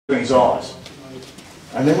in his eyes.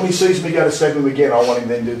 And then when he sees me go to stab him again, I want him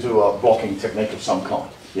then to do a blocking technique of some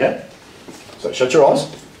kind. Yeah? So shut your eyes.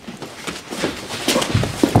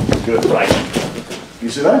 Good, right. You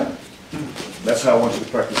see that? That's how I want you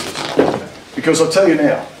to practice this. Because I'll tell you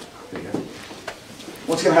now,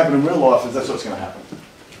 what's going to happen in real life is that's what's going to happen.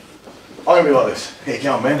 I'm going to be like this. Here you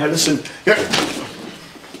go, man. Hey, listen. Go.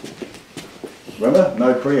 Remember?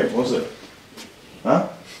 No preempt, was it? Huh?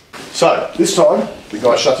 So, this time, the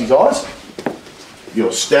guy shuts his eyes.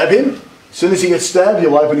 You'll stab him. As soon as he gets stabbed,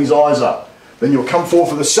 you'll open his eyes up. Then you'll come forward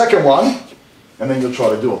for the second one, and then you'll try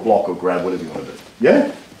to do a block or grab, whatever you want to do.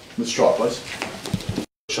 Yeah? Let's try it, please.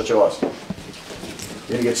 Shut your eyes.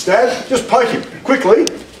 Then you get stabbed, just poke him. Quickly.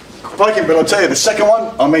 Poke him, but I'll tell you, the second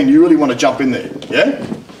one, I mean, you really want to jump in there. Yeah?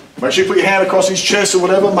 Make sure you put your hand across his chest or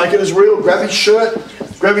whatever, make it as real. Grab his shirt,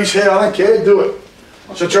 grab his hair, I don't care, do it.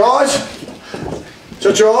 Shut your eyes.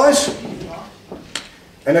 Shut your eyes.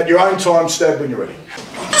 And at your own time, stab when you're ready.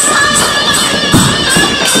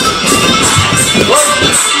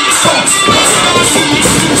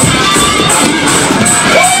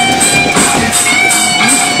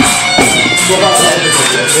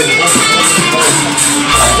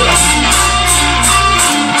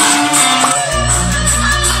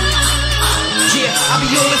 I'll be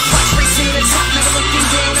on the flash racing to the top, never looking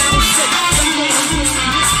down, I don't sit.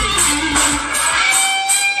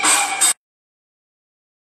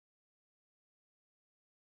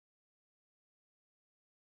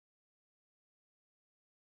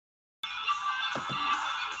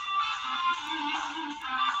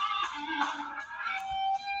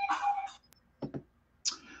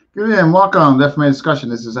 Good evening and welcome to FMA Discussion.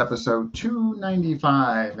 This is episode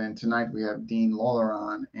 295, and tonight we have Deane Lawler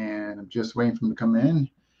on, and I'm just waiting for him to come in.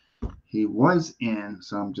 He was in,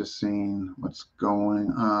 so I'm just seeing what's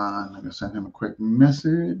going on. I'm going to send him a quick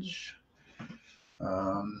message.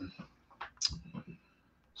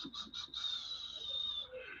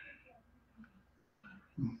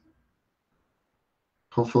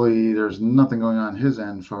 Hopefully there's nothing going on his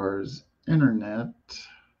end as far as internet.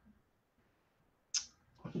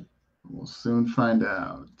 We'll soon find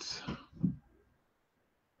out.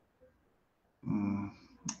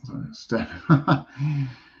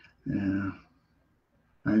 Yeah,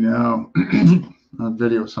 I know. A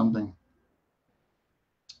video something.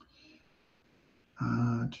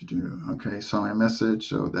 Okay, saw my message,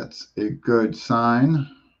 so that's a good sign.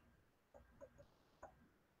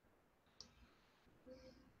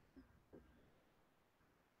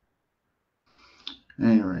 At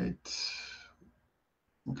any rate,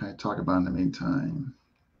 what can I talk about in the meantime?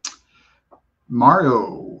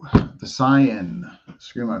 Mario, the Cyan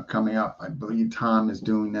Screamer coming up. I believe Tom is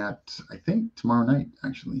doing that, I think, tomorrow night,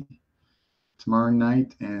 actually. Tomorrow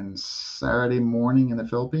night and Saturday morning in the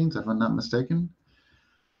Philippines, if I'm not mistaken.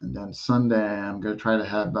 And then Sunday, I'm going to try to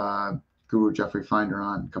have Guro Jeffrey Finder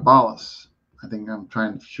on Kabbalahs. I think I'm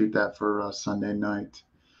trying to shoot that for Sunday night.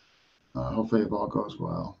 Hopefully it all goes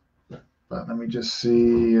well. But let me just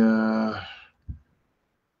see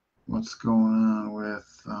what's going on with...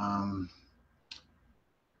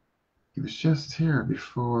 he was just here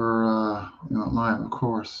before we went live, of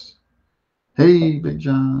course. Hey, Big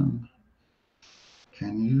John.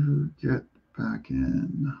 Can you get back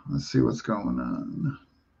in? Let's see what's going on.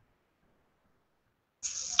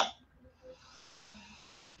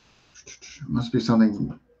 Must be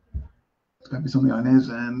something. It's got to be something on his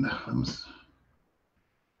end.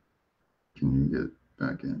 Can you get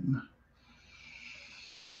back in?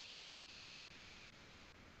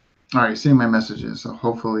 All right, seeing my messages, so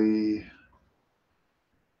hopefully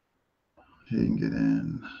he can get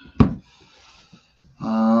in.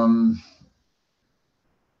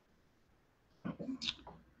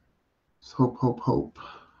 Hope.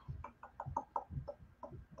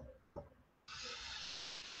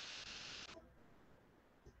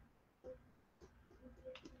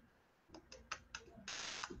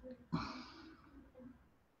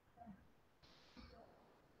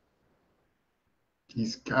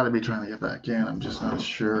 He's got to be trying to get back in. I'm just not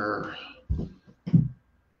sure.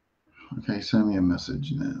 Okay, send me a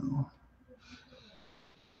message now.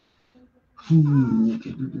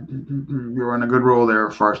 You're on a good roll there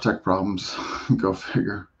as far as tech problems. Go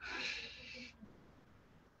figure.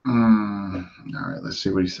 All right, let's see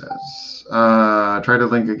what he says. Try to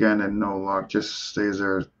link again and no luck. Just stays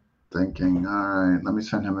there thinking. All right, let me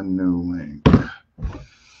send him a new link.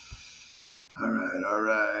 All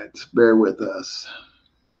right. Bear with us.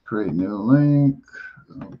 Create new link.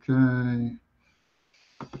 Okay.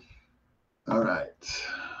 All right.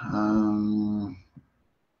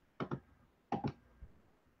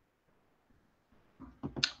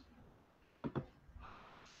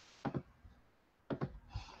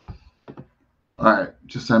 All right,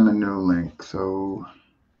 just send me a new link. So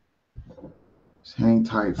just hang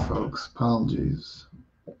tight, folks. Apologies.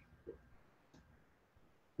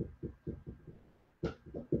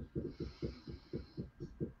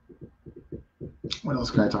 What else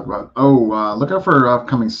can I talk about? Oh, look out for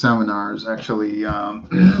upcoming seminars. Actually,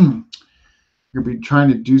 you'll be trying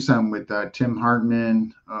to do some with Tim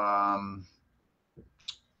Hartman, Ty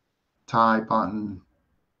Potton,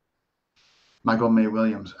 Michael May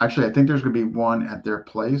Williams. Actually, I think there's going to be one at their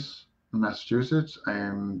place in Massachusetts.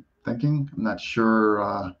 I'm thinking. I'm not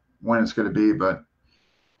sure when it's going to be, but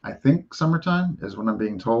I think summertime is when I'm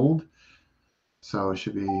being told. So it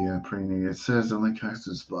should be pretty neat. It says the link has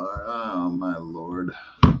to spot. Oh my lord,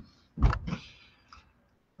 that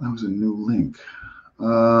was a new link.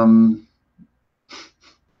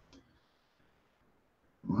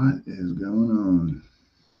 What is going on?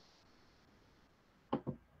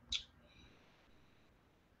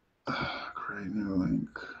 Create new link.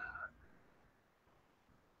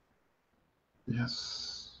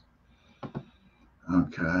 Yes.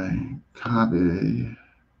 Okay. Copy.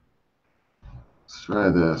 Let's try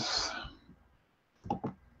this.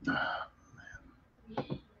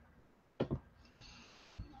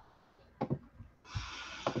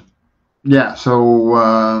 Yeah, so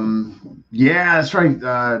yeah, that's right.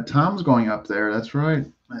 Tom's going up there. That's right.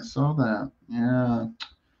 I saw that. Yeah.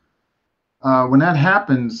 When that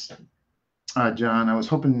happens, John, I was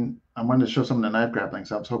hoping I wanted to show some of the knife grappling,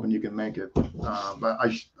 so I was hoping you can make it. But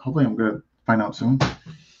hopefully I'm gonna find out soon.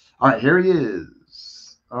 All right, here he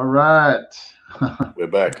is. All right. We're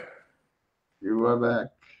back. You are back.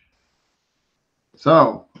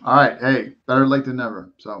 So, all right, hey, better late than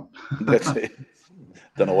never. So That's it.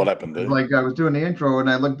 Don't know what happened there. like I was doing the intro and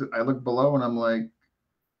I looked below and I'm like,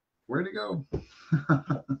 where'd it go?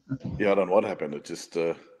 Yeah, I don't know what happened. It just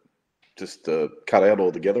cut out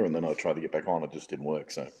altogether, and then I tried to get back on. It just didn't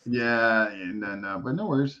work. So Yeah, and then but no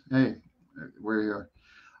worries. Hey, we're here.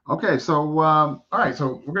 Okay, so all right,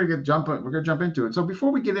 so we're gonna jump into it. So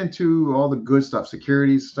before we get into all the good stuff,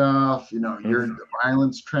 security stuff, your the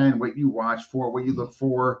violence trend, what you watch for, what you look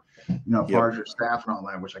for, as far as your staff and all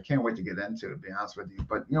that, which I can't wait to get into, to be honest with you.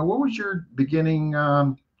 But what was your beginning?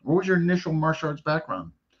 What was your initial martial arts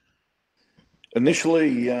background?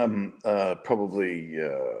 initially, probably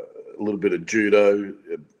a little bit of judo,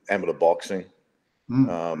 amateur boxing.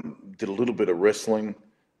 Did a little bit of wrestling,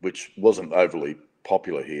 which wasn't overly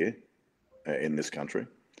popular here in this country,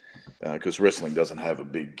 because wrestling doesn't have a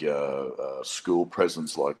big school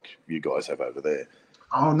presence like you guys have over there.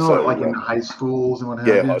 Oh no, So, like in high schools and what have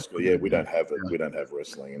Yeah, you? high school. Yeah, we don't have it. We don't have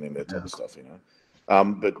wrestling and that type of stuff,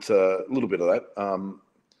 But a little bit of that.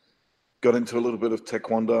 Got into a little bit of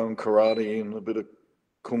taekwondo and karate and a bit of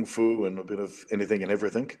kung fu and a bit of anything and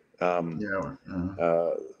everything.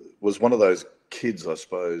 Was one of those kids, I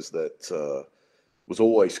suppose, that was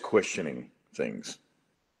always questioning things.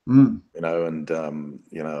 And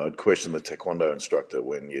I'd question the taekwondo instructor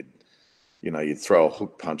when you'd throw a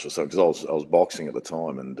hook punch or something, because I was boxing at the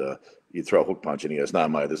time, and you'd throw a hook punch and he goes, "No,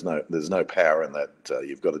 mate, there's no power in that.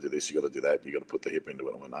 You've got to do this, you've got to do that, you've got to put the hip into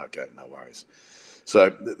it." I went, "Okay, no worries."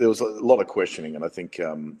 So there was a lot of questioning, and I think,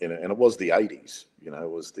 and it was the 80s, it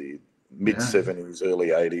was the mid 70s, early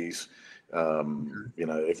 80s.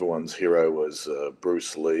 Everyone's hero was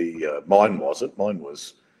Bruce Lee. Mine wasn't. Mine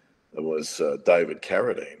was David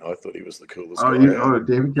Carradine. I thought he was the coolest guy.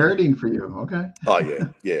 David Carradine for you. Okay. Oh,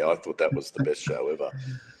 yeah. I thought that was the best show ever.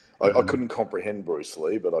 I couldn't comprehend Bruce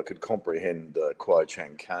Lee, but I could comprehend Kwai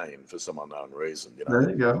Chang Caine for some unknown reason. There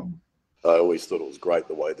you go. I always thought it was great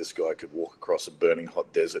the way this guy could walk across a burning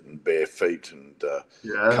hot desert in bare feet and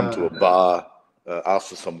come to a bar, ask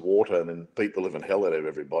for some water, and then beat the living hell out of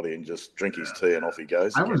everybody and just drink his tea, and off he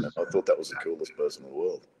goes again. I thought that was the coolest person in the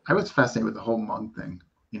world. I was fascinated with the whole monk thing.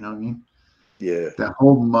 You know what I mean? Yeah. That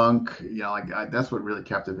whole monk, that's what really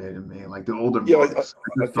captivated me. Like the older monks,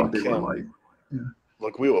 I thought they were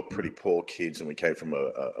like we were pretty poor kids, and we came from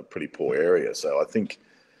a pretty poor area. So I think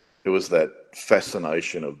it was that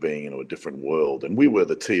fascination of being in a different world. And we were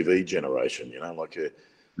the TV generation,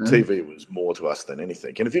 TV was more to us than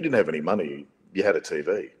anything. And if you didn't have any money, you had a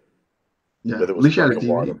TV. Yeah, whether it was black and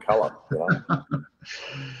white or colour.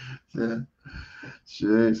 Yeah.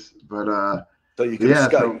 Jeez. But so you can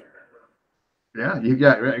escape. You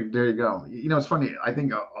got there. You go. It's funny. I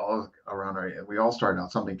think all around we all started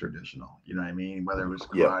out something traditional. You know what I mean? Whether it was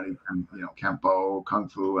karate, kempo, kung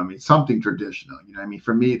fu. I mean, something traditional. You know what I mean?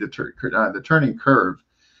 For me, the turning curve,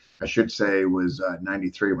 I should say, was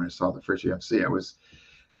 '93 when I saw the first UFC. I was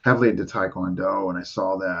heavily into taekwondo, and I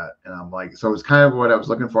saw that, and I'm like, so it was kind of what I was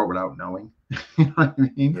looking for without knowing. You know what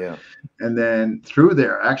I mean? Yeah. And then through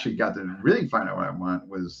there, I actually got to really find out what I want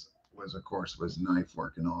was of course was knife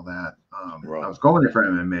work and all that. Right. I was going there for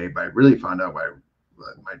MMA, but I really found out my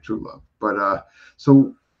true love. But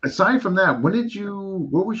so aside from that, what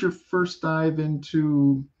was your first dive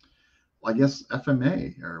into, I guess,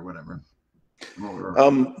 FMA or whatever? I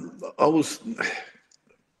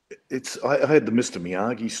had the Mr.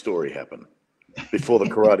 Miyagi story happen before the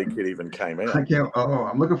Karate Kid even came I out. can't. Oh,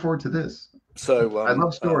 I'm looking forward to this. So I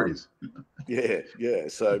love stories. Yeah.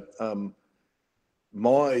 So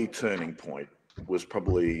my turning point was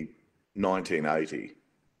probably 1980.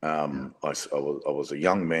 I was a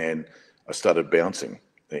young man. I started bouncing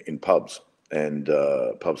in pubs and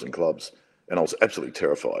clubs, and I was absolutely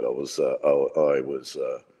terrified. I was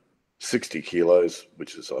 60 kilos,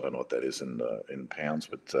 which is, I don't know what that is in pounds,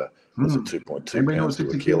 but was it 2.2 Anybody know what pounds to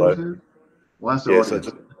a 60 kilo? kilos is? Well, that's the Yeah,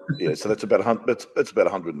 audience. so that's about that's about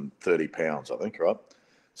 130 pounds, I think, right?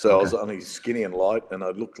 So I was only skinny and light, and I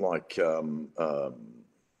looked like the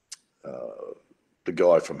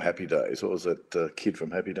guy from Happy Days. What was that kid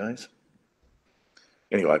from Happy Days?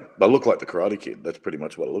 Anyway, I looked like the Karate Kid. That's pretty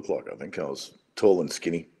much what I looked like. I think I was tall and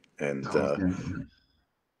skinny, and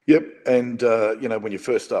yep. And when you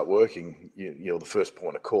first start working, you're the first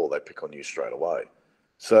point of call. They pick on you straight away.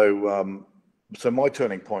 So, so my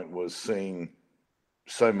turning point was seeing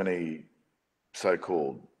so many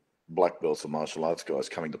so-called black belts and martial arts guys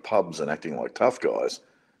coming to pubs and acting like tough guys,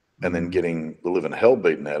 and then getting the living hell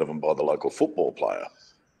beaten out of them by the local football player,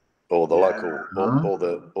 or the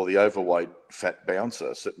or the overweight fat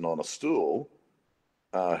bouncer sitting on a stool,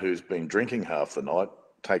 who's been drinking half the night,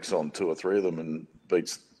 takes on two or three of them and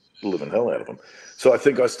beats the living hell out of them. So I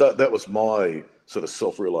think that was my sort of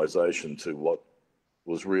self-realization to what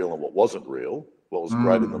was real and what wasn't real, what was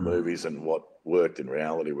great in the movies and what worked in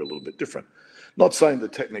reality were a little bit different. Not saying the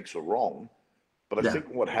techniques were wrong, but I think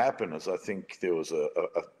what happened is I think there was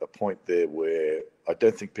a point there where I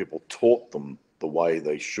don't think people taught them the way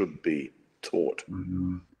they should be taught.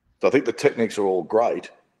 So I think the techniques are all great.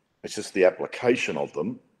 It's just the application of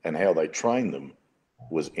them and how they train them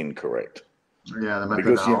was incorrect. Yeah, the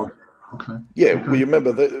methodology. Well, you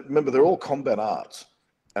remember they're all combat arts,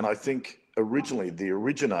 and I think originally the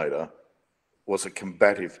originator was a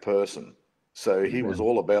combative person, so he was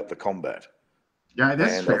all about the combat. Yeah,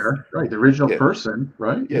 that's fair. Right, the original person,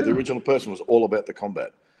 right? Yeah, the original person was all about the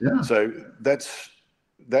combat. Yeah. So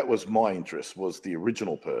that was my interest, was the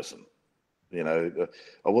original person. I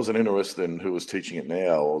wasn't interested in who was teaching it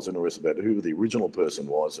now. I was interested about who the original person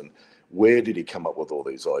was and where did he come up with all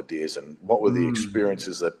these ideas and what were the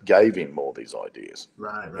experiences that gave him all these ideas.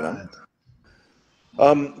 Right.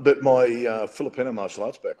 But my Filipino martial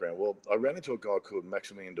arts background, well, I ran into a guy called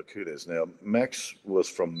Maximilian Ducutes. Now, Max was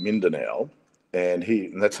from Mindanao, and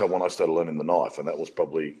that's how when I started learning the knife, and that was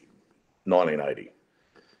probably 1980.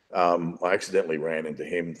 I accidentally ran into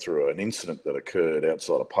him through an incident that occurred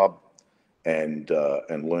outside a pub, and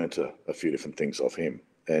learnt a few different things off him.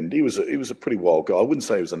 And he was a pretty wild guy. I wouldn't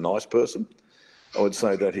say he was a nice person. I would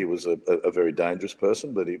say that he was a very dangerous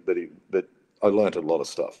person, but I learnt a lot of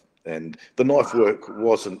stuff. And the knife work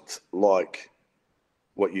wasn't like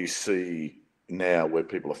what you see now where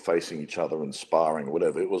people are facing each other and sparring or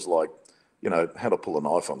whatever. It was like, how to pull a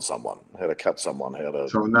knife on someone, how to cut someone,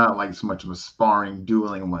 So not like so much of a sparring,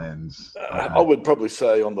 dueling lens. I would probably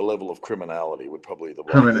say on the level of criminality would probably the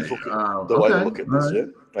way to look at this. Yeah.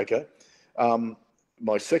 Okay.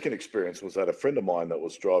 My second experience was that a friend of mine that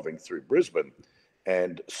was driving through Brisbane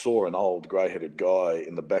and saw an old grey-headed guy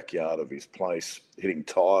in the backyard of his place hitting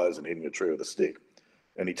tyres and hitting a tree with a stick.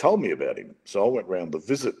 And he told me about him. So I went round to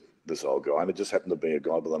visit this old guy, and it just happened to be a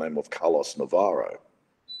guy by the name of Carlos Navarro.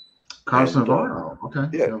 Carlos Navarro, okay.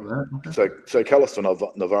 Yeah. Okay. So Carlos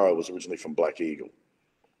Navarro was originally from Black Eagle.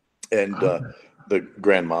 And the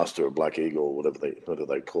Grand Master of Black Eagle, whatever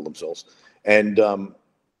they call themselves. And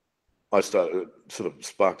I started, sort of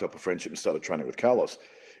sparked up a friendship and started training with Carlos.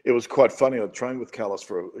 It was quite funny. I trained with Carlos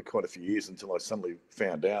for quite a few years until I suddenly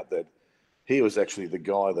found out that he was actually the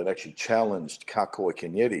guy that actually challenged Kakoi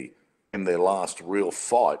Kenyeti in their last real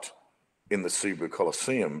fight in the Cebu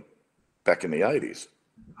Coliseum back in the 80s.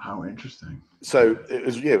 How interesting. So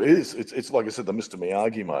it is. It's like I said, the Mr.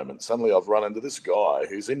 Miyagi moment. Suddenly I've run into this guy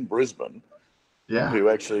who's in Brisbane, who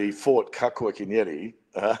actually fought Kakoi Kenyeti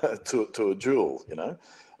to a duel,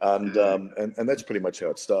 and that's pretty much how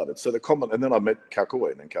it started. So and then I met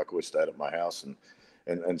Kakoi, and then Kakoi stayed at my house,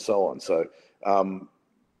 and so on. So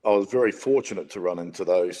I was very fortunate to run into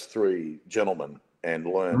those three gentlemen and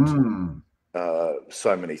learned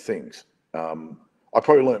so many things. I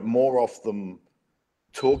probably learned more off them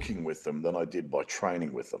talking with them than I did by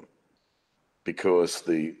training with them. because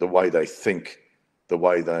the way they think, the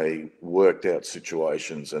way they worked out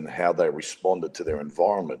situations and how they responded to their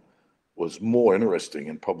environment was more interesting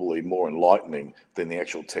and probably more enlightening than the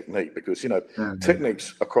actual technique, because, you know,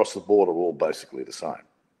 techniques across the board are all basically the same.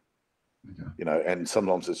 You know, and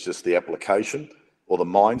sometimes it's just the application or the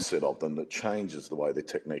mindset of them that changes the way the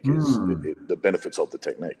technique is, the benefits of the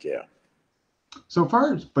technique. Yeah. So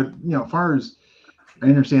far as, but you know, far as I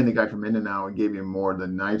understand, the guy from Mindanao and gave you more of the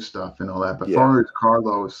knife stuff and all that, but far as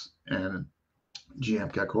Carlos and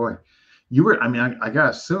GM Kakoi, you were, I mean, I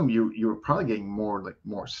gotta assume you were probably getting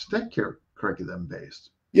more stick curriculum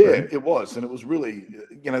based. Yeah, right? it was. And it was really,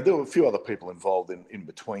 you know, there were a few other people involved in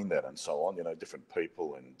between that and so on, you know, different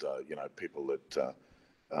people and, you know, people that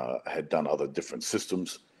had done other different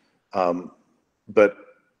systems. But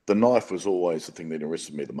the knife was always the thing that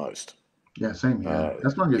interested me the most. Yeah, same here.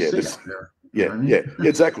 That's why I'm going to sit there. Yeah,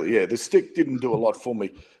 exactly. Yeah, the stick didn't do a lot for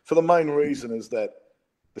me. For the main reason is that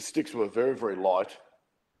the sticks were very, very light,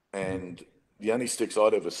 and the only sticks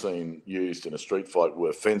I'd ever seen used in a street fight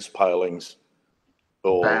were fence palings,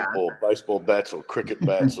 or baseball bats, or cricket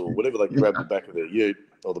bats, or whatever they grabbed the back of their ute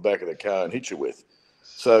or the back of their car and hit you with.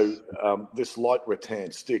 So this light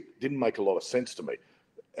rattan stick didn't make a lot of sense to me.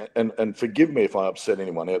 And forgive me if I upset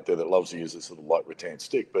anyone out there that loves to use this little light rattan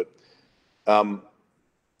stick, but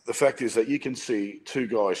the fact is that you can see two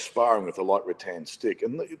guys sparring with a light rattan stick,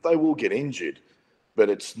 and they will get injured, but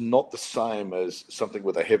it's not the same as something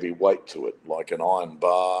with a heavy weight to it, like an iron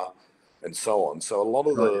bar and so on. So a lot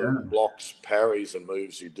of the blocks, parries, and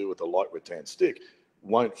moves you do with a light rattan stick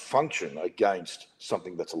won't function against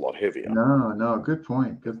something that's a lot heavier. No, good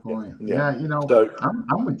point. Yeah, you know, so,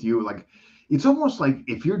 I'm with you. Like, it's almost like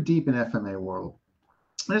if you're deep in FMA world,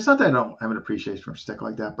 and it's not that I don't have an appreciation for a stick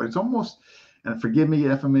like that, but it's almost, and forgive me,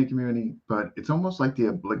 FMA community, but it's almost like the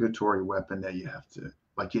obligatory weapon that you have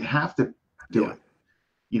to do it.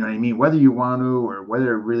 You know what I mean? Whether you want to or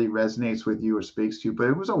whether it really resonates with you or speaks to you, but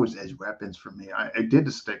it was always edge weapons for me. I did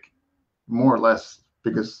the stick more or less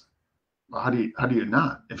because how do you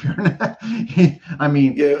not if you're not? I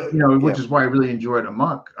mean, which is why I really enjoyed a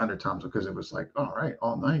monk under Thompson, because it was like, all right,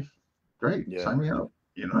 all knife, great, sign me up.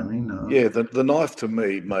 You know what I mean? The knife to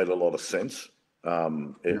me made a lot of sense.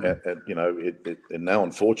 And now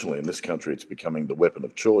unfortunately in this country it's becoming the weapon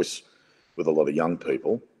of choice with a lot of young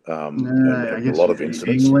people. I guess a lot of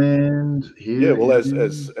incidents. England, here. Yeah, well, as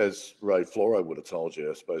Ray Floro would have told you,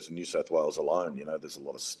 I suppose in New South Wales alone, you know, there's a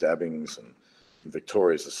lot of stabbings, and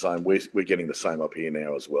Victoria's the same. We're getting the same up here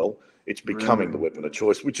now as well. It's becoming the weapon of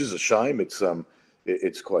choice, which is a shame. It's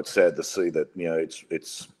quite sad to see that, you know,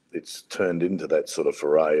 it's turned into that sort of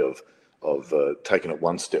foray of taking it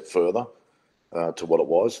one step further to what it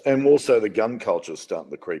was, and also the gun culture is starting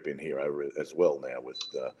to creep in here as well now with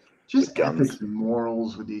just guns. Ethics and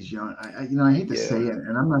morals with these young. I hate to say it,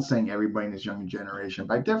 and I'm not saying everybody in this younger generation,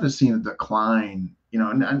 but I've definitely seen a decline. You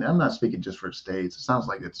know, and I'm not speaking just for states. It sounds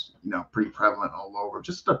like it's, you know, pretty prevalent all over.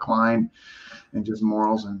 Just a decline in just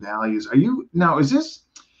morals and values.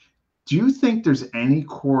 Do you think there's any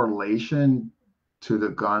correlation to the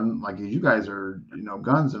gun? Like, you guys are, you know,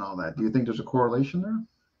 guns and all that. Do you think there's a correlation there?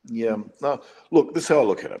 Yeah. No, look, this is how I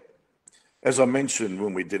look at it. As I mentioned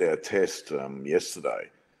when we did our test yesterday,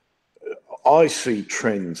 I see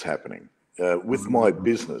trends happening with my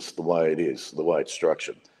business, the way it is, the way it's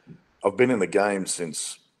structured. I've been in the game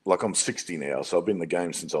since, like, I'm 60 now, so I've been in the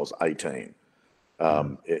game since I was 18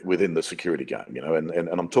 within the security game, you know, and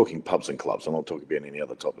I'm talking pubs and clubs. I'm not talking about any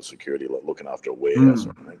other type of security, like looking after a warehouse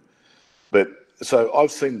or anything. But so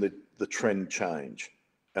I've seen the trend change,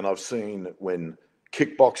 and I've seen when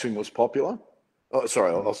kickboxing was popular. Oh,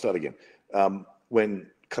 sorry, I'll start again. When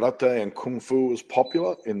karate and kung fu was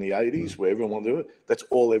popular in the 80s, where everyone wanted to do it, that's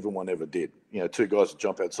all everyone ever did. You know, two guys would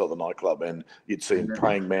jump outside the nightclub, and you'd see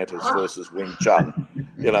praying mantis versus Wing Chun,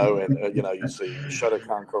 you know, and you see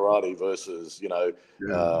Shotokan karate versus, you know,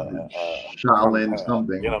 Shaolin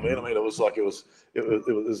something. You know what I mean? It was like it was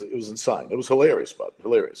insane. It was hilarious,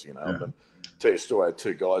 you know. Yeah. Tell you a story. I had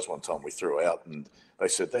two guys one time we threw out, and they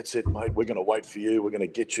said, "That's it, mate. We're going to wait for you. We're going to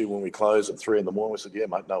get you when we close at 3 a.m." We said, "Yeah,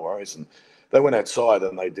 mate, no worries." And they went outside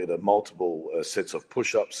and they did multiple sets of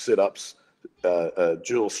push-ups, sit-ups,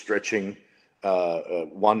 dual stretching,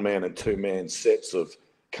 one-man and two-man sets of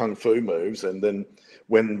kung fu moves. And then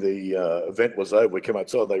when the event was over, we came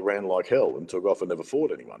outside, they ran like hell and took off and never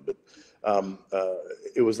fought anyone. But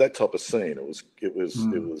it was that type of scene. It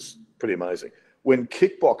was pretty amazing. When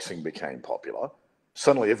kickboxing became popular,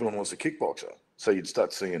 suddenly everyone was a kickboxer. So you'd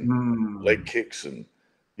start seeing leg kicks and,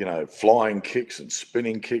 you know, flying kicks and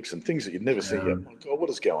spinning kicks and things that you'd never seen yet. Oh, God, what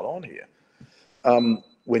is going on here?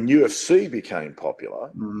 When UFC became popular,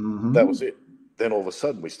 that was it. then all of a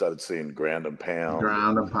sudden we started seeing ground and pound.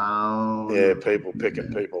 Ground and pound. Yeah, people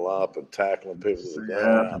picking people up and tackling people to the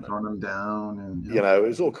ground. And throwing them down. And, you know, it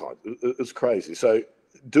was all kinds. It was crazy. So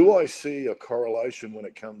do I see a correlation when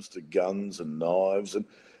it comes to guns and knives? And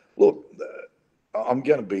look, I'm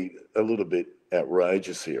going to be a little bit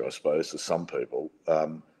outrageous here, I suppose, to some people.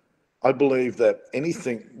 I believe that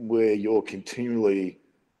anything where you're continually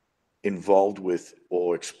involved with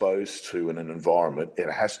or exposed to in an environment, it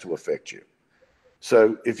has to affect you.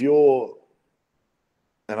 So if you're,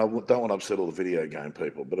 and I don't want to upset all the video game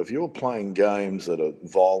people, but if you're playing games that are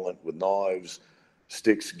violent with knives,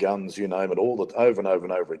 sticks, guns, you name it, over and over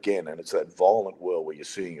and over again, and it's that violent world where you're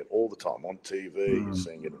seeing it all the time on TV, you're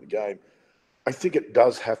seeing it in the game, I think it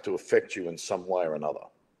does have to affect you in some way or another.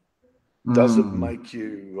 Does it make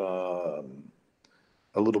you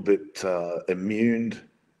a little bit immune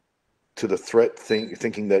to the threat,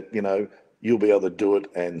 thinking that, you know, you'll be able to do it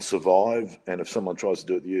and survive, and if someone tries to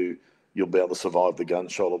do it to you, you'll be able to survive the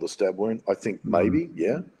gunshot or the stab wound? I think maybe,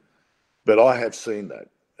 yeah. But I have seen that,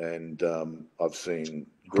 and I've seen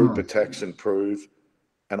group attacks improve,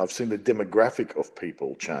 and I've seen the demographic of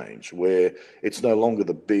people change, where it's no longer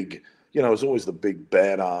the big, you know, it was always the big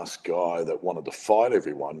badass guy that wanted to fight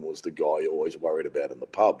everyone was the guy you always worried about in the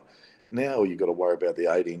pub. Now you've got to worry about the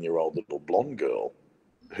 18-year-old little blonde girl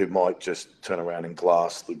who might just turn around and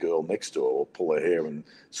glass the girl next to her, or pull her hair and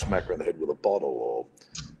smack her in the head with a bottle, or,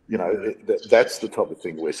 you know, that's the type of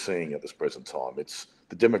thing we're seeing at this present time. It's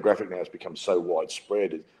the demographic now has become so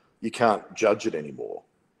widespread, you can't judge it anymore.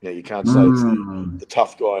 You know, you can't say it's the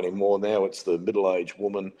tough guy anymore. Now it's the middle-aged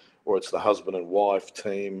woman, or it's the husband and wife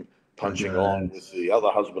team punching on with the other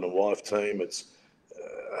husband and wife team.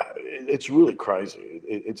 It's really crazy.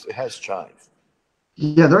 It has changed.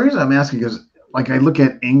 Yeah, the reason I'm asking is, like, I look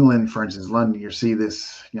at England, for instance, London, you see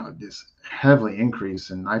this, you know, this heavily increase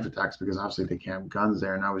in knife attacks because obviously they can't have guns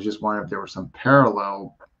there. And I was just wondering if there was some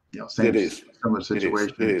parallel, you know, similar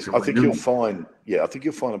situation. It is. I think you'll find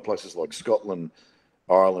in places like Scotland,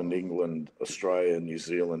 Ireland, England, Australia, New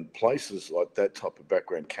Zealand, places like that type of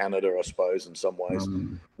background, Canada, I suppose, in some ways,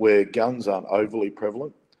 where guns aren't overly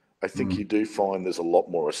prevalent. I think you do find there's a lot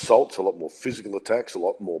more assaults, a lot more physical attacks, a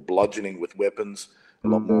lot more bludgeoning with weapons, a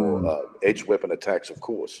lot more edge weapon attacks, of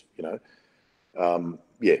course, you know. I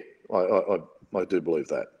do believe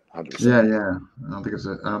that 100%. Yeah. I don't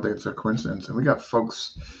think it's a coincidence. And we got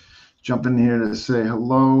folks jumping here to say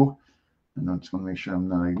hello. And I just want to make sure I'm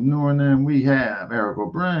not ignoring them. We have Eric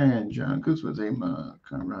O'Brien, John Guzman, Zayma,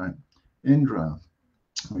 Conrad, Indra.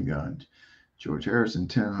 We got George Harrison,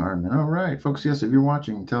 Tim Hardman. All right, folks. Yes, if you're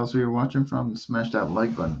watching, tell us where you're watching from. Smash that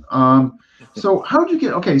like button. So how did you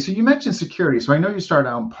get? Okay, so you mentioned security. So I know you started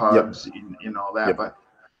out in pubs and all that, but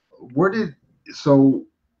what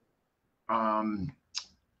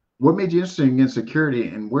made you interested in security,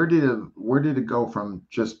 and where did it go from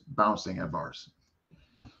just bouncing at bars?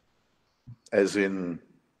 As in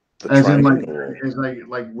the As training, in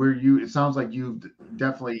like where you? It sounds like you've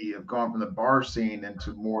definitely have gone from the bar scene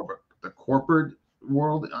into more of the corporate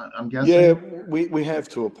world, I'm guessing. Yeah, we have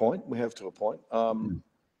to a point.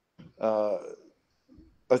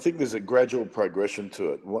 I think there's a gradual progression to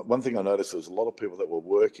it. One thing I noticed is a lot of people that were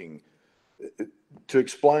working to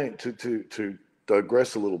explain, to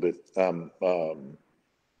digress a little bit.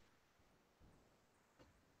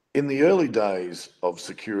 In the early days of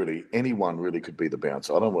security, anyone really could be the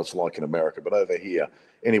bouncer. I don't know what it's like in America, but over here,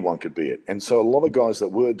 anyone could be it. And so a lot of guys that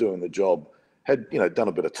were doing the job had, you know, done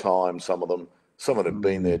a bit of time. Some of them had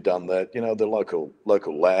been there, done that. You know, the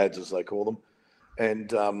local lads, as they call them. And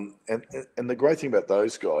the great thing about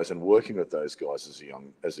those guys and working with those guys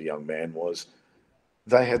as a young man was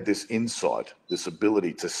they had this insight, this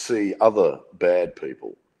ability to see other bad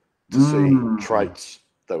people, to see traits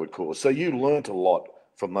they would cause. So you learnt a lot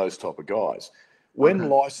from those type of guys. When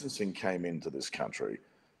licensing came into this country,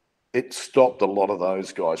 it stopped a lot of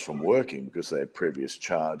those guys from working because they had previous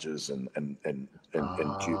charges and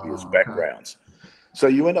dubious backgrounds. So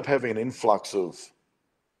you end up having an influx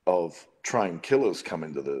of trained killers come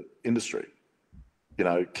into the industry, you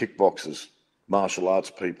know, kickboxers, martial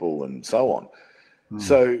arts people, and so on.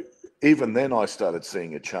 So even then I started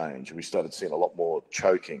seeing a change. We started seeing a lot more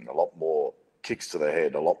choking, a lot more kicks to the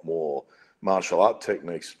head, a lot more martial art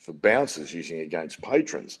techniques for bouncers using against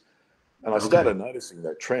patrons. And I started noticing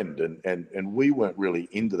that trend, and we weren't really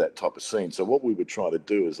into that type of scene. So what we would try to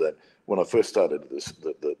do is that when I first started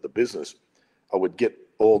the business, I would get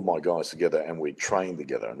all my guys together and we'd train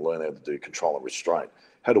together and learn how to do control and restraint,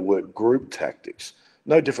 how to work group tactics.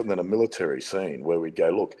 No different than a military scene where we'd go,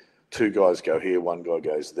 look, two guys go here, one guy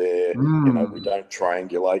goes there. You know, we don't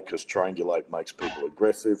triangulate because triangulate makes people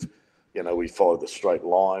aggressive. You know, we follow the straight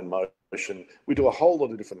line motion. We do a whole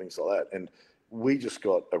lot of different things like that. And we just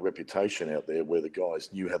got a reputation out there where the guys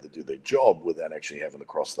knew how to do their job without actually having to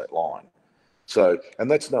cross that line. So, and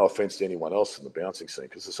that's no offense to anyone else in the bouncing scene,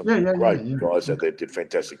 because there's some great guys out there did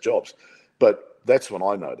fantastic jobs. But that's when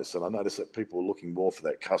I noticed, and I noticed that people were looking more for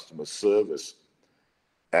that customer service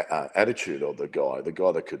attitude of the guy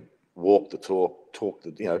that could walk the talk, talk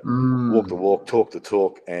the, walk the walk, talk the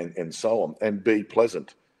talk, and so on, and be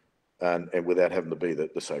pleasant, and without having to be the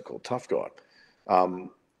so-called tough guy.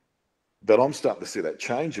 But I'm starting to see that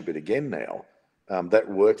change a bit again now. That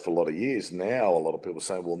worked for a lot of years. Now a lot of people are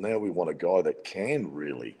saying, well, now we want a guy that can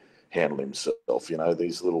really handle himself. You know,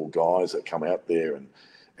 these little guys that come out there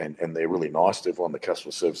and they're really nice to everyone. The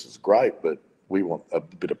customer service is great, but we want a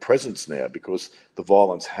bit of presence now because the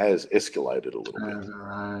violence has escalated a little bit.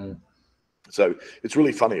 Right. So it's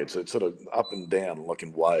really funny. It's sort of up and down, like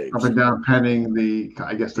in waves. Up and down, pending the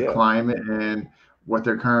climate and what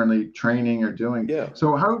they're currently training or doing. Yeah.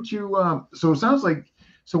 So how did you? So it sounds like.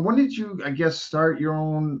 So when did you, I guess, start your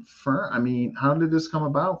own firm? I mean, how did this come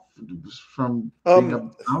about from being a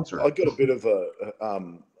bouncer? I got a bit of a.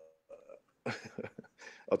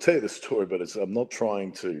 I'll tell you the story, but I'm not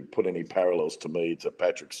trying to put any parallels to me to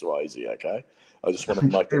Patrick Swayze. Okay, I just want to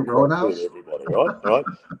make it clear to everybody, right?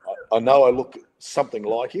 I know I look something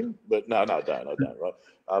like him, but no, I don't, right?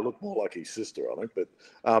 I look more like his sister, I think. But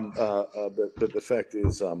the fact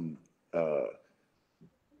is,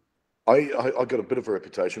 I got a bit of a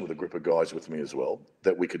reputation with a group of guys with me as well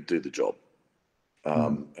that we could do the job,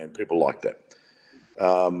 and people like that.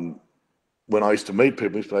 When I used to meet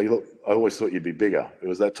people, look, I always thought you'd be bigger. It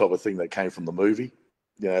was that type of thing that came from the movie,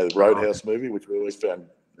 the Roadhouse movie, which we always found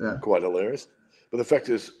quite hilarious. But the fact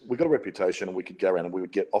is, we got a reputation, and we could go around and we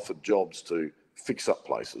would get offered jobs to fix up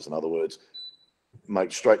places. In other words,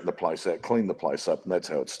 straighten the place out, clean the place up, and that's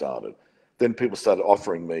how it started. Then people started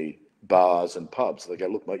offering me bars and pubs. They go,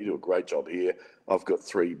 look, mate, you do a great job here. I've got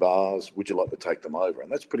 3 bars. Would you like to take them over?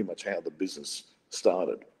 And that's pretty much how the business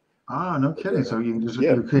started. Ah, no kidding. So you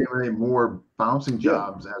create more bouncing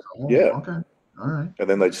jobs as a whole. Yeah. Okay. All right. And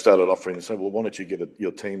then they started offering and saying, well, why don't you get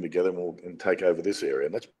your team together and take over this area?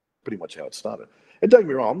 And that's pretty much how it started. And don't get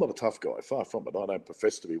me wrong, I'm not a tough guy. Far from it. I don't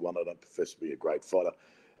profess to be one. I don't profess to be a great fighter.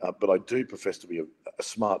 But I do profess to be a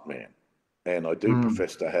smart man. And I do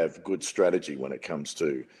profess to have good strategy when it comes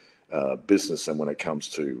to business and when it comes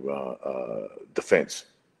to defense.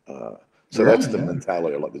 So that's the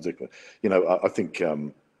mentality I like to do. I think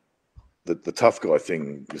the tough guy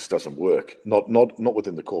thing just doesn't work. Not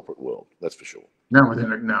within the corporate world, that's for sure. Because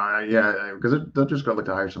they're just going to look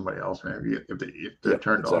to hire somebody else, maybe if they're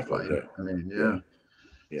turned off by it. I mean,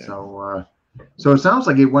 yeah. So it sounds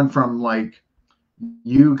like it went from like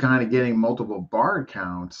you kind of getting multiple bar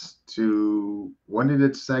accounts to when did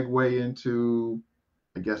it segue into,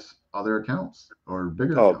 I guess, other accounts or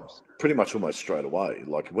bigger accounts? Pretty much almost straight away.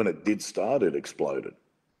 Like when it did start, it exploded.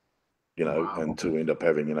 And to end up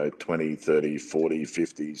having, 20, 30, 40,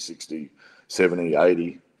 50, 60, 70,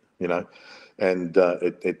 80, and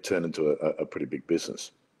it turned into a pretty big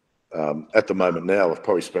business. At the moment now, I've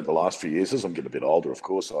probably spent the last few years, as I'm getting a bit older, of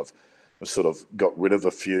course, I've sort of got rid of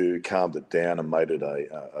a few, calmed it down and made it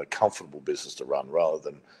a comfortable business to run rather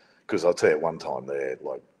than, because I'll tell you at one time there,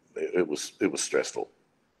 like it was stressful.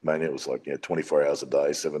 I mean, it was like 24 hours a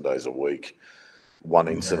day, 7 days a week, one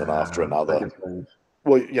incident after another.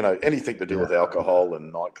 Well, anything to do with alcohol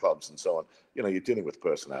and nightclubs and so on, you're dealing with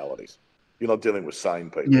personalities. You're not dealing with sane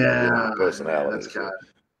people. You're dealing with personalities.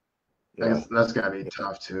 That's got to be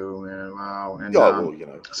tough too, man. Wow. And,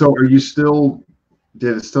 So are you still,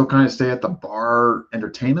 did it still kind of stay at the bar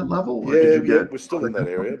entertainment level? Or we're still in that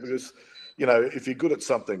area because, if you're good at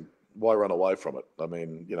something, why run away from it? I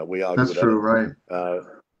mean, we are good at it. That's true, right.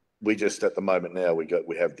 We just, at the moment now,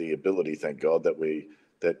 we have the ability, thank God, that we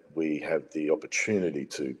have the opportunity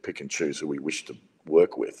to pick and choose who we wish to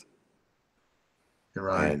work with.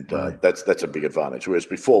 Right. And that's a big advantage. Whereas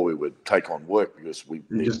before we would take on work because we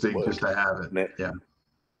just to have it. Now,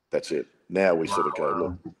 that's it. Now we sort of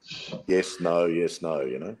go, look, yes, no.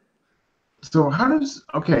 So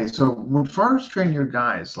when far as training your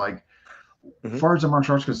guys, like as far as the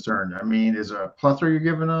martial arts concerned, I mean, is there a plethora you're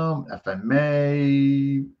giving them?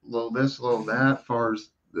 FMA, little this, little that, as far as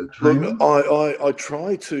the training? Look, I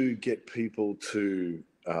try to get people to,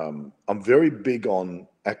 I'm very big on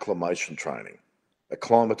acclimation training,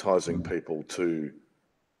 acclimatizing people to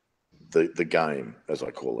the game, as I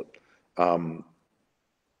call it.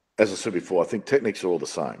 As I said before, I think techniques are all the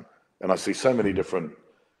same. And I see so many different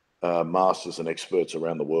masters and experts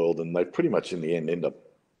around the world, and they pretty much in the end up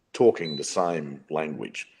talking the same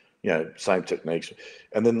language. same techniques.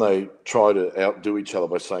 And then they try to outdo each other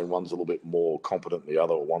by saying one's a little bit more competent than the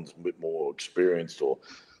other, or one's a bit more experienced, or,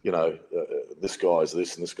 this guy's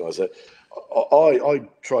this and this guy's that. I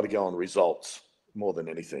try to go on results more than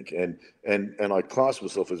anything. And I class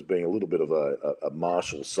myself as being a little bit of a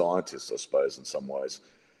martial scientist, I suppose, in some ways.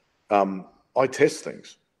 I test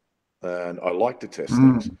things, and I like to test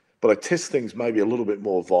things, but I test things maybe a little bit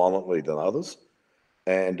more violently than others.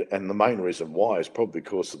 And the main reason why is probably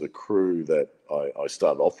because of the crew that I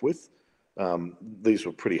started off with. These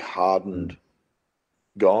were pretty hardened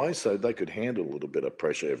guys, so they could handle a little bit of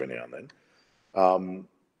pressure every now and then.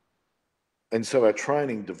 And so our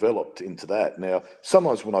training developed into that. Now,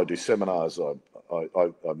 sometimes when I do seminars, I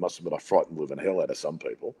must admit I frighten the living hell out of some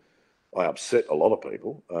people. I upset a lot of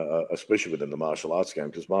people, especially within the martial arts game,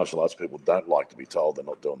 because martial arts people don't like to be told they're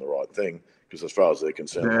not doing the right thing, because as far as they're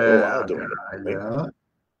concerned, they all are doing the right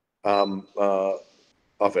thing.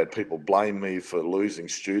 I've had people blame me for losing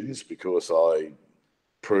students because I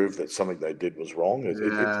proved that something they did was wrong.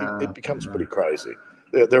 It becomes pretty crazy.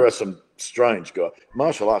 There are some strange guys.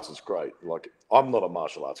 Martial arts is great. Like, I'm not a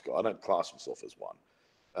martial arts guy. I don't class myself as one.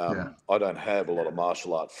 I don't have a lot of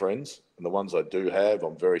martial art friends, and the ones I do have,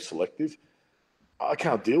 I'm very selective. I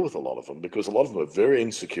can't deal with a lot of them because a lot of them are very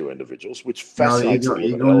insecure individuals, which fascinates the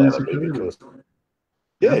living hell out of me because,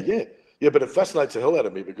 but it fascinates the hell out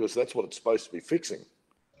of me because that's what it's supposed to be fixing.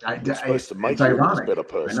 It's supposed to make you a better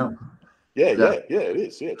person. Yeah, it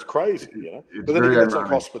is. Yeah, it's crazy, But then again, it's like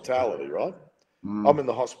hospitality, right? I'm in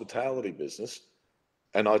the hospitality business.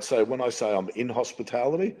 And when I say I'm in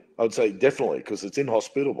hospitality, I'd say definitely, because it's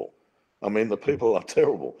inhospitable. I mean, the people are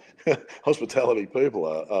terrible. Hospitality people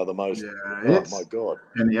are the most, oh my God.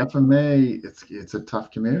 And the FMA, it's a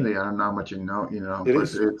tough community. I don't know how much you know,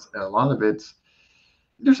 it's a lot of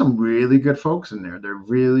there's some really good folks in there. There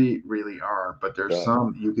really, really are. But there's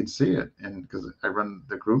some, you can see it. And because I run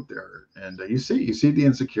the group there, and you see the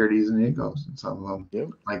insecurities and the egos in some of them. Yeah.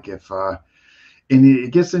 Like and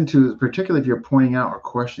it gets into, particularly if you're pointing out or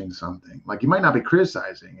questioning something, like you might not be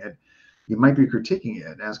criticizing it, you might be critiquing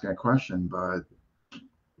it, asking a question, but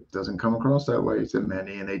it doesn't come across that way to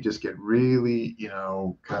many, and they just get really,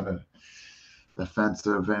 kind of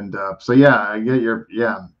defensive and so I get your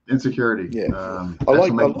insecurity. Yeah, I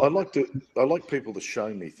like people to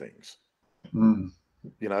show me things. And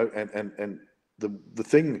the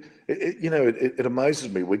thing, it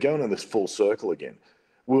amazes me. We're going in this full circle again.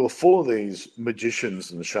 We were full of these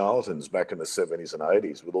magicians and charlatans back in the 70s and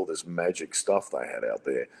 80s with all this magic stuff they had out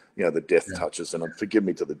there, the death touches. And forgive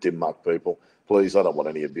me to the dim muck people, please. I don't want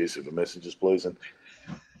any abusive messages, please. And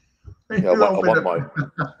I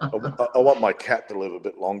want my cat to live a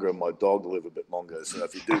bit longer and my dog to live a bit longer. So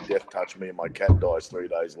if you do death touch me and my cat dies 3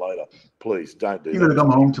 days later, please don't do that. You're gonna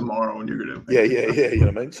come home tomorrow and you're gonna. Yeah. You know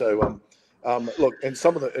what I mean? So look, and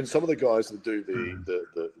some of the guys that do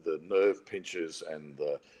the nerve pinches and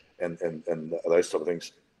those sort of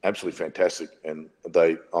things, absolutely fantastic, and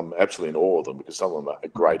I'm absolutely in awe of them because some of them are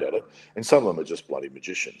great at it, and some of them are just bloody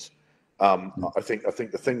magicians. I think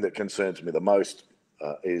the thing that concerns me the most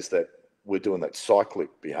is that we're doing that cyclic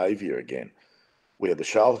behaviour again. We had the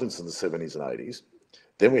charlatans in the 70s and 80s.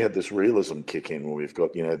 Then we had this realism kick in where we've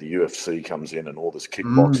got the UFC comes in and all this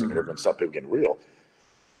kickboxing and everyone starts people getting real.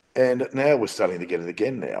 And now we're starting to get it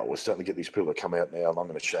again now. We're starting to get these people that come out now, and I'm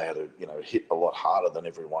going to show you how to, hit a lot harder than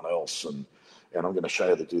everyone else. And I'm going to show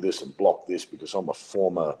you how to do this and block this because I'm a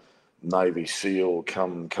former Navy SEAL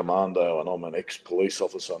commando and I'm an ex-police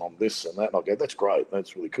officer and I'm this and that. And I go, that's great.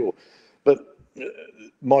 That's really cool. But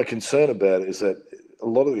my concern about it is that a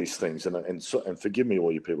lot of these things, and forgive me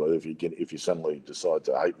all you people if you suddenly decide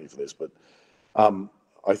to hate me for this, but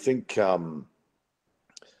I think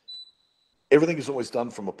everything is always done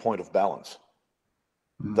from a point of balance.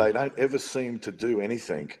 They don't ever seem to do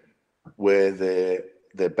anything where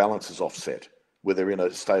their balance is offset, where they're in a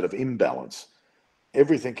state of imbalance.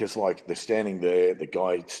 Everything is like they're standing there, the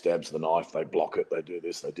guy stabs the knife, they block it, they do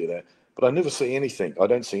this, they do that. But I never see anything. I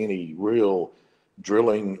don't see any real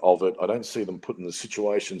drilling of it. I don't see them put in the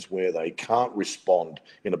situations where they can't respond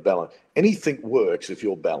in a balance. Anything works if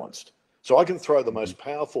you're balanced. So I can throw the most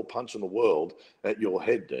powerful punch in the world at your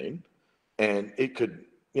head, Deane, and it could,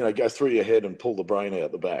 go through your head and pull the brain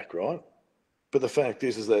out the back, right? But the fact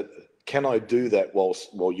is that can I do that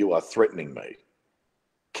while you are threatening me?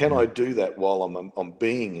 Can I do that while I'm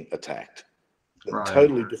being attacked? Right. A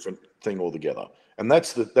totally different thing altogether. And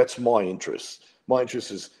that's my interest. My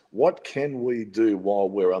interest is what can we do while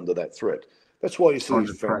we're under that threat? That's why you see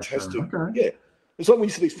these fantastic, It's like when you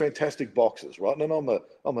see these fantastic boxers, right? And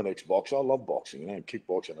I'm an ex-boxer. I love boxing,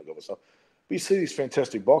 kickboxing and all that stuff. But you see these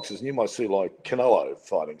fantastic boxers, and you might see like Canelo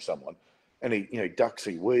fighting someone, and he ducks,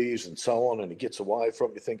 he weaves, and so on, and he gets away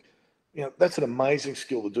from it. You think, that's an amazing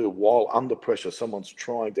skill to do while under pressure. Someone's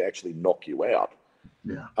trying to actually knock you out.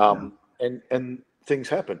 Yeah. And things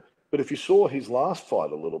happen. But if you saw his last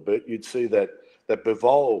fight a little bit, you'd see that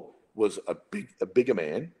Bivol was a bigger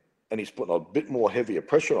man, and he's putting a bit more heavier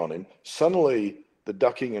pressure on him. Suddenly, the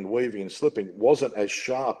ducking and weaving and slipping wasn't as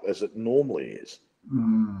sharp as it normally is.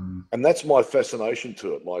 And that's my fascination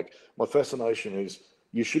to it. Like, my fascination is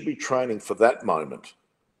you should be training for that moment,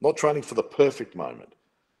 not training for the perfect moment.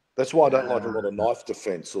 That's why I don't like a lot of knife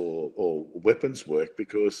defense or weapons work,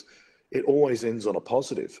 because it always ends on a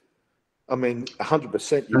positive. I mean,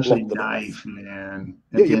 100% you block the knife, man.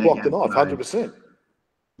 Yeah, you block the knife, 100%.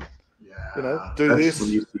 Yeah, do that's this.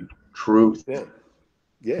 when you see truth.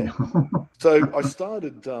 Yeah. So I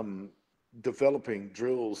started developing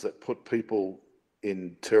drills that put people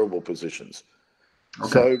in terrible positions.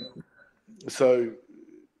 Okay. So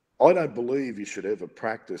I don't believe you should ever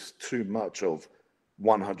practice too much of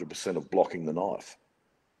 100% of blocking the knife.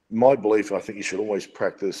 My belief, I think you should always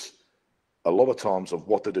practice a lot of times of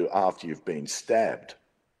what to do after you've been stabbed,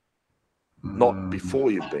 not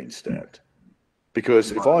before you've been stabbed.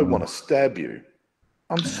 Because if I want to stab you,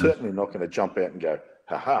 I'm certainly not going to jump out and go,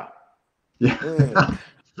 ha.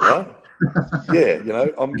 Right? Yeah,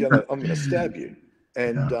 I'm gonna stab you.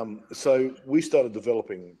 And so we started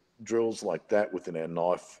developing drills like that within our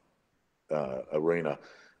knife arena,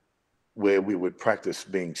 where we would practice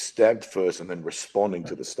being stabbed first and then responding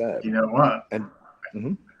to the stab. You know what? And I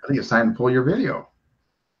think it's time to pull your video.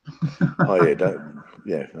 Oh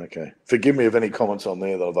yeah, okay. Forgive me of any comments on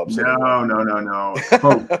there that I've upset. No.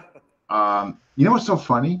 Folks, you know what's so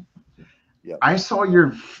funny? Yeah. I saw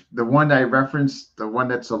the one that I referenced, the one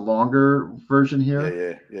that's a longer version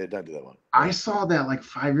here. Yeah. Don't do that one. I saw that like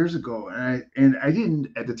 5 years ago, and I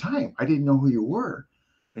didn't at the time. I didn't know who you were,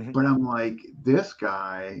 but I'm like, this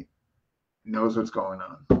guy knows what's going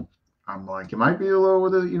on. I'm like, it might be a little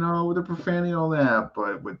with the profanity and all that,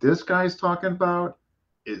 but what this guy's talking about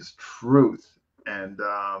is truth. And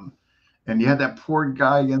you had that poor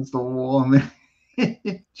guy against the wall, and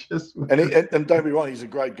and don't be wrong, he's a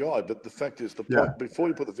great guy, but the fact is, the point before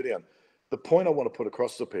you put the video on, the point I want to put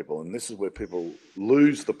across to people, and this is where people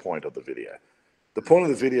lose the point of the video. The point of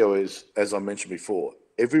the video is, as I mentioned before,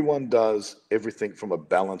 everyone does everything from a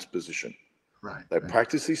balanced position. Right. They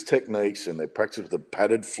practice these techniques, and they practice with a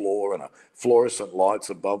padded floor and a fluorescent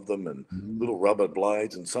lights above them and little rubber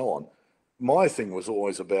blades and so on. My thing was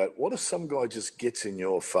always about, what if some guy just gets in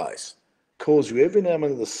your face, calls you every now and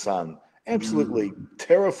then the sun, absolutely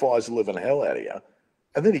terrifies the living hell out of you,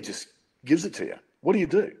 and then he just gives it to you? What do you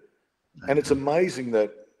do? And it's amazing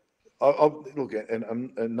that look,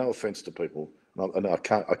 and no offense to people, and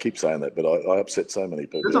I keep saying that, but I upset so many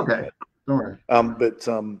people. It's okay. Don't worry. But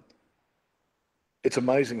it's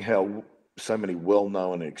amazing how so many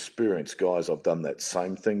well-known and experienced guys I've done that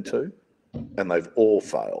same thing to, and they've all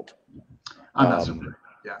failed. I'm not surprised.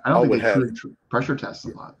 Yeah, I don't think they truly pressure test a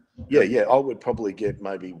lot. Yeah, I would probably get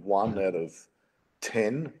maybe 1 out of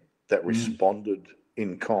 10 that responded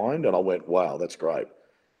in kind, and I went, wow, that's great.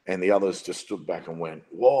 And the others just stood back and went,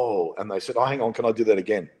 whoa, and they said, oh, hang on, can I do that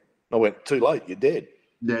again? And I went, too late, you're dead.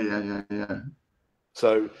 Yeah.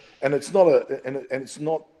 So, and it's not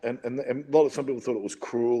some people thought it was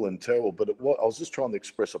cruel and terrible, but I was just trying to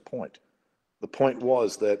express a point. The point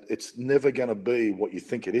was that it's never going to be what you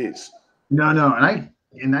think it is. No,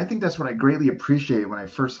 and I think that's what I greatly appreciated when I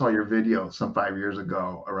first saw your video some 5 years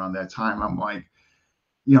ago around that time. I'm like,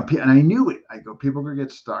 and I knew it. I go, people are gonna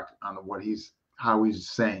get stuck on how he's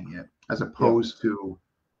saying it, as opposed to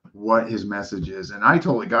what his message is. And I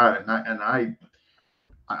totally got it, and I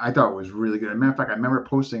thought it was really good. As a matter of fact, I remember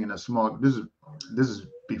posting in a small. This is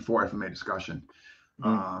before FMA discussion,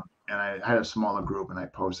 and I had a smaller group, and I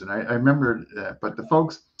posted. I remember that, but the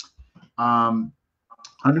folks,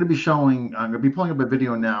 I'm going to be pulling up a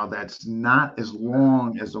video now that's not as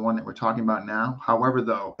long as the one that we're talking about now. However,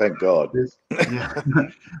 though, thank God,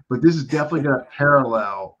 but this is definitely going to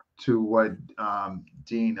parallel to what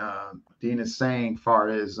Deane is saying, far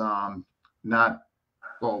as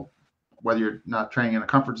whether you're not training in a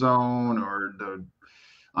comfort zone or I'm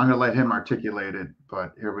going to let him articulate it,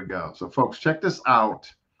 but here we go. So folks, check this out.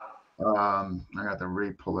 I got to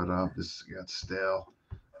re-pull it up. This got stale.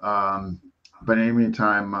 But in the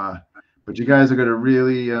meantime, but you guys are going to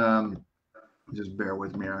really, just bear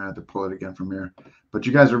with me. I'm going to have to pull it again from here. But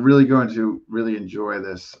you guys are really going to really enjoy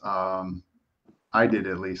this. I did,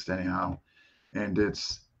 at least, anyhow. And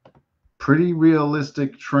it's pretty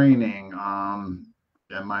realistic training.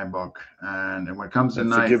 in my book. And when it comes to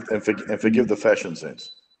forgive the fashion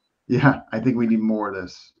sense. Yeah, I think we need more of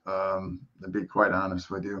this. To be quite honest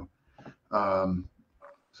with you.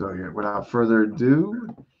 So here, without further ado,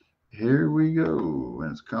 here we go.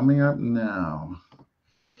 And it's coming up now.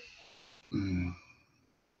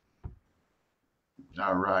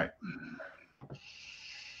 All right.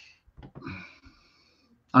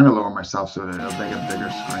 I'm gonna lower myself so that it'll make a bigger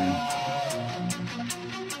screen.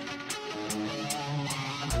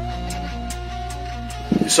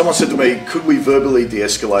 Someone said to me, could we verbally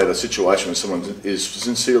de-escalate a situation when someone is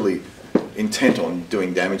sincerely intent on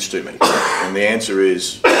doing damage to me? And the answer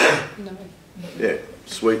is no. Yeah,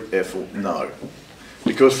 sweet F, no.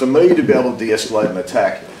 Because for me to be able to de-escalate an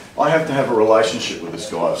attack, I have to have a relationship with this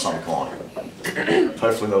guy of some kind.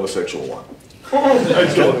 Hopefully not a sexual one.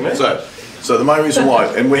 So the main reason why,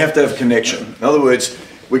 and we have to have a connection. In other words,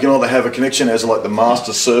 we can either have a connection as like the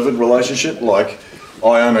master-servant relationship, like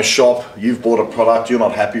I own a shop, you've bought a product, you're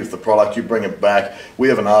not happy with the product, you bring it back, we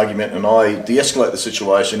have an argument and I de-escalate the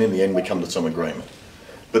situation, in the end we come to some agreement.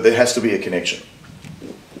 But there has to be a connection.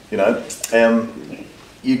 You know,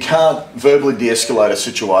 you can't verbally de-escalate a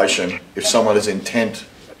situation if someone is intent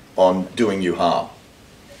on doing you harm.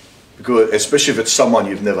 Because, especially if it's someone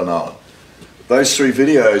you've never known. Those 3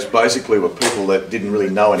 videos basically were people that didn't really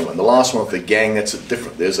know anyone. The last one with the gang, that's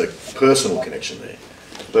different. There's a personal connection there.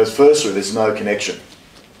 Those first 3, there's no connection.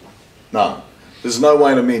 None. There's no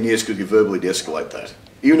way in a million years could you verbally de-escalate that.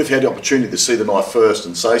 Even if you had the opportunity to see the knife first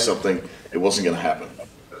and say something, it wasn't going to happen.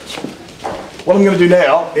 What I'm going to do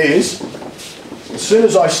now is, as soon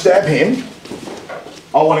as I stab him,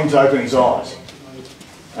 I want him to open his eyes.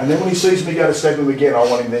 And then when he sees me go to stab him again, I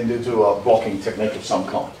want him then to do a blocking technique of some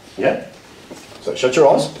kind. Yeah? So shut your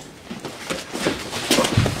eyes.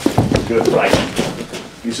 Good, right.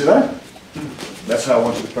 You see that? That's how I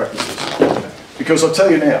want you to practice this. Because I'll tell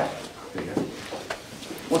you now,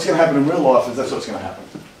 what's going to happen in real life is that's what's going to happen.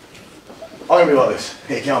 I'm going to be like this.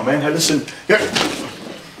 Here, come on, man. Hey, listen. Go.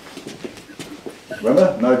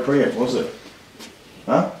 Remember? No preempt, was it?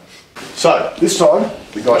 Huh? So, this time,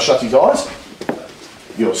 the guy shuts his eyes.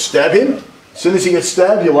 You'll stab him. As soon as he gets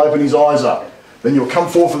stabbed, you'll open his eyes up. Then you'll come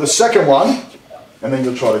forward for the second one, and then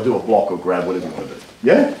you'll try to do a block or grab, whatever you want to do.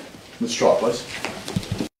 Yeah? Let's try it, please.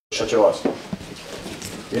 Shut your eyes.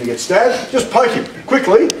 Then you get stabbed, just poke him.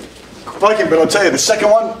 Quickly. Poke him, but I'll tell you, the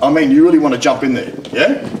second one, I mean, you really want to jump in there.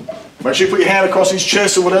 Yeah? Make sure you put your hand across his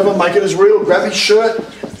chest or whatever, make it as real. Grab his shirt,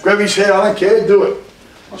 grab his hair, I don't care, do it.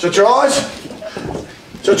 Shut your eyes.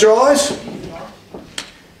 Shut your eyes.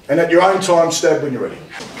 And at your own time, stab when you're ready.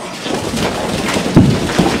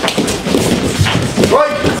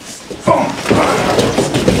 Right.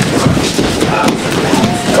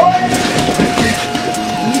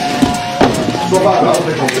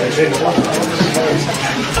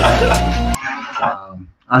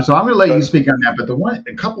 So I'm going to let you speak on that, but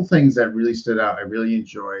a couple things that really stood out, I really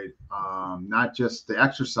enjoyed, not just the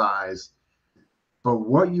exercise, but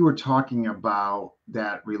what you were talking about,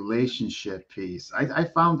 that relationship piece. I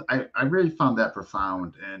really found that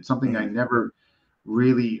profound and something I never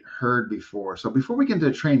really heard before. So before we get into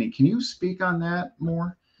the training, can you speak on that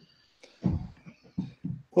more?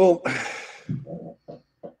 Well,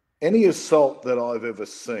 any assault that I've ever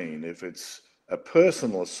seen, if it's a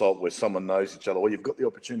personal assault where someone knows each other, or you've got the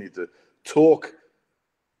opportunity to talk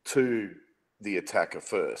to the attacker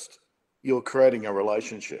first, you're creating a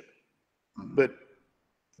relationship. But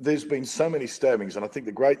there's been so many stabbings, and I think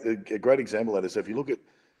a great example of that is if you look at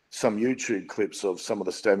some YouTube clips of some of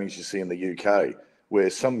the stabbings you see in the UK, where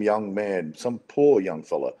some young man, some poor young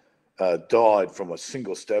fella, died from a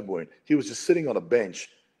single stab wound. He was just sitting on a bench,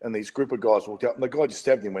 and these group of guys walked out, and the guy just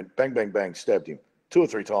stabbed him, went bang, bang, bang, stabbed him 2 or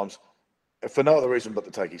 3 times, for no other reason but to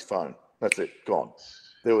take his phone. That's it, gone.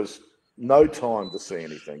 There was no time to see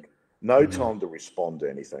anything, no time to respond to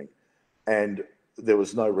anything, and there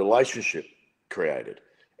was no relationship created.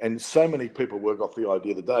 And so many people work off the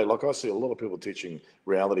idea of the day. Like I see a lot of people teaching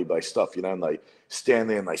reality-based stuff, you know, and they stand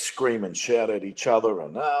there and they scream and shout at each other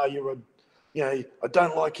and, I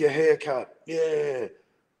don't like your haircut. Yeah,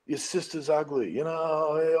 your sister's ugly. You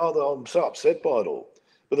know, I'm so upset by it all.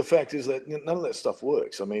 But the fact is that none of that stuff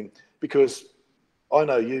works. I mean, because I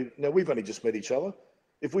know you, now we've only just met each other.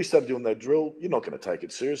 If we start doing that drill, you're not going to take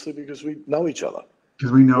it seriously because we know each other.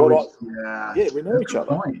 Because we know, we know each other.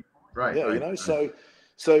 Point. Right. Yeah, right, you know, right.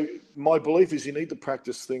 So my belief is you need to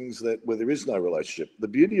practice things where there is no relationship. The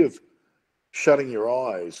beauty of shutting your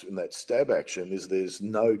eyes in that stab action is there's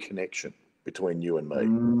no connection between you and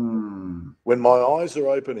me. When my eyes are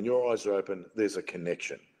open and your eyes are open, there's a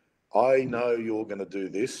connection. I know you're going to do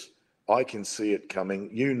this. I can see it coming.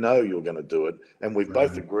 You know you're going to do it. And we've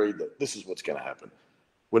both agreed that this is what's going to happen.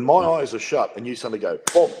 When my eyes are shut and you suddenly go,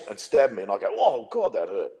 boom, and stab me, and I go, oh, God, that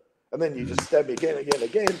hurt. And then you just stab me again.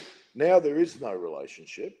 Now there is no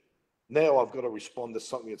relationship. Now I've got to respond to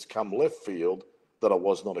something that's come left field that I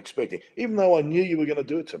was not expecting, even though I knew you were going to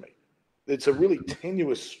do it to me. It's a really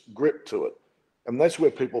tenuous grip to it. And that's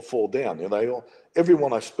where people fall down. You know,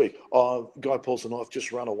 everyone I speak, oh, guy pulls a knife,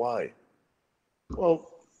 just run away. Well,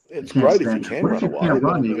 it's great if you can run away. Can't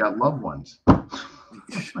run, you got loved ones.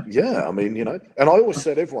 Yeah, I mean, you know, and I always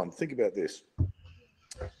say to everyone, think about this.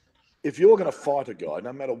 If you're going to fight a guy,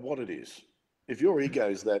 no matter what it is, if your ego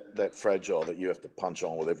is that fragile that you have to punch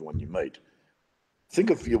on with everyone you meet, think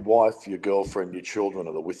of your wife, your girlfriend, your children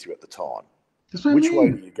that are with you at the time. Which way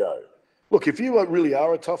do you go? Look, if you really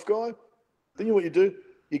are a tough guy, then you know what you do?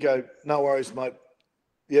 You go, no worries, mate.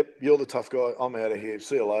 Yep, you're the tough guy. I'm out of here.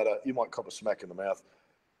 See you later. You might cop a smack in the mouth.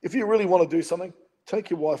 If you really want to do something, take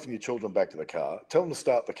your wife and your children back to the car. Tell them to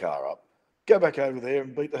start the car up. Go back over there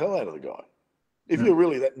and beat the hell out of the guy. If you're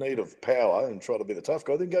really that need of power and try to be the tough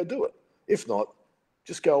guy, then go do it. If not,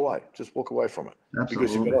 just go away. Just walk away from it.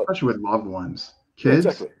 Absolutely. Especially with loved ones. Kids?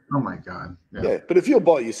 Yeah, exactly. Oh, my God. Yeah, but if you're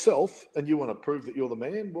by yourself and you want to prove that you're the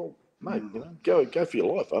man, well, mate, you know, go for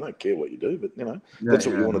your life. I don't care what you do, but, you know, that's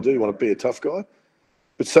what you want to do. You want to be a tough guy.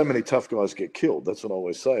 But so many tough guys get killed. That's what I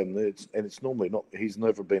always say. And it's normally not, he's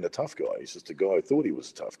never been a tough guy. He's just a guy who thought he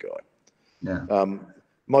was a tough guy. Yeah.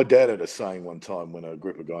 My dad had a saying one time when a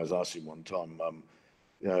group of guys asked him one time,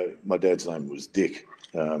 you know, my dad's name was Dick.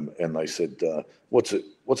 And they said, what's it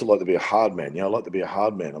like to be a hard man? You know, I like to be a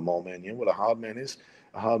hard man, a mole man. You know what a hard man is?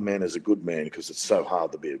 A hard man is a good man because it's so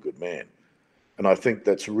hard to be a good man. And I think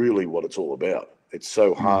that's really what it's all about. It's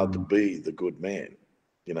so hard to be the good man,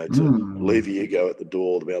 you know, to leave your ego at the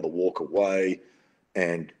door, to be able to walk away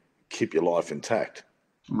and keep your life intact.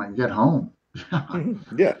 I might get home.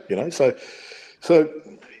 Yeah, you know, so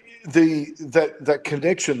that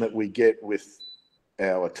connection that we get with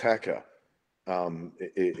our attacker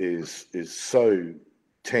is so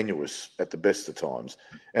tenuous at the best of times,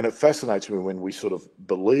 and it fascinates me when we sort of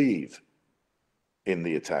believe in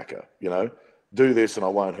the attacker. You know, do this and I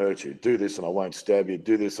won't hurt you. Do this and I won't stab you.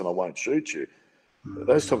 Do this and I won't shoot you.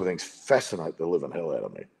 Those type of things fascinate the living hell out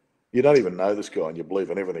of me. You don't even know this guy and you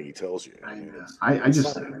believe in everything he tells you. I'm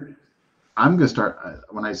going to start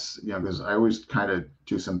when because I always kind of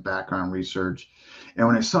do some background research. And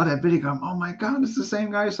when I saw that video, I'm, oh my God, it's the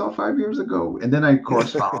same guy I saw 5 years ago. And then I, of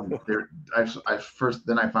course, found I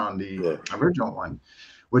found the original one,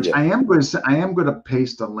 which I am going to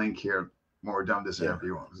paste a link here when we're done this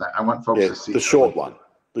interview. I want folks to see the short one,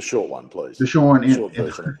 please. The short one. Short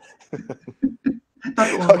version.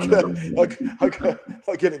 I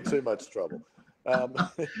get in too much trouble. I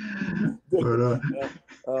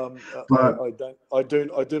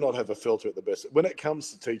do not have a filter at the best. When it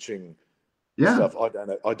comes to teaching stuff, I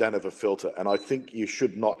don't have a filter, and I think you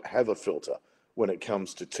should not have a filter when it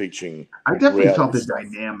comes to teaching. I definitely felt the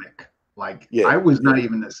dynamic. Like I was not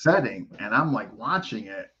even in the setting, and I'm like watching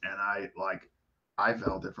it, and I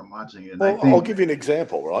felt it from watching it. And well, I'll give you an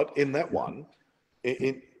example, right? In that one,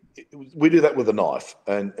 we do that with a knife,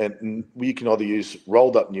 and you can either use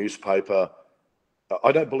rolled up newspaper.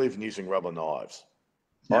 I don't believe in using rubber knives.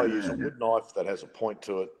 I use a wood knife that has a point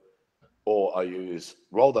to it, or I use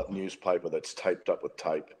rolled up newspaper that's taped up with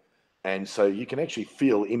tape. And so you can actually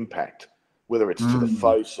feel impact, whether it's to the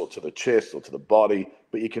face or to the chest or to the body,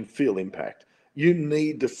 but you can feel impact. You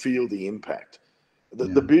need to feel the impact.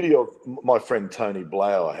 The beauty of my friend Tony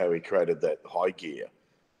Blauer, how he created that high gear,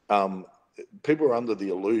 people were under the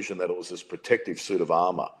illusion that it was this protective suit of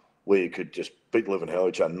armor where you could just beat living hell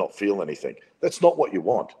each other and not feel anything. That's not what you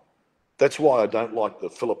want. That's why I don't like the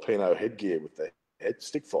Filipino headgear with the head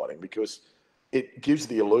stick fighting, because it gives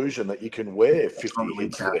the illusion that you can wear 50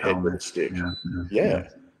 hits to the head with a stick. You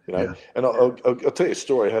know. And I'll tell you a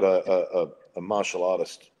story. I had a martial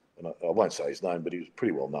artist, and I won't say his name, but he was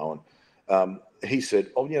pretty well known. He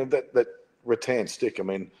said, "Oh, you know, that rattan stick. I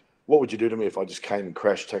mean, what would you do to me if I just came and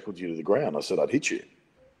crash tackled you to the ground?" I said, "I'd hit you."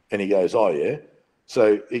 And he goes, "Oh yeah."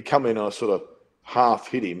 So he come in and I sort of half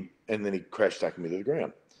hit him, and then he crash tackled me to the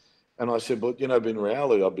ground. And I said, "But, you know, in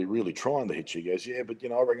reality, I'd be really trying to hit you." He goes, "Yeah, but, you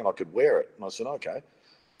know, I reckon I could wear it." And I said, "Okay."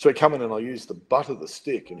 So he come in and I used the butt of the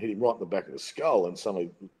stick and hit him right in the back of the skull, and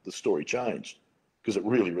suddenly the story changed because it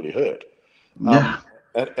really, really hurt.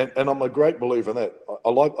 And I'm a great believer in that. I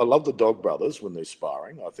love the Dog Brothers when they're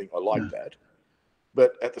sparring. I think I like that.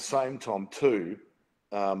 But at the same time too,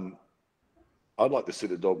 I'd like to see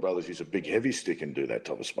the Dog Brothers use a big heavy stick and do that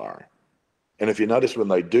type of sparring. And if you notice when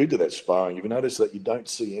they do that sparring, you've noticed that you don't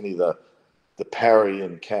see any of the the parry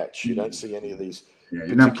and catch. You don't see any of these. Yeah,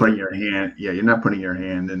 you're not putting your hand. Yeah, you're not putting your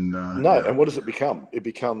hand in. No, yeah. and what does it become? It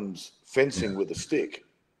becomes fencing with a stick.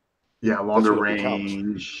 Yeah, longer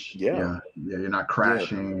range. Yeah, you're not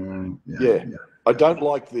crashing. Yeah. I don't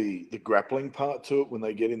like the grappling part to it when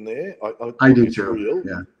they get in there. I do it's too. real.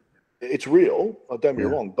 Yeah, it's real. Don't get me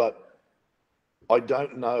wrong, but I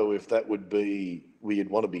don't know if that would be where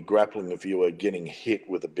you'd want to be grappling if you were getting hit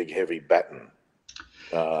with a big heavy baton.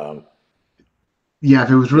 Yeah,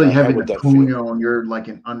 if it was really heavy, would that feel? And you're like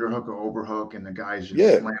an underhook or overhook, and the guy's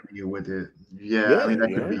just slamming you with it. Yeah, I mean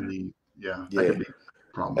that could be. Yeah, that could be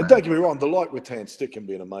problematic. And don't get me wrong, the light rattan stick can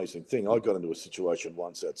be an amazing thing. I got into a situation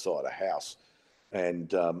once outside a house,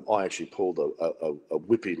 and I actually pulled a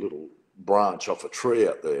whippy little branch off a tree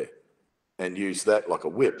out there, and used that like a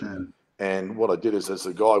whip. And what I did is, as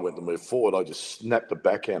the guy went to move forward, I just snapped the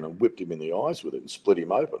backhand and whipped him in the eyes with it and split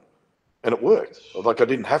him open, and it worked. Like I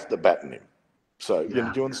didn't have to batten him. So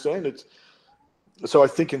do you understand? So I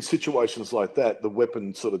think in situations like that, the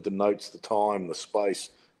weapon sort of denotes the time, the space,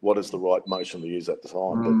 what is the right motion to use at the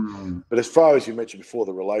time. But as far as you mentioned before,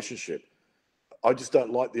 the relationship, I just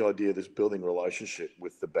don't like the idea of this building relationship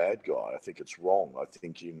with the bad guy. I think it's wrong. I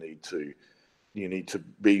think you need to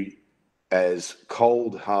be as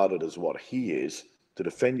cold-hearted as what he is to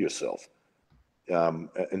defend yourself.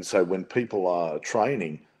 And so when people are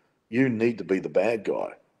training, you need to be the bad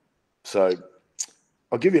guy. So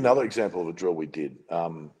I'll give you another example of a drill we did.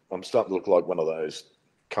 I'm starting to look like one of those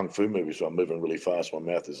kung fu movies where I'm moving really fast, my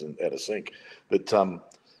mouth isn't out of sync. But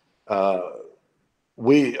I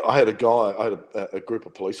had a group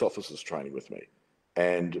of police officers training with me,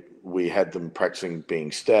 and we had them practicing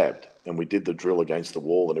being stabbed, and we did the drill against the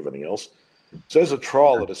wall and everything else. So as a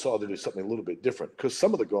trial, I decided to do something a little bit different, because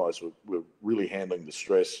some of the guys were really handling the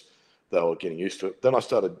stress. They were getting used to it. Then I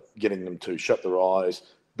started getting them to shut their eyes,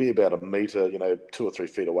 be about a meter, 2 or 3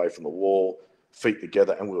 feet away from the wall, feet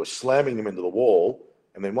together, and we were slamming them into the wall.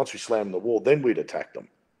 And then once we slammed the wall, then we'd attack them.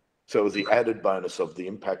 So it was the added bonus of the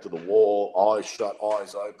impact of the wall, eyes shut,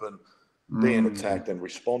 eyes open, being attacked and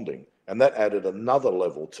responding. And that added another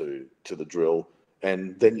level to the drill.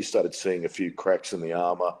 And then you started seeing a few cracks in the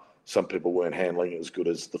armor. Some people weren't handling it as good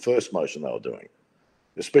as the first motion they were doing,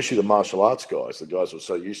 especially the martial arts guys. The guys were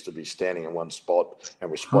so used to be standing in one spot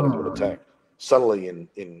and responding to an attack. Suddenly,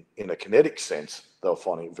 in a kinetic sense, they were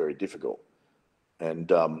finding it very difficult, and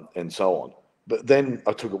so on. But then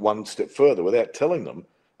I took it one step further. Without telling them,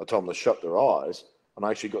 I told them to shut their eyes, and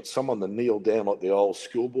I actually got someone to kneel down like the old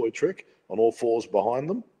schoolboy trick on all fours behind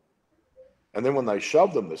them. And then when they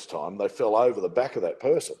shoved them this time, they fell over the back of that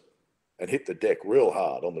person and hit the deck real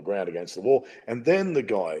hard on the ground against the wall. And then the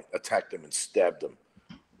guy attacked them and stabbed them.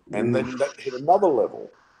 And then that hit another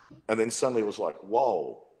level. And then suddenly it was like,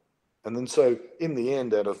 whoa. And then so in the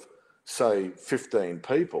end, out of, say, 15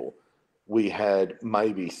 people, we had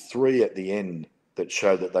maybe 3 at the end that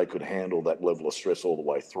showed that they could handle that level of stress all the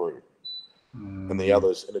way through. And the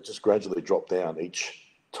others, and it just gradually dropped down each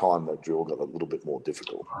time that drill got a little bit more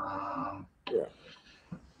difficult. I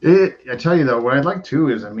tell you though, what I'd like too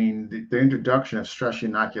is, the introduction of stress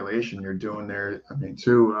inoculation you're doing there.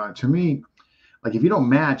 To me, like if you don't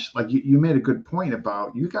match, like you made a good point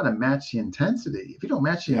about you got to match the intensity. If you don't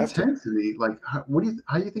match the intensity, like how do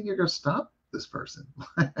you think you're going to stop this person?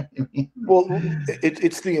 Well,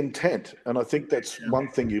 it's the intent, and I think that's one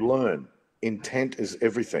thing you learn. Intent is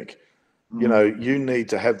everything. You need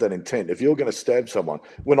to have that intent. If you're going to stab someone,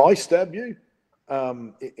 when I stab you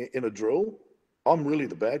in a drill, I'm really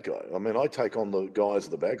the bad guy. I take on the guise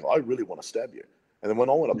of the bad guy. I really want to stab you. And then when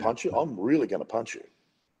I want to punch you, I'm really going to punch you.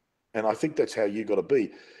 And I think that's how you got to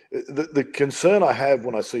be. The concern I have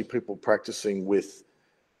when I see people practicing with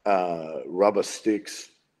rubber sticks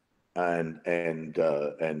and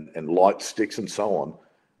light sticks and so on,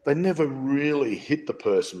 they never really hit the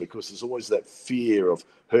person because there's always that fear of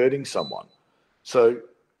hurting someone. So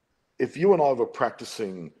if you and I were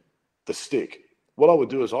practicing the stick, what I would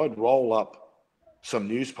do is I'd roll up some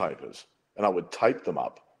newspapers and I would tape them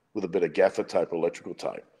up with a bit of gaffer tape or electrical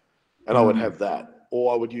tape. And I would have that.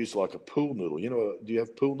 Or I would use like a pool noodle. Do you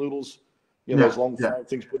have pool noodles? Those long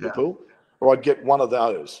things put in the pool? Or I'd get one of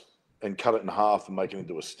those and cut it in half and make it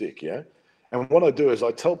into a stick, And what I do is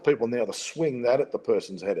I tell people now to swing that at the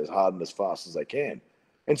person's head as hard and as fast as they can.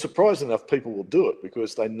 And surprisingly enough, people will do it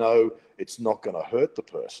because they know it's not going to hurt the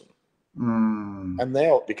person. And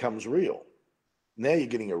now it becomes real. Now you're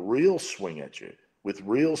getting a real swing at you with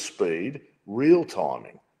real speed, real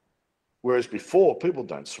timing. Whereas before, people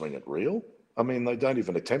don't swing it real. I mean, they don't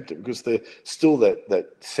even attempt it because they're still that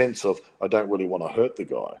sense of, I don't really want to hurt the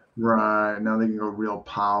guy. Right. Now they can go real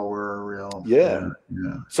power, real. Yeah.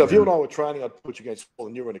 Yeah. So if you and I were training, I'd put you against Paul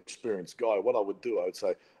and you're an experienced guy. What I would do, I would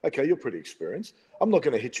say, okay, you're pretty experienced. I'm not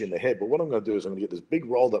going to hit you in the head, but what I'm going to do is I'm going to get this big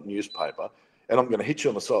rolled up newspaper and I'm going to hit you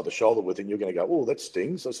on the side of the shoulder with it and you're going to go, oh, that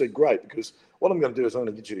stings. I said, great, because what I'm going to do is I'm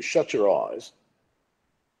going to get you to shut your eyes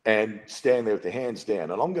and stand there with your hands down.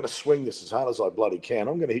 And I'm going to swing this as hard as I bloody can.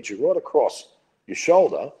 I'm going to hit you right across your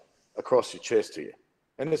shoulder, across your chest here.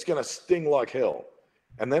 And it's going to sting like hell.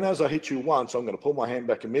 And then as I hit you once, I'm going to pull my hand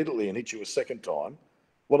back immediately and hit you a second time.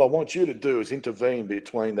 What I want you to do is intervene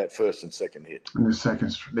between that first and second hit. And the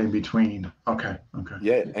second in between. Okay.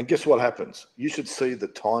 Yeah. And guess what happens? You should see the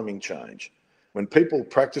timing change. When people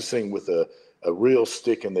practicing with a real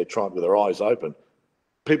stick and they're trying with their eyes open,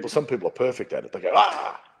 some people are perfect at it. They go,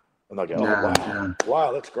 ah! And they go,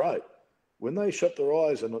 wow, that's great. When they shut their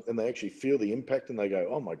eyes and they actually feel the impact and they go,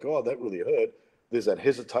 oh my God, that really hurt, there's that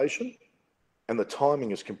hesitation and the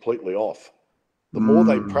timing is completely off. The more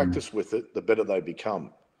they practice with it, the better they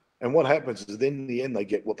become. And what happens is then in the end, they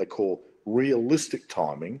get what they call realistic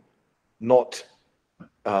timing, not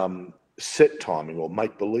set timing or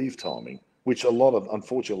make-believe timing, which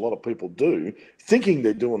unfortunately, a lot of people do, thinking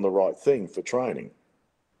they're doing the right thing for training.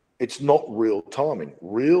 It's not real timing.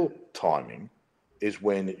 Real timing is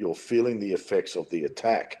when you're feeling the effects of the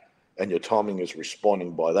attack and your timing is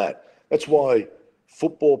responding by that. That's why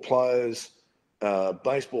football players,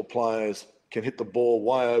 baseball players can hit the ball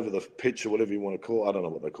way over the pitch or whatever you want to call it. I don't know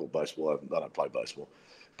what they call baseball. I don't play baseball.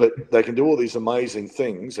 But they can do all these amazing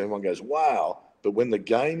things. Everyone goes, wow. But when the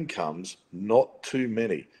game comes, not too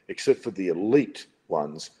many, except for the elite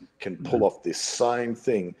ones, can pull off this same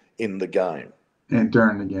thing in the game. And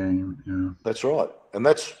during the game, yeah. That's right. And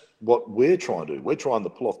that's what we're trying to do. We're trying to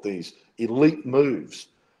pull off these elite moves.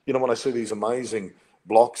 You know, when I see these amazing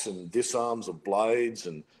blocks and disarms of blades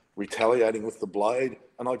and retaliating with the blade,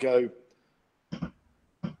 and I go,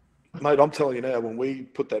 mate, I'm telling you now, when we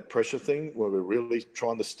put that pressure thing where we're really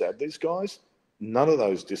trying to stab these guys, none of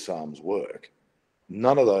those disarms work.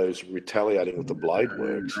 None of those retaliating with the blade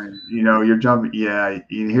works. You know, you're jumping. Yeah.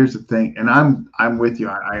 Here's the thing, and I'm with you.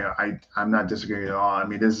 I'm not disagreeing at all. I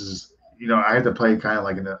mean, this is, you know, I had to play kind of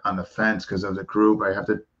like on the fence because of the group. I have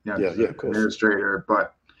to, you know, of course. Administrator,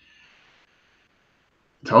 but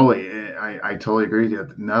totally, I totally agree with you.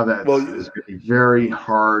 Now that it's going to be very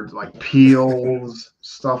hard, like peels,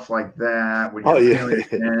 stuff like that. When you're feeling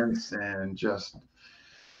tense and just.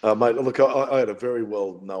 Mate, look, I had a very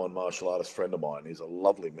well-known martial artist friend of mine. He's a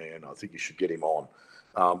lovely man. I think you should get him on.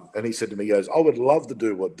 And he said to me, he goes, I would love to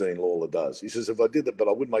do what Deane Lawler does. He says, if I did that, but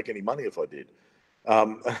I wouldn't make any money if I did.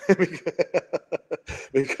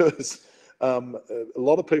 Because a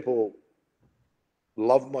lot of people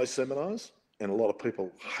love my seminars and a lot of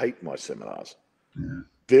people hate my seminars. Yeah.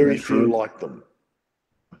 Very few like them.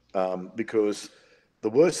 Because the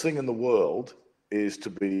worst thing in the world is to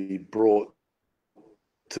be brought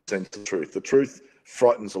to sense the truth. The truth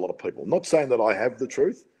frightens a lot of people. Not saying that I have the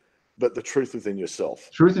truth, but the truth within yourself.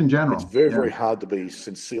 Truth in general. It's very, very hard to be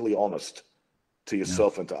sincerely honest to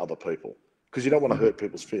yourself and to other people because you don't want to hurt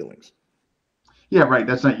people's feelings. Yeah, right.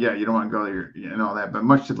 That's not, you don't want to go there and all that. But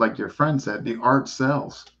much like your friend said, the art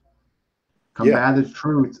sells. Combative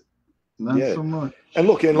truth, not so much. And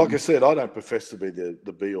look, and like I said, I don't profess to be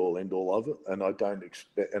the be-all, end-all of it, and I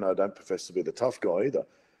don't profess to be the tough guy either.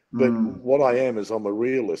 But what I am is I'm a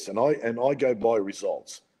realist, and I go by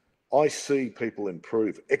results. I see people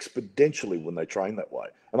improve exponentially when they train that way,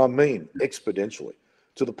 and I mean exponentially,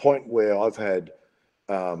 to the point where I've had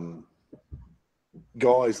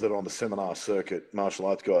guys that are on the seminar circuit, martial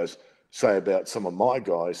arts guys, say about some of my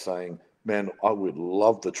guys saying, man, I would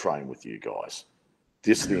love to train with you guys.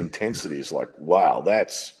 The intensity is like, wow,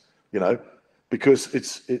 that's, you know, because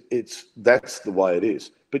that's the way it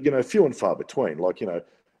is. But, you know, few and far between. Like, you know,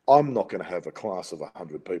 I'm not going to have a class of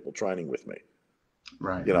 100 people training with me.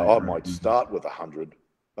 Right. You know, I might start with 100.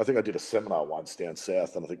 I think I did a seminar once down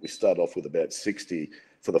south, and I think we started off with about 60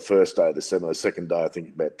 for the first day of the seminar. The second day, I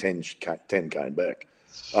think about 10 came back.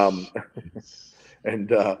 But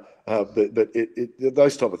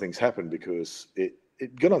those type of things happen because it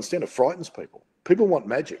got to understand, it frightens people. People want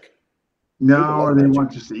magic. No, or they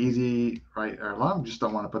want just the easy, right? Or a lot of them just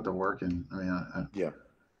don't want to put the work in. I mean,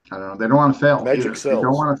 I don't know. They don't want to fail. Magic sells. They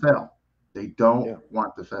don't want to fail. They don't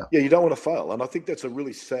want to fail. Yeah, you don't want to fail. And I think that's a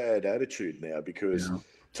really sad attitude now because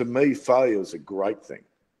to me, failure is a great thing.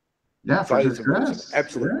 Yeah, failure is an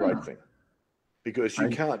absolute great thing because you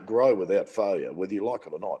can't grow without failure, whether you like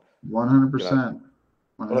it or not. 100%.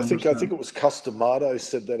 But I think it was Customato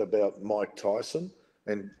said that about Mike Tyson.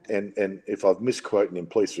 And if I've misquoted him,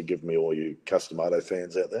 please forgive me, all you Customato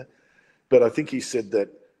fans out there. But I think he said that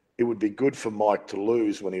it would be good for Mike to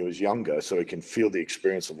lose when he was younger, so he can feel the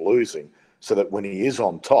experience of losing, so that when he is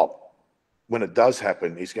on top, when it does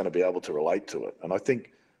happen, he's going to be able to relate to it. And I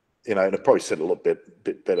think, and I probably said it a little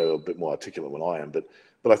bit better, a bit more articulate than I am, but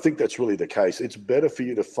I think that's really the case. It's better for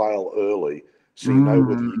you to fail early, so you know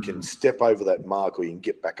whether you can step over that mark or you can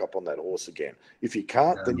get back up on that horse again. If you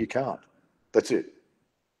can't, then you can't. That's it.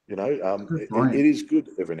 It is good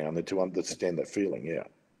every now and then to understand that feeling. Yeah.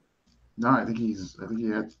 No, I think he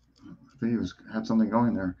had something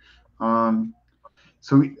going there.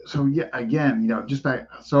 So yeah, again, just back.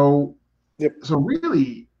 So, yep. So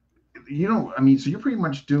really, so you're pretty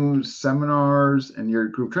much doing seminars and your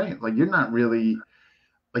group training. Like, you're not really,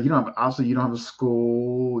 like, you don't have a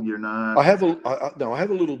school. You're not. I have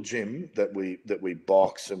a little gym that we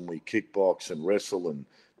box and we kickbox and wrestle and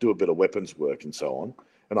do a bit of weapons work and so on.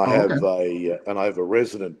 And I have a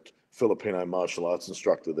resident Filipino martial arts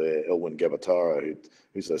instructor there, Elwin Gavataro,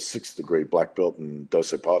 who's a 6th degree black belt in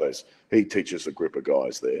Dos Epatos. He teaches a group of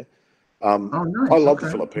guys there. Nice. I love the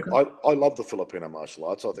Filipino. I love the Filipino martial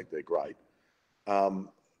arts. I think they're great, and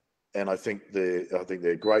I think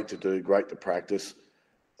they're great to do, great to practice.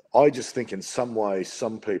 I just think in some ways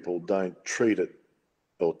some people don't treat it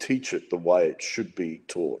or teach it the way it should be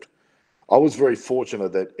taught. I was very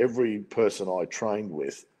fortunate that every person I trained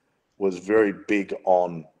with was very big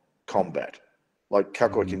on combat. Like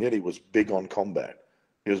Kakwa Kinetti was big on combat.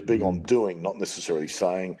 He was big on doing, not necessarily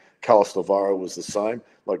saying. Carlos Navarro was the same.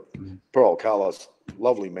 Like, poor old Carlos,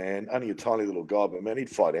 lovely man, only a tiny little guy, but man, he'd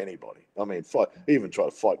fight anybody. I mean, he even tried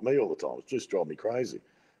to fight me all the time. It just drove me crazy.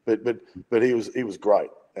 But he was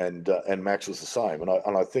great, and Max was the same. And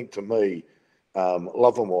I think, to me,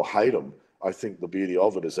 love them or hate them, I think the beauty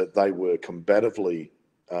of it is that they were combatively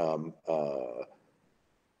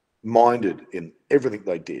minded in everything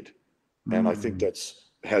they did. And I think that's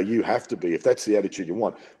how you have to be, if that's the attitude you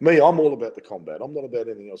want. Me, I'm all about the combat. I'm not about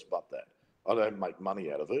anything else but that. I don't make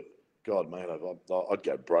money out of it. God, man, I'd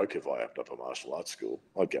go broke if I opened up a martial arts school.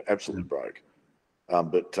 I'd go absolutely broke.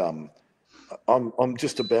 But I'm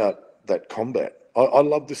just about that combat. I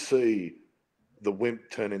love to see the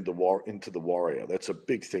wimp turn into the warrior. That's a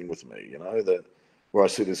big thing with me, where I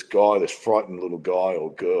see this guy, this frightened little guy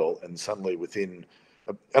or girl, and suddenly within...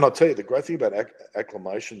 And I'll tell you, the great thing about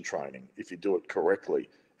acclimation training, if you do it correctly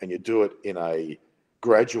and you do it in a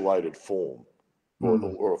graduated form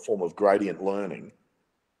or a form of gradient learning,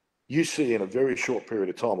 you see in a very short period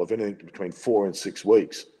of time, of anything between 4 and 6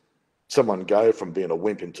 weeks, someone go from being a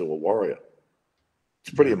wimp into a warrior.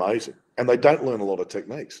 It's pretty amazing. And they don't learn a lot of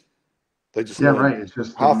techniques. They just learn It's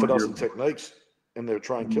just half a dozen techniques and they're a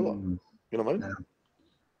trained killer. You know what I mean? Yeah.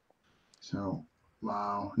 So...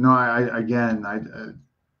 Wow. No, I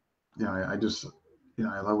just,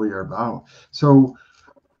 I love what you're about. So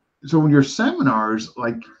in your seminars,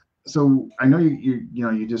 like, so I know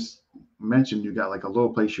you just mentioned you got like a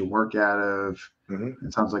little place you work out of.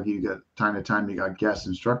 It sounds like you got time to time, you got guest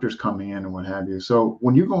instructors coming in and what have you. So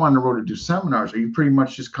when you go on the road to do seminars, are you pretty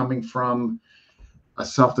much just coming from a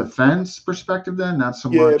self-defense perspective then? Not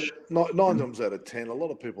so much? Yeah, 9 times out of 10, a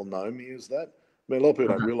lot of people know me as that. I mean, a lot of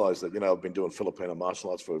people don't realize that, I've been doing Filipino martial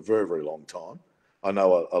arts for a very, very long time. I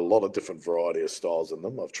know a lot of different variety of styles in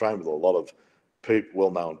them. I've trained with a lot of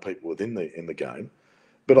well-known people within the game.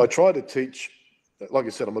 But I try to teach, like I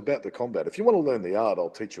said, I'm about the combat. If you want to learn the art, I'll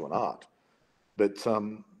teach you an art. But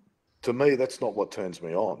to me, that's not what turns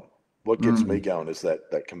me on. What gets me going is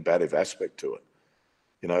that combative aspect to it,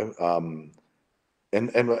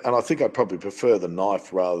 And I think I probably prefer the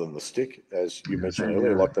knife rather than the stick, as you mentioned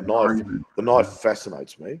earlier. Like the knife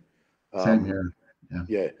fascinates me. Same here.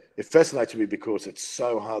 Yeah, it fascinates me because it's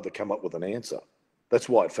so hard to come up with an answer. That's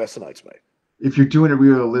why it fascinates me. If you're doing it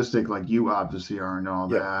realistic, like you obviously are and all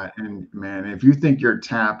that, and man, if you think you're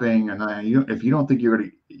tapping, and if you don't think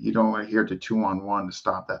you don't want to hear to 2-on-1 to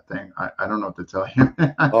stop that thing, I don't know what to tell you.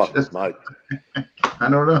 Mate, I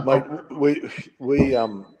don't know, mate. We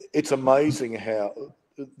it's amazing how,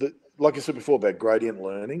 like I said before about gradient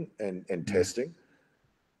learning and testing.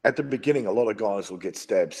 At the beginning, a lot of guys will get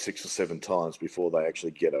stabbed 6 or 7 times before they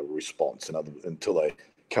actually get a response, until they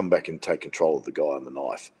come back and take control of the guy and the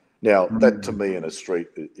knife. Now, that to me in a street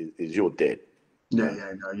is you're dead. No,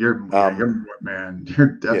 you're man, you're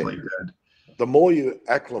definitely dead. The more you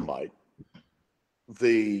acclimate,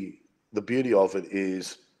 the beauty of it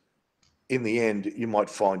is, in the end, you might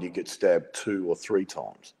find you get stabbed 2 or 3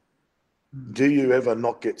 times. Do you ever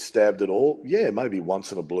not get stabbed at all? Yeah, maybe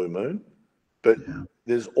once in a blue moon, but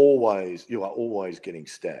you are always getting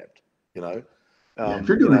stabbed, Yeah, if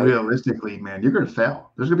you're You doing it know, realistically, man, you're going to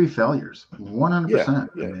fail. There's going to be failures, yeah, 100%.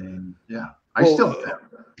 I yeah. mean, yeah, I Well, still fail.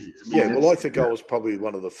 I yeah. mean, Well, I it's think I yeah. was probably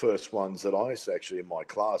one of the first ones that I used to actually in my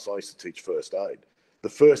class. I used to teach first aid. The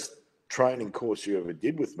first training course you ever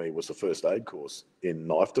did with me was a first aid course in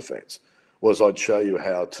knife defense. Was I'd show you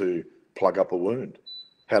how to plug up a wound,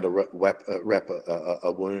 how to wrap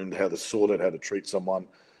a wound, how to sort it, how to treat someone,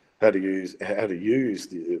 how to use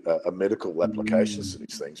a medical applications Mm, to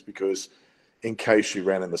these things, because in case you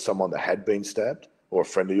ran into someone that had been stabbed or a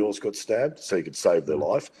friend of yours got stabbed, so you could save their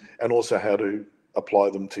life, and also how to apply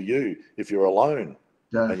them to you if you're alone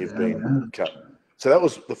yeah, and you've yeah, been yeah. cut. So that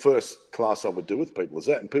was the first class I would do with people, is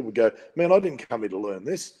that. And people would go, man, I didn't come here to learn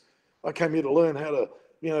this. I came here to learn how to,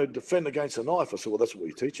 defend against a knife. I said, well, that's what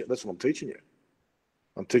you teach. That's what I'm teaching you.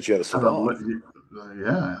 I'm teaching you how to How to survive.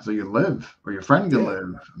 yeah, so you live or your friend can Yeah.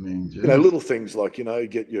 live. I mean, jeez. Little things like,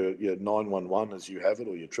 get your 911 as you have it,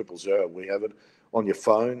 or your 000, we have it on your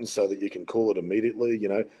phone so that you can call it immediately,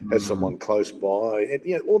 have Mm, someone close by,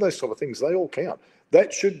 and, all those sort of things, they all count.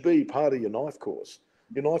 That should be part of your knife course.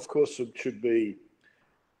 Your knife course should be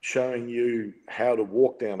showing you how to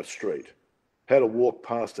walk down a street, how to walk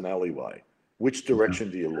past an alleyway, which yeah. direction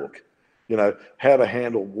do you look, how to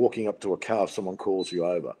handle walking up to a car if someone calls you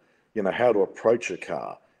over, how to approach a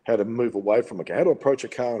car, how to move away from a car, how to approach a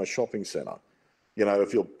car in a shopping centre.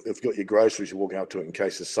 If you've got your groceries, you're walking up to it in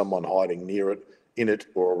case there's someone hiding near it, in it,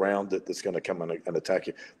 or around it that's going to come and attack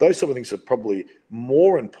you. Those sort of things are probably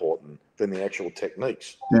more important than the actual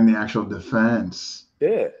techniques. Then the actual defense.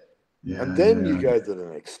 Yeah. And Yeah, then you yeah, go to the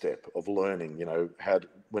next step of learning, how to,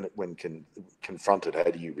 when confronted, how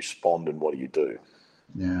do you respond and what do you do?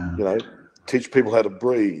 yeah. You know, teach people how to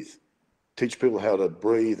breathe. Teach people how to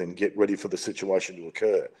breathe and get ready for the situation to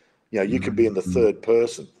occur. You could be in the Mm, third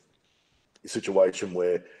person situation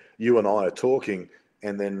where you and I are talking,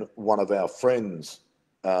 and then one of our friends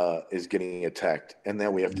is getting attacked, and now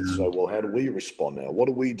we have to say, yeah. well, how do we respond now? What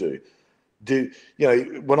do we do?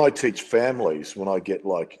 When I teach families, when I get a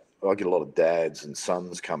lot of dads and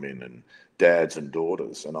sons come in, and dads and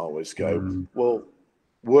daughters, and I always go, Mm, well,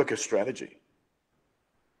 work a strategy.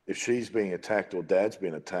 If she's being attacked or dad's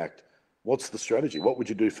being attacked, what's the strategy? What would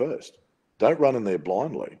you do first? Don't run in there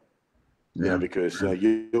blindly, yeah. because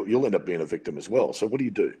you'll end up being a victim as well. So what do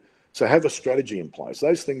you do? So have a strategy in place.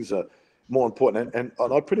 Those things are more important. And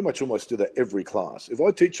I pretty much almost do that every class. If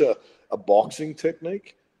I teach a boxing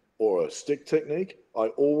technique or a stick technique, I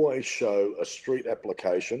always show a street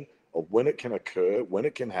application of when it can occur, when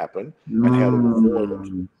it can happen, and how to avoid it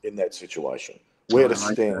Mm, in that situation, oh, where I to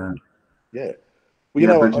like stand. that. Yeah. Well,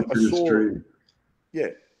 Yeah, bridge it I to the saw, street. yeah.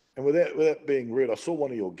 And without being rude, I saw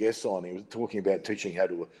one of your guests on. He was talking about teaching how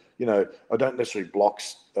to, I don't necessarily block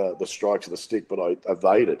the strikes of the stick, but I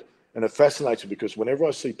evade it. And it fascinates me because whenever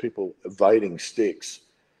I see people evading sticks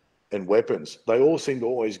and weapons, they all seem to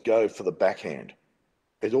always go for the backhand.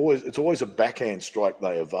 It's always a backhand strike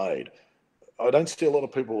they evade. I don't see a lot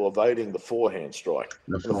of people evading the forehand strike.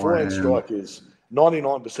 The And the forehand forehand. strike is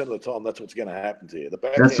 99% of the time that's what's going to happen to you. The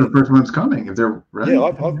That's the backhand, first one's coming. If they're yeah,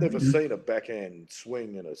 ready. I've never Yeah. seen a backhand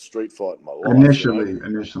swing in a street fight in my life. Initially. Yeah,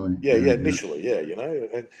 Yeah, yeah, yeah. initially,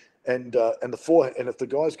 yeah, and the forehand, and if the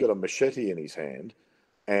guy's got a machete in his hand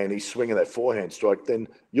and he's swinging that forehand strike, then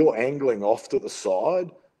you're angling off to the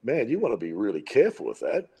side. Man, you want to be really careful with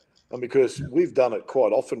that, and because we've done it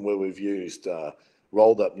quite often where we've used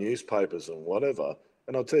rolled up newspapers and whatever,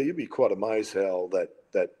 and I'll tell you, you'd be quite amazed how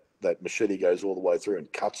that machete goes all the way through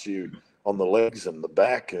and cuts you on the legs and the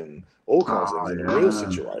back and all kinds of Oh, things in a real yeah.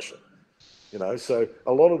 situation. So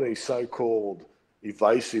a lot of these so-called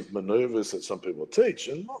evasive maneuvers that some people teach,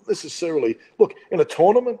 and not necessarily, look, in a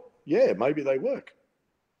tournament, yeah, maybe they work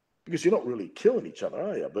because you're not really killing each other,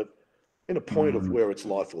 are you? But in a point of Mm, where it's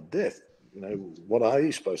life or death, what are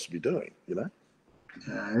you supposed to be doing?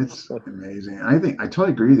 yeah, it's amazing. I think I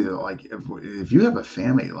totally agree with you. Like, if you have a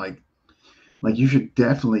family, like you should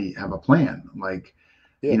definitely have a plan. Like,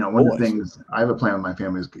 Yeah, one of the always. things I have a plan with my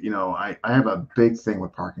family is, I have a big thing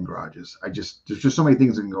with parking garages. There's just so many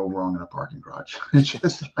things that can go wrong in a parking garage. It's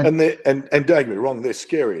just like, And don't get me wrong, they're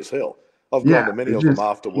scary as hell. I've gone yeah, to many it's of them just,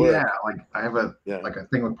 after yeah, work. like I have a, Yeah, like a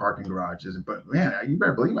thing with parking garages, but man, you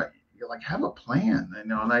better believe it. You like have a plan,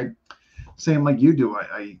 and I, same like you do.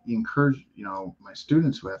 I encourage, my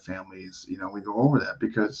students who have families, we go over that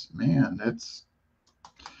because, man,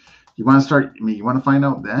 you want to start, I mean, you want to find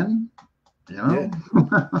out then, you yeah. know?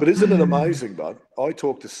 But isn't it amazing, bud? I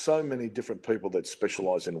talk to so many different people that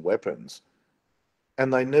specialize in weapons,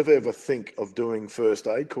 and they never ever think of doing first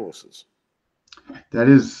aid courses. That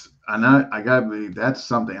is, I gotta believe that's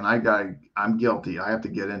something, and I'm guilty. I have to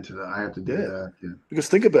get into that. I have to do that. Yeah. Because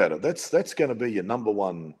think about it, that's going to be your number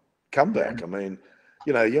one comeback. Yeah. I mean,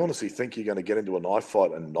 you honestly think you're going to get into a knife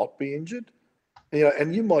fight and not be injured?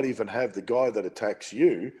 And you might even have the guy that attacks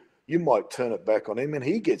you, you might turn it back on him and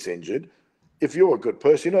he gets injured. If you're a good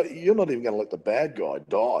person, you're not even going to let the bad guy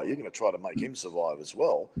die. You're going to try to make him survive as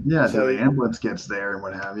well. Yeah, so So the ambulance gets there and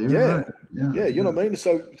what have you. yeah, Right. Yeah. you know what I mean?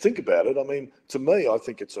 So think about it. I mean, to me, I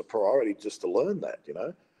think it's a priority just to learn that, Yeah,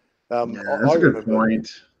 I that's a good remember, point.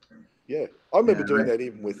 yeah, I remember Yeah, doing right. that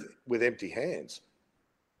even with empty hands,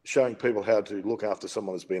 showing people how to look after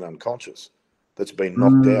someone that's been unconscious, that's been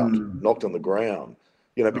knocked out, Mm, knocked on the ground.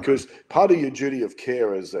 okay. Because part of your duty of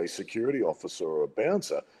care as a security officer or a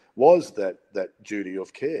bouncer was that duty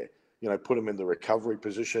of care. Put them in the recovery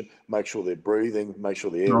position, make sure they're breathing, make sure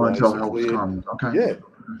the Oh, airways until are help cleared. comes. Okay. Yeah.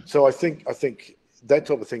 So I think that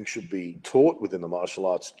type of thing should be taught within the martial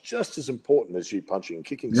arts just as important as you punching and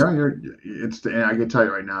kicking Yeah, someone. and I can tell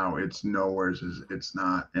you right now, it's nowhere. It's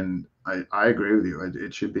not, and I agree with you.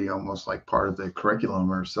 It should be almost like part of the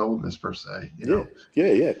curriculum or syllabus per se. Yeah,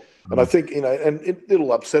 yeah. And I Um, think, and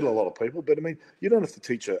it'll upset a lot of people, but I mean, you don't have to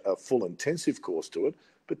teach a full intensive course to it,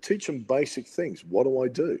 but teach them basic things. What do I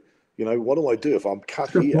do? What do I do if I'm cut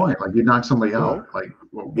That's a good here? point. Like you knock somebody You know? out, like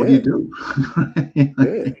what do you Yeah, do?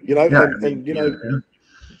 yeah. Yeah, I And mean,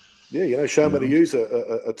 yeah, yeah, show you them how to know, use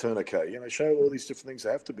a tourniquet. Show all these different things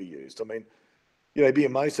that have to be used. I mean, be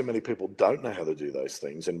amazed how many people don't know how to do those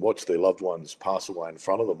things and watch their loved ones pass away in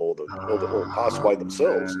front of them, or pass away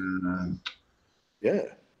themselves. man, Yeah,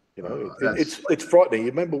 that's it's frightening. You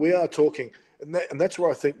remember we are talking, and that's where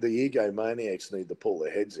I think the egomaniacs need to pull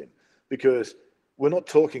their heads in, because we're not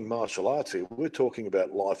talking martial arts here. We're talking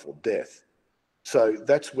about life or death. So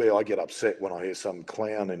that's where I get upset when I hear some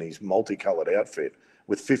clown in his multicolored outfit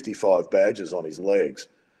with 55 badges on his legs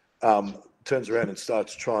turns around and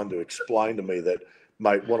starts trying to explain to me that,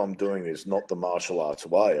 mate, what I'm doing is not the martial arts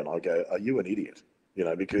way. And I go, are you an idiot?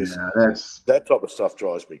 Because yeah, that's that type of stuff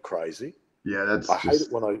drives me crazy. yeah, that's I hate it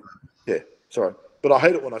just when yeah, sorry, but I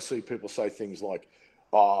hate it when I see people say things like,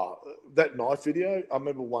 that knife video. I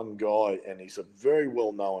remember one guy, and he's a very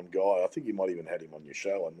well-known guy. I think you might even had him on your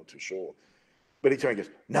show. I'm not too sure. But he turned and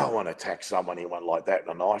goes, no one attacks someone like that in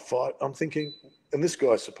a knife fight. I'm thinking, and this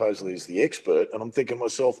guy supposedly is the expert, and I'm thinking to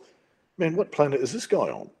myself, man, what planet is this guy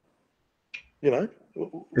on? You know,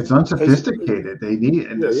 it's is, unsophisticated. They need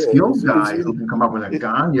and yeah, the yeah, skilled guys who can come up with a it,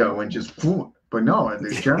 ganyo and just boom. But no, the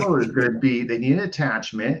general is going to be they need an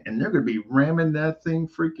attachment and they're going to be ramming that thing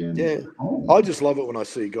freaking yeah. I home. just love it when I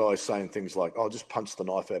see guys saying things like, "I'll just punch the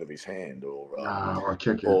knife out of his hand," Or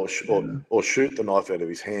kick it. Yeah. or shoot the knife out of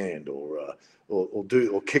his hand, or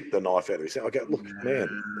kick the knife out of his hand. I go, look,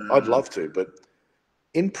 man, I'd love to, but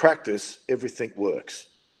in practice, everything works.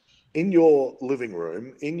 In your living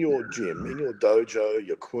room, in your gym, in your dojo,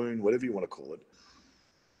 your kun, whatever you want to call it,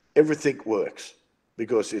 everything works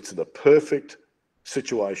because it's the perfect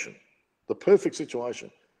situation. The perfect situation.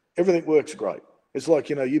 Everything works great. It's like,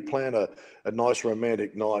 you plan a nice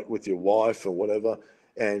romantic night with your wife or whatever,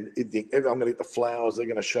 and I'm going to get the flowers, they're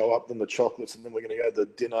going to show up, then the chocolates, and then we're going to go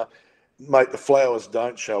to dinner. Mate, the flowers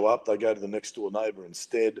don't show up. They go to the next door neighbour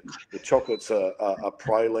instead. The chocolates are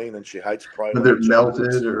praline, and she hates Whether praline it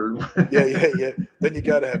melted chocolates. or Yeah. Then you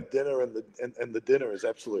go to have dinner, and the dinner is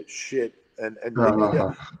absolute shit. And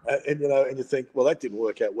you think, well, that didn't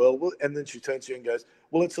work out well. And then she turns to you and goes,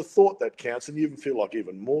 well, it's a thought that counts, and you even feel like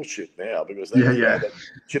even more shit now because that yeah. that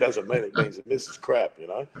she doesn't mean it means it misses crap.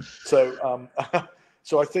 So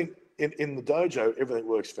so I think in the dojo everything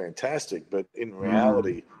works fantastic, but in Mm.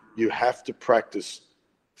 reality you have to practice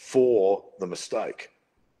for the mistake,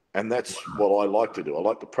 and that's what I like to do. I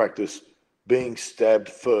like to practice being stabbed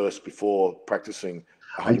first before practicing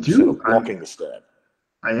I 100% do. of blocking the stab.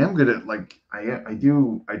 I am good at like I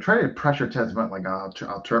do. I try to pressure test, but like I'll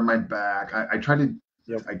turn my back.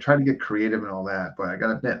 Yep. I try to get creative and all that, but I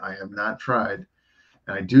gotta admit I have not tried.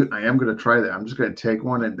 And I am gonna try that. I'm just gonna take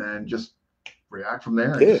one and then just react from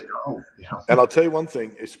there and Yeah. just go. And I'll tell you one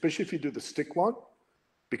thing, especially if you do the stick one,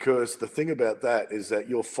 because the thing about that is that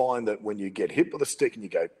you'll find that when you get hit with a stick and you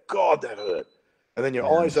go, God, that hurt. And then your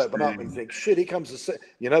Yeah, eyes open up and you think, shit, here comes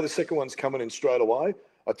the second one's coming in straight away.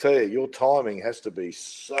 I tell you, your timing has to be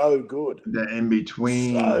so good. the in So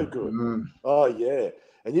between. good. Oh, yeah.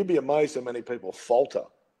 And you'd be amazed how many people falter.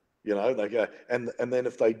 They go, and then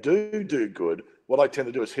if they do good, what I tend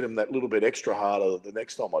to do is hit them that little bit extra harder the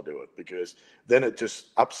next time I do it, because then it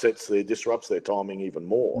just disrupts their timing even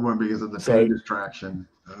more. More because of the pain So, distraction.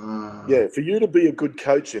 yeah, for you to be a good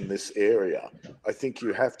coach in this area, I think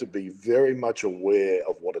you have to be very much aware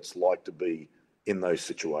of what it's like to be in those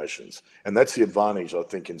situations. And that's the advantage, I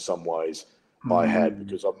think, in some ways I had,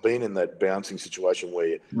 because I've been in that bouncing situation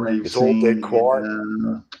where it's all dead quiet.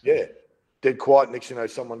 Yeah, dead quiet. Next thing you know,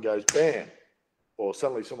 someone goes bam, or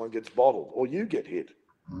suddenly someone gets bottled, or you get hit.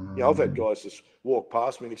 You know, I've had guys just walk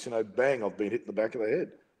past me, next thing you know, bang, I've been hit in the back of the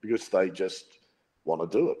head because they just want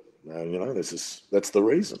to do it. You know, that's the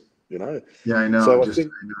reason. You know. Yeah, I know. So I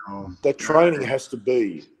think that training has to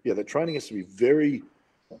be, very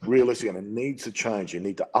realistic, and it needs to change. You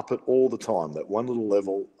need to up it all the time. That one little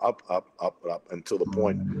level, up, until the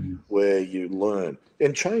point where you learn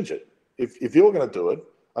and change it. If you're going to do it,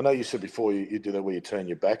 I know you said before you do that where you turn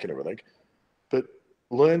your back and everything, but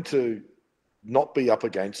learn to not be up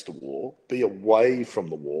against the wall, be away from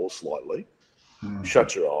the wall slightly,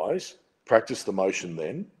 shut your eyes, practice the motion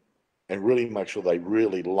then, and really make sure they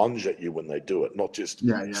really lunge at you when they do it, not just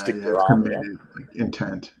stick their arm out. Like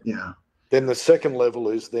intent, yeah. Then the second level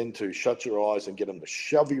is then to shut your eyes and get them to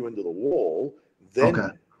shove you into the wall,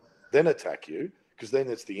 then attack you, because then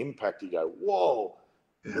it's the impact. You go, whoa,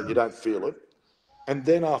 and you don't feel it. And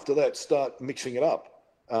then after that, start mixing it up.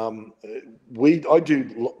 I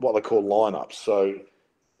do what I call lineups. So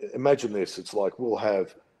imagine this: it's like we'll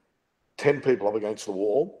have 10 people up against the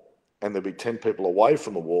wall, and there'll be 10 people away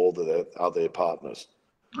from the wall that are their partners.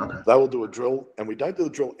 They will do a drill, and we don't do the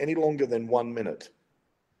drill any longer than 1 minute.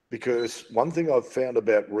 Because one thing I've found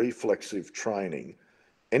about reflexive training,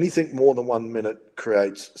 anything more than 1 minute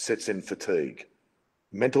sets in fatigue,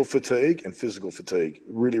 mental fatigue and physical fatigue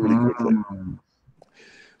really, really quickly.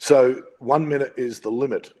 So 1 minute is the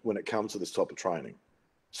limit when it comes to this type of training.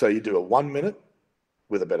 So you do a 1 minute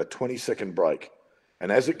with about a 20-second break.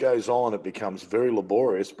 And as it goes on, it becomes very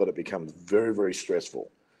laborious, but it becomes very, very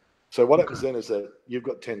stressful. So what happens then is that you've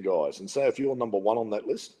got 10 guys. And say if you're number one on that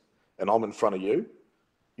list and I'm in front of you,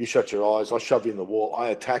 you shut your eyes, I shove you in the wall,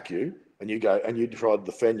 I attack you, and you go, and you try to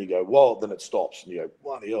defend, you go, well, then it stops. And you go,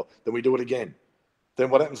 what the hell? Then we do it again. Then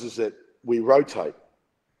what happens is that we rotate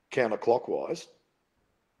counterclockwise,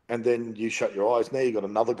 and then you shut your eyes. Now you've got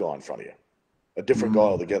another guy in front of you, a different guy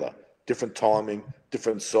altogether, different timing,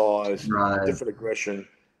 different size, different aggression.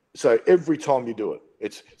 So every time you do it,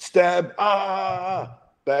 it's stab,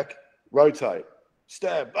 back, rotate,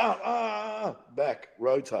 stab, back,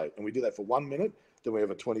 rotate. And we do that for 1 minute. Then we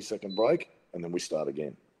have a 20-second break, and then we start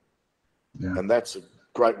again. Yeah. And that's a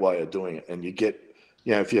great way of doing it. And you get,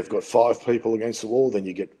 if you've got 5 people against the wall, then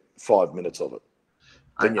you get 5 minutes of it.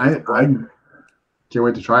 Then you have a break. Can't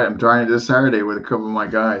wait to try it. I'm trying it this Saturday with a couple of my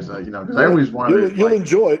guys. Because I always wanted. You'll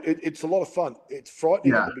enjoy it. It's a lot of fun. It's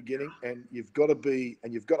frightening at the beginning, and you've got to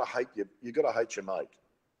hate your mate.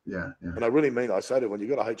 Yeah. And I really mean, I say to when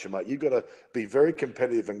you've got to hate your mate, you've got to be very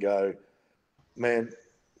competitive and go, man,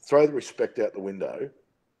 throw the respect out the window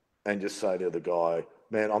and just say to the guy,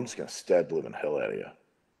 man, I'm just going to stab the living hell out of you.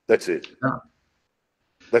 That's it. Yeah.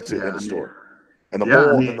 That's it. End of story. And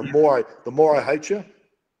the more I hate you,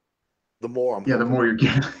 the more I'm. Yeah, the more you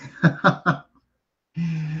get.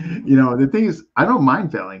 The thing is, I don't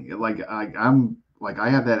mind failing. I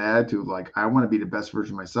have that attitude. Like, I want to be the best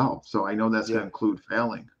version of myself. So I know that's going to include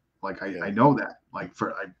failing. I know that.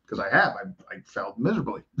 Because I felt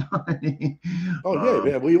miserably. We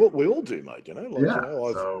all do, mate.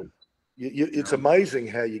 It's amazing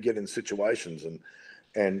how you get in situations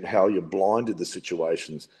and how you're blinded to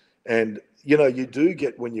situations, and you do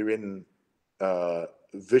get when you're in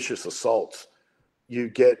vicious assaults, you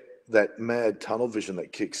get that mad tunnel vision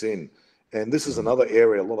that kicks in, and this is another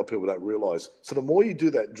area a lot of people don't realize. So the more you do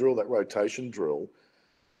that drill, that rotation drill,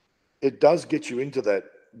 it does get you into that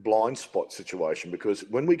blind spot situation, because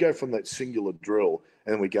when we go from that singular drill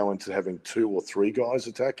and we go into having 2 or 3 guys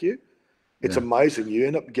attack you, it's amazing. You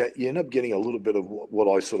end up getting a little bit of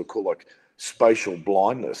what I sort of call like spatial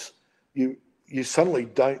blindness. You suddenly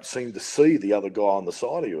don't seem to see the other guy on the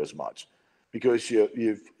side of you as much, because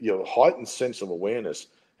your heightened sense of awareness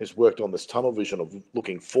has worked on this tunnel vision of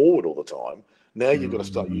looking forward all the time. Now you've got to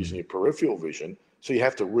start using your peripheral vision, so you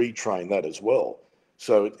have to retrain that as well.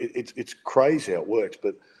 So it's crazy how it works.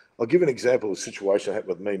 But I'll give an example of a situation that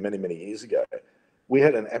happened with me many, many years ago. We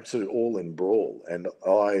had an absolute all-in brawl, and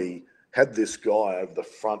I had this guy over the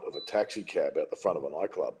front of a taxi cab out the front of a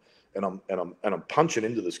nightclub, and I'm punching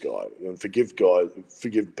into this guy. And forgive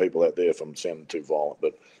people out there if I'm sounding too violent,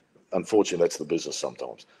 but unfortunately that's the business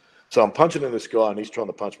sometimes. So I'm punching in this guy, and he's trying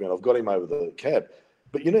to punch me, and I've got him over the cab.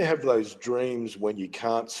 But you have those dreams when you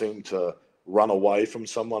can't seem to run away from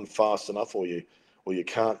someone fast enough, or you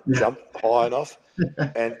can't jump high enough,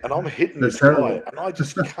 and I'm hitting this guy, and I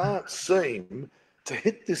just can't seem to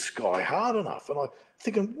hit this guy hard enough. And I'm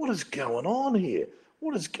thinking, what is going on here?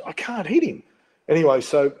 I can't hit him. Anyway,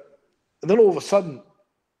 so And then all of a sudden,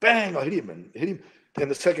 bang, I hit him.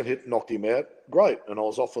 And the second hit knocked him out. Great. And I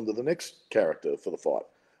was off onto the next character for the fight.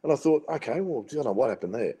 And I thought, okay, well, I don't know what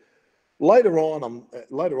happened there. Later on,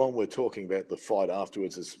 we're talking about the fight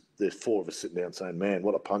afterwards. There's 4 of us sitting down saying, man,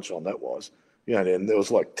 what a punch-on that was. You know, and there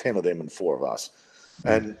was like 10 of them and 4 of us.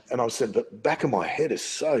 And I said, the back of my head is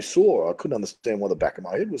so sore. I couldn't understand why the back of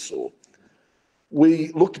my head was sore. We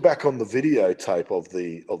looked back on the videotape of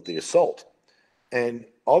the assault, and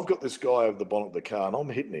I've got this guy over the bonnet of the car, and I'm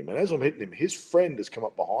hitting him. And as I'm hitting him, his friend has come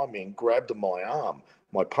up behind me and grabbed my arm,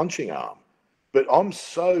 my punching arm. But I'm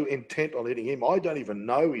so intent on hitting him, I don't even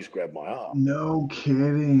know he's grabbed my arm. No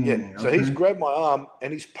kidding. Yeah. So he's grabbed my arm,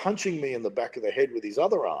 and he's punching me in the back of the head with his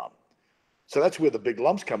other arm. So that's where the big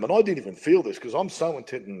lumps come. And I didn't even feel this because I'm so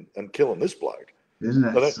intent on killing this bloke. Isn't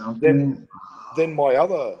that something? Then my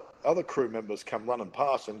other crew members come running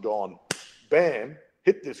past and gone, bam,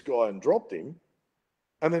 hit this guy and dropped him.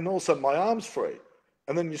 And then all of a sudden my arm's free.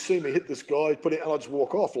 And then you see me hit this guy, put it, and I just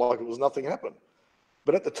walk off like it was nothing happened.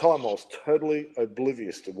 But at the time, I was totally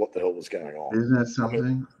oblivious to what the hell was going on. Isn't that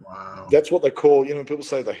something? Wow. That's what they call, people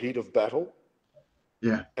say the heat of battle.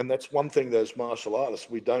 Yeah. And that's one thing those martial artists,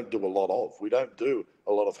 we don't do a lot of. We don't do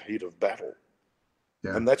a lot of heat of battle.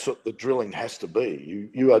 Yeah. And that's what the drilling has to be.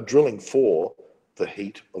 You are drilling for the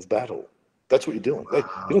heat of battle. That's what you're doing. Wow.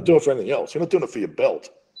 You're not doing it for anything else. You're not doing it for your belt.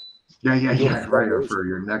 Yeah. Right. Or for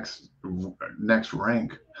your next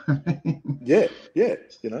rank. yeah.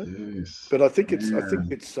 Jeez. But I think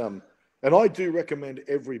it's and I do recommend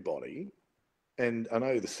everybody, and I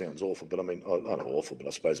know this sounds awful, but I mean, I don't know, awful, but I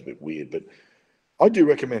suppose a bit weird, but I do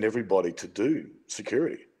recommend everybody to do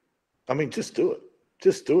security. I mean, just do it.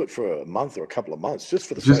 Just do it for a month or a couple of months, just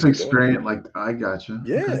for the just experience. Like, I gotcha.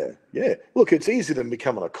 Yeah, okay. Yeah. Look, it's easier than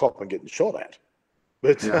becoming a cop and getting shot at,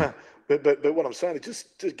 but but what I'm saying is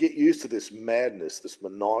just to get used to this madness, this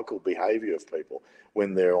maniacal behavior of people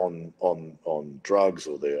when they're on drugs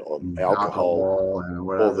or they're on alcohol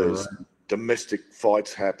or there's domestic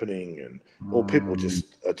fights happening, and or people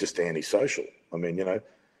are just antisocial. I mean, Yeah,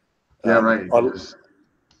 right.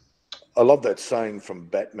 I love that saying from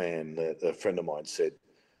Batman that a friend of mine said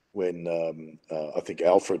when I think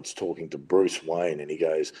Alfred's talking to Bruce Wayne,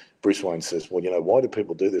 and Bruce Wayne says, well, why do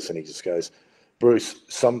people do this? And he just goes, Bruce,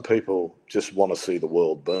 some people just want to see the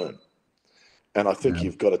world burn. And I think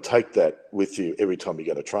you've got to take that with you every time you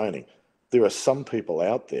go to training. There are some people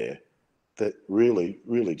out there that really,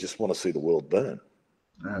 really just want to see the world burn.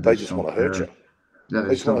 They just want to hurt you. Yeah,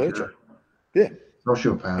 they just want to hurt you. Yeah.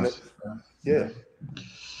 Sociopaths. Yeah.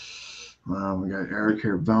 Wow, we got Eric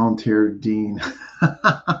here, volunteer Deane.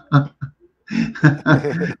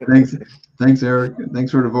 Thanks, Eric.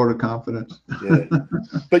 Thanks for the vote of confidence. Yeah,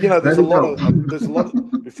 but there's a lot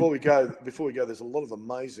of before we go, there's a lot of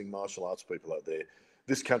amazing martial arts people out there.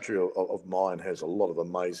 This country of mine has a lot of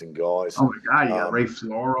amazing guys. Oh my God, yeah, Ray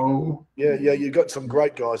Floro. Yeah, you've got some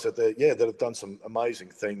great guys out there. Yeah, that have done some amazing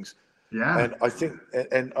things. Yeah, and I think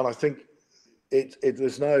I think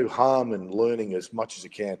there's no harm in learning as much as you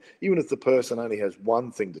can, even if the person only has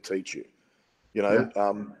one thing to teach you.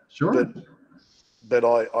 Sure. But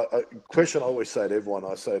a question I always say to everyone,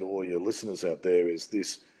 I say to all your listeners out there is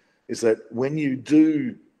that when you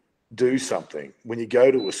do something, when you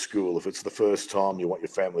go to a school, if it's the first time you want your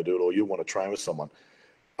family to do it or you want to train with someone,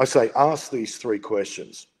 I say ask these 3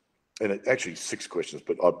 questions, and actually 6 questions,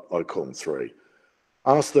 but I call them 3.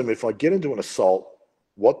 Ask them, if I get into an assault,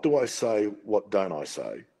 what do I say? What don't I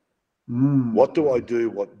say? What do I do?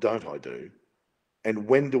 What don't I do? And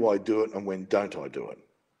when do I do it? And when don't I do it?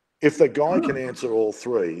 If the guy can answer all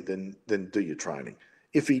 3, then do your training.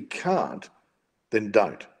 If he can't, then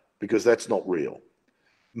don't, because that's not real.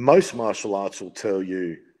 Most martial arts will tell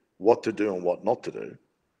you what to do and what not to do.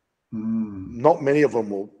 Not many of them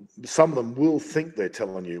will. Some of them will think they're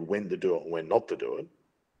telling you when to do it and when not to do it,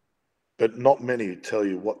 but not many tell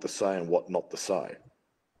you what to say and what not to say.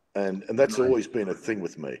 And that's always been a thing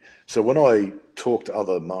with me. So when I talk to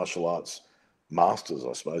other martial arts masters,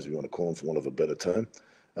 I suppose, if you want to call them for want of a better term,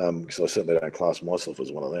 because I certainly don't class myself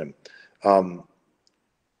as one of them,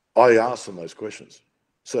 I ask them those questions.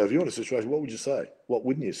 So if you're in a situation, what would you say? What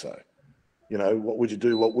wouldn't you say? What would you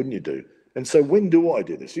do? What wouldn't you do? And so when do I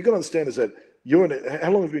do this? You've got to understand is that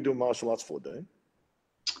how long have you been doing martial arts for, Deane?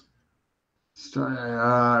 So,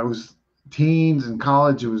 it was teens and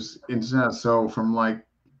college. It was internet. So from like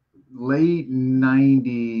late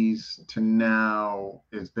 90s to now,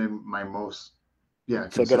 it's been my most,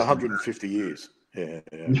 So about 150 years. Yeah.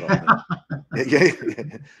 Right. yeah.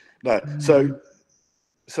 No.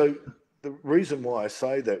 So the reason why I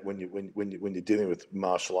say that when you're dealing with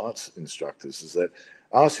martial arts instructors is that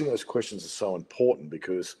asking those questions is so important,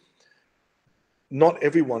 because not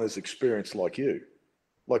everyone is experienced like you.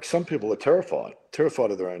 Like some people are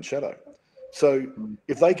terrified of their own shadow. So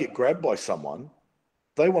if they get grabbed by someone,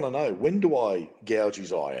 they want to know, when do I gouge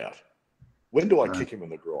his eye out? When do I kick him in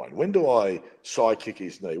the groin? When do I side kick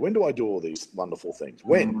his knee? When do I do all these wonderful things?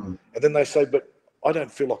 When? And then they say, but I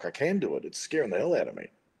don't feel like I can do it. It's scaring the hell out of me.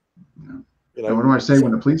 Yeah. You know, and what do I say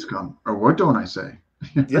when the police come? Or what don't I say?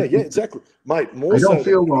 Yeah, exactly. Mate, more I don't so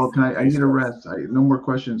feel well. I need a rest. No more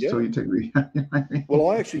questions Yeah. till you take me. Well,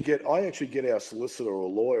 I actually get our solicitor or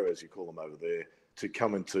lawyer, as you call them over there, to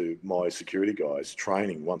come into my security guys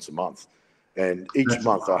training once a month. And each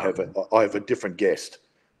month I have a different guest.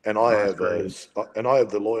 And I have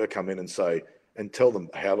the lawyer come in and say, and tell them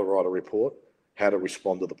how to write a report, how to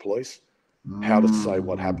respond to the police, how to say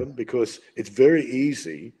what happened, because it's very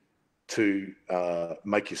easy to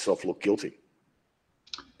make yourself look guilty.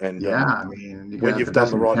 And I mean, when you've done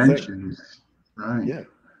the right thing, right? Yeah,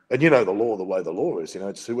 and you know the law, the way the law is. You know,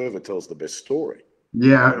 it's whoever tells the best story.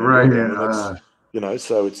 Yeah, right. You know,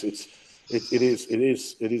 so it is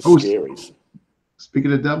Oh, scary.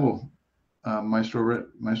 Speaking of devil, Maestro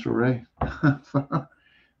Ray,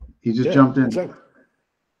 he just jumped in. Exactly.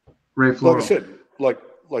 Ray Floral. Like I said, like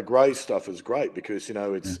Ray's stuff is great because you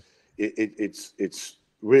know it's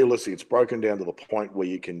realistic. It's broken down to the point where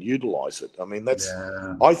you can utilize it. I mean,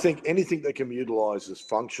 I think anything that can be utilized as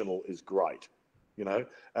functional is great. You know,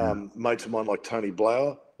 mates of mine like Tony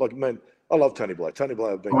Blauer, I love Tony Blauer. Tony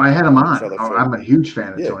Blauer. I had him on. I'm a huge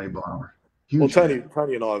fan of Tony Blauer. Tony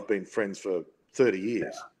and I have been friends for 30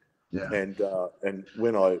 years. Yeah. And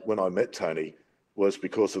when I met Tony was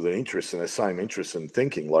because of the interest and the same interest in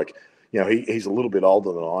thinking. Like, you know, he's a little bit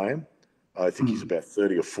older than I am. I think he's about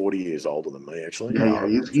 30 or 40 years older than me, actually. Yeah,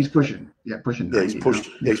 he's pushing. Yeah, pushing. 90,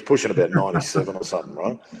 he's pushing about 97 or something,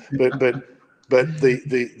 right? But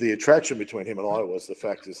the attraction between him and I was the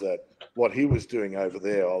fact is that what he was doing over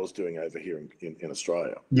there, I was doing over here in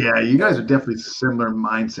Australia. Yeah, you guys are definitely similar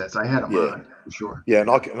mindsets. I had him on for sure. Yeah, and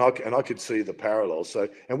I could see the parallels. So,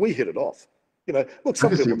 and we hit it off. You know, look,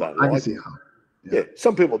 some people don't like him. Yeah,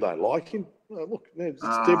 some people don't like him. Look,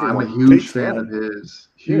 I'm a huge fan of his.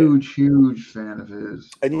 Huge fan of his.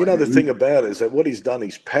 And you know the thing about it is that what he's done,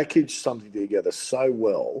 he's packaged something together so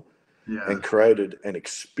well and created an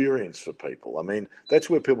experience for people. I mean, that's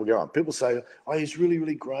where people go on. People say, oh, he's really,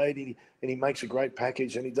 really great and he makes a great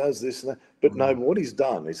package and he does this and that. But no, what he's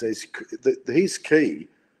done is he's key.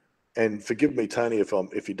 And forgive me, Tony, if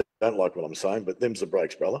you don't like what I'm saying, but them's the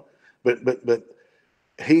breaks, brother. But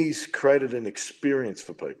he's created an experience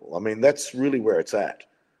for people. I mean, that's really where it's at.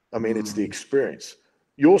 I mean, it's the experience.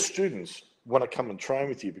 Your students want to come and train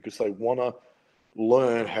with you because they want to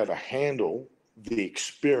learn how to handle the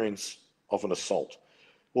experience of an assault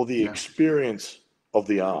or the experience of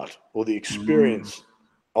the art or the experience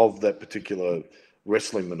of that particular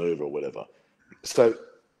wrestling maneuver or whatever. So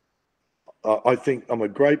I think I'm a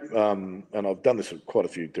great, and I've done this with quite a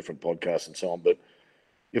few different podcasts and so on, but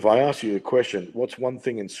if I ask you a question, what's one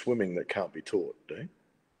thing in swimming that can't be taught, Deane?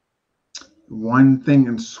 One thing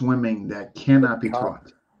in swimming that cannot be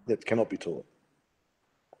taught. That cannot be taught.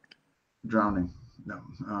 Drowning. No.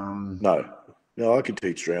 No, I can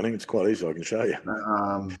teach drowning. It's quite easy. I can show you.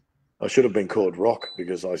 I should have been called Rock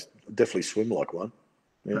because I definitely swim like one.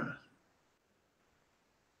 Yeah.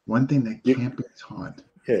 One thing that can't be taught.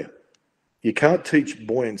 Yeah. You can't teach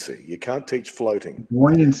buoyancy. You can't teach floating.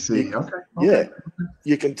 Buoyancy. Okay. Yeah.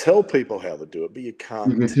 You can tell people how to do it, but you can't.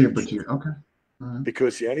 You can teach it, but okay. Right.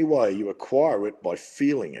 Because the only way you acquire it by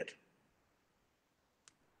feeling it.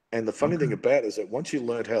 And the funny thing about it is that once you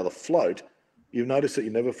learned how to float, you notice that you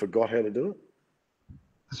never forgot how to do it.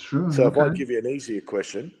 That's true. So if I give you an easier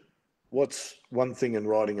question, what's one thing in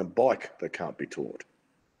riding a bike that can't be taught?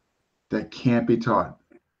 That can't be taught.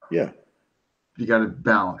 Yeah. You got to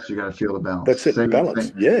balance. You got to feel the balance. That's it.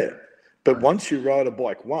 Balance. Yeah. But once you ride a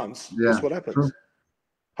bike once, guess what happens? True.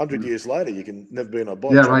 100 years later, you can never be on a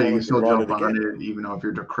bike. Yeah, right. You can still jump on it, even though if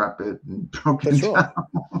you're decrepit and broken down. Right.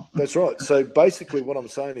 That's right. So basically, what I'm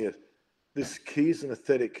saying is, this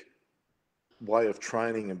kinesthetic way of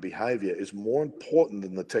training and behavior is more important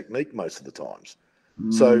than the technique most of the times.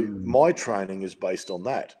 So my training is based on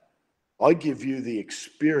that. I give you the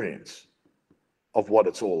experience of what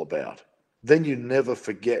it's all about. Then you never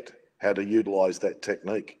forget how to utilize that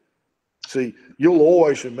technique. See, you'll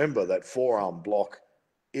always remember that forearm block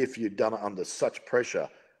if you've done it under such pressure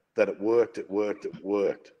that it worked.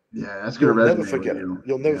 Yeah, that's good. You'll never forget it.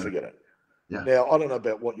 You'll never forget it. Yeah. Now, I don't know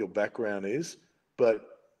about what your background is, but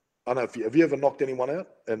I don't know have you ever knocked anyone out?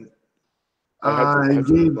 And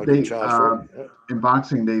in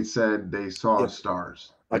boxing, they said they saw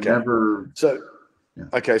stars. Okay. So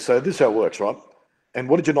this is how it works, right? And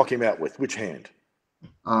what did you knock him out with? Which hand?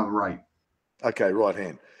 Right. Okay, right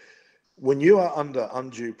hand. When you are under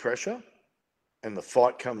undue pressure and the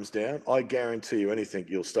fight comes down, I guarantee you anything,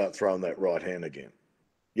 you'll start throwing that right hand again.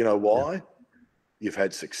 You know why? Yeah. You've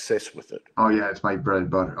had success with it. Oh yeah, it's my bread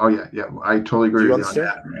and butter. Oh yeah, yeah. I totally agree with you on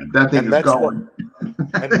that, man. That thing and is going.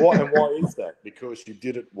 And why is that? Because you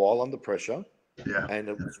did it while under pressure. Yeah. And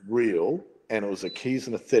it was real, and it was a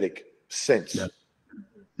kinesthetic sense. Yeah.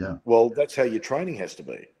 Yeah. Well, that's how your training has to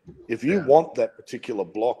be. If you want that particular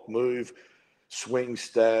block, move, swing,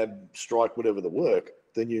 stab, strike, whatever the work,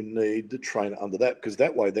 then you need to train under that, because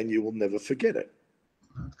that way then you will never forget it.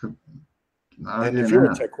 And if you're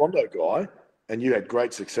a taekwondo guy and you had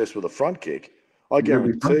great success with a front kick, I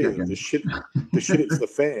guarantee you the shit hits the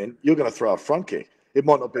fan, you're going to throw a front kick. It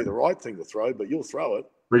might not be the right thing to throw, but you'll throw it.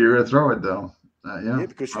 But you're going to throw it though. Yeah,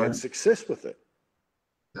 because you had success with it.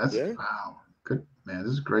 That's wow. Good man.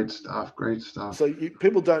 This is great stuff. Great stuff. So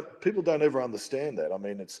people don't ever understand that. I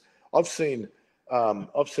mean, I've seen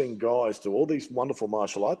guys do all these wonderful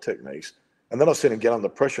martial art techniques, and then I've seen them get under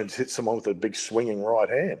pressure and hit someone with a big swinging right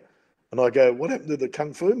hand, and I go, "What happened to the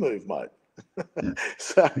kung fu move, mate?" Yeah.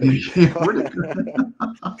 So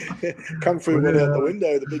kung fu went out the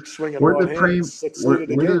window. The big swinging right hand succeeded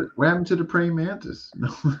again. What happened to the praying mantis?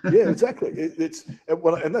 Yeah, exactly.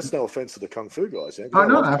 And that's no offense to the kung fu guys. Yeah? Oh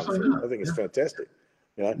no, absolutely not. I think it's fantastic.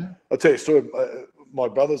 You know, I'll tell you a story. My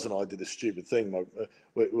brothers and I did this stupid thing.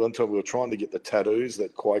 One time we were trying to get the tattoos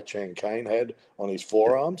that Kwai Chang Caine had on his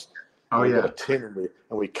forearms. Oh, we got a tin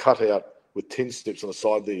and we cut out with tin snips on the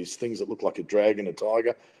side these things that look like a dragon, a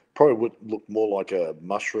tiger. Probably would look more like a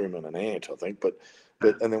mushroom and an ant, I think. But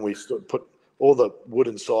and then we put all the wood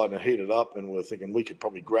inside and heat it up, and we're thinking we could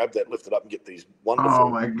probably grab that, lift it up, and get these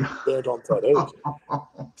wonderful burnt-on tattoos.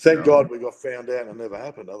 Thank God we got found out and it never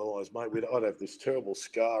happened. Otherwise, mate, I'd have this terrible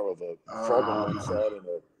scar of a frog on one side and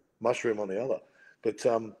a mushroom on the other. But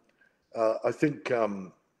I think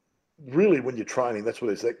really when you're training, that's what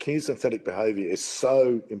it is. That kinesthetic behavior is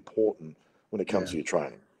so important when it comes to your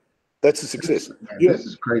training. That's a success. This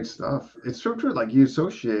is great stuff. It's so true. Like you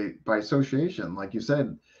associate by association, like you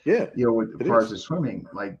said. Yeah. You know, as far as the swimming,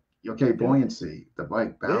 like buoyancy, the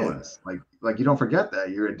bike balance, like you don't forget that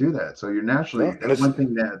you're gonna do that. So you're naturally that's one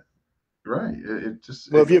thing that It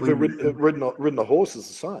just have you ever ridden a horse? Is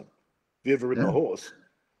the same. Have you ever ridden a horse?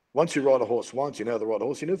 Once you ride a horse once, you know the right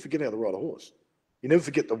horse. You never forget how to ride a horse. You never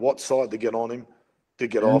forget what side to get on him, to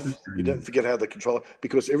get off. You don't forget how to control it,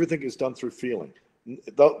 because everything is done through feeling.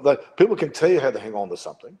 People can tell you how to hang on to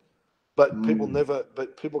something, but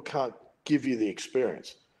people can't give you the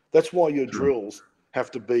experience. That's why your drills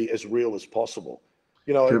have to be as real as possible.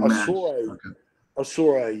 You know, I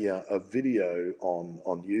saw a video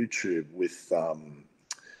on YouTube with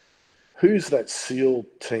who's that SEAL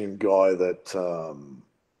team guy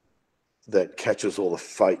that catches all the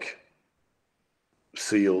fake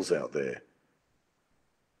SEALs out there.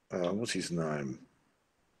 What's his name?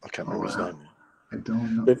 I can't remember his name. I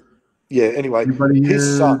don't know. But anyway,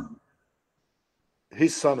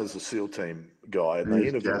 his son is a SEAL team guy, and they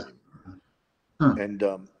interviewed him. And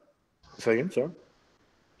say again, sorry.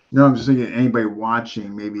 No, I'm just thinking anybody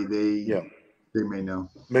watching, maybe they may know.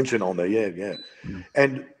 Mention on there, yeah.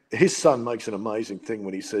 And his son makes an amazing thing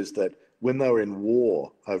when he says that when they were in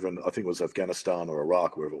war over in, I think it was Afghanistan or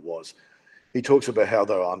Iraq, wherever it was, he talks about how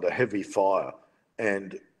they were under heavy fire,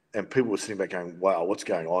 and people were sitting back going, "Wow, what's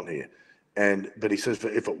going on here?" But he says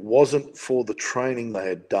that if it wasn't for the training they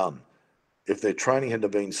had done, if their training had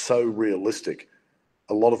been so realistic,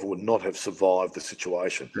 a lot of them would not have survived the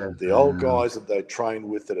situation. The old guys that they trained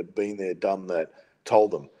with, that had been there, done that,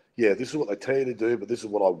 told them, "Yeah, this is what they tell you to do, but this is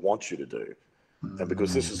what I want you to do, and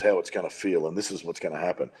because this is how it's going to feel, and this is what's going to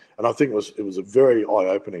happen." And I think it was a very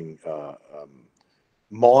eye-opening,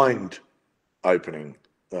 mind-opening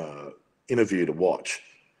interview to watch,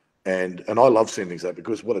 and I love seeing things like that,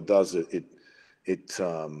 because what it does, it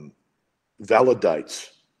validates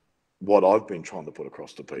what I've been trying to put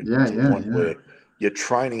across to people. To the point where your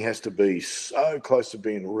training has to be so close to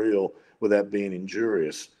being real without being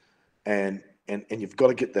injurious, and you've got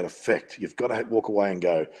to get that effect. You've got to walk away and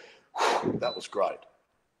go, "That was great."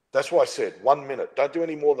 That's why I said 1 minute. Don't do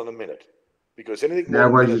any more than a minute, because anything more. Yeah,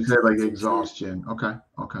 where you say like exhaustion. Okay.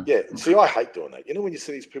 Yeah. See, I hate doing that. You know, when you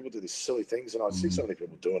see these people do these silly things, and I see so many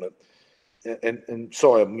people doing it, and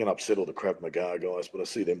sorry, I'm going to upset all the Krav Maga guys, but I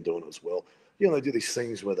see them doing it as well. You know, they do these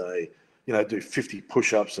things where they, do 50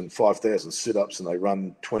 push-ups and 5,000 sit-ups, and they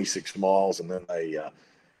run 26 miles, and then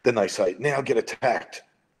they say, "Now get attacked,"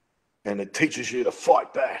 and it teaches you to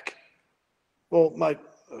fight back. Well, mate,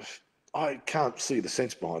 I can't see the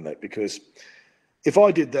sense behind that, because if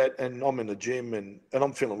I did that and I'm in the gym and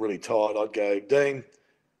I'm feeling really tired, I'd go, Deane,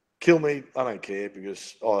 kill me. I don't care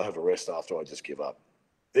because I'll have a rest after. I just give up.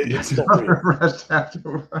 It's not real. Rest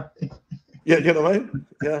after. Yeah, you know what I mean?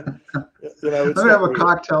 Yeah. You know, it's I'm gonna not have a real.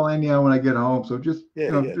 cocktail anyhow when I get home. So just Yeah,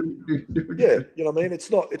 you know, yeah. do Yeah, you know what I mean? It's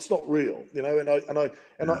not real, you know,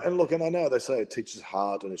 and look, and I know they say it teaches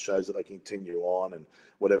heart and it shows that they continue on and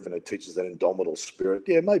whatever, and it teaches that indomitable spirit.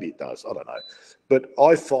 Yeah, maybe it does. I don't know. But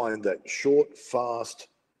I find that short, fast,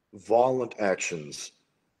 violent actions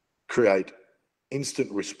create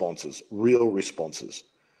instant responses, real responses.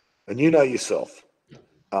 And you know yourself.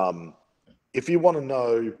 If you want to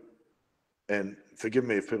know, and forgive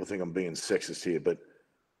me if people think I'm being sexist here, but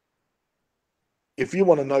if you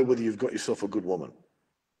want to know whether you've got yourself a good woman,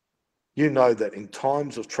 you know that in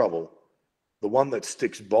times of trouble, the one that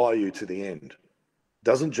sticks by you to the end,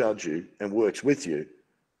 doesn't judge you and works with you,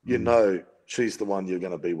 you know she's the one you're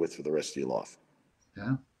going to be with for the rest of your life.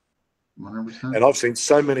 Yeah, 100%. And I've seen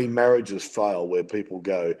so many marriages fail where people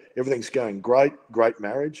go, everything's going great, great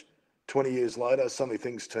marriage. 20 years later, suddenly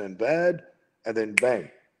things turn bad, and then bang,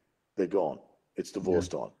 they're gone. It's divorce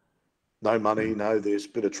time. No money, no this,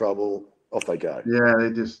 bit of trouble, off they go. Yeah,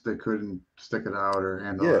 they couldn't stick it out or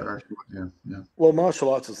handle it. Or, yeah. Well,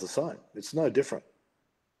 martial arts is the same. It's no different.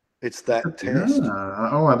 It's that test.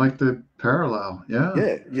 Oh, I like the parallel. Yeah.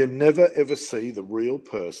 Yeah, you never ever see the real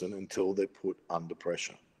person until they're put under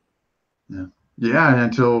pressure. Yeah. Yeah,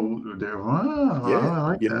 until they're I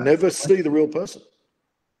like you that. never see the real person.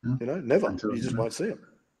 Yeah. You know, never. Until, you just won't see them.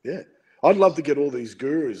 Yeah. I'd love to get all these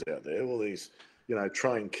gurus out there, all these, you know,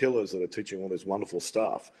 trained killers that are teaching all this wonderful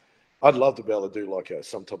stuff. I'd love to be able to do like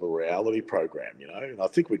some type of reality program, you know, and I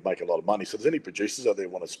think we'd make a lot of money. So if there's any producers out there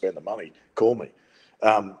who want to spend the money, call me.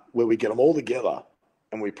 Where we get them all together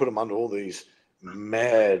and we put them under all these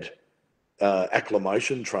mad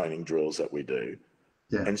acclimation training drills that we do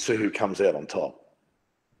and see who comes out on top.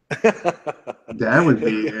 That would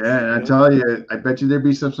be, and I tell you, I bet you there'd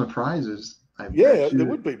be some surprises. There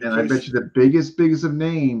would be. And I bet you the biggest of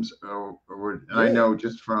names, I know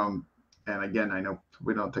just from, and again, I know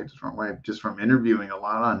we don't take this the wrong way, just from interviewing a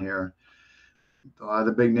lot on here, a lot of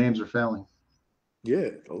the big names are failing. Yeah.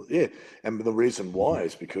 And the reason why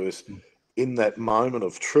is because in that moment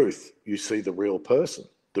of truth, you see the real person,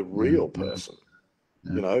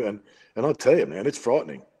 you know, and I'll tell you, man, it's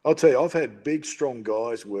frightening. I'll tell you, I've had big, strong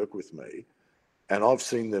guys work with me and I've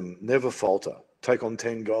seen them never falter, take on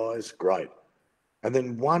 10 guys, great. And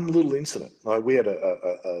then one little incident, like we had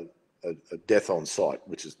a death on site,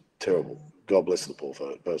 which is terrible. God bless the poor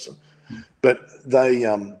person. But they,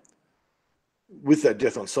 with that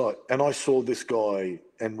death on site, and I saw this guy,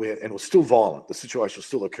 and it was still violent. The situation was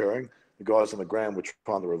still occurring. The guys on the ground were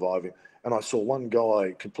trying to revive him. And I saw one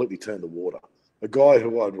guy completely turn the water. A guy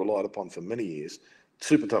who I'd relied upon for many years,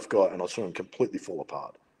 super tough guy, and I saw him completely fall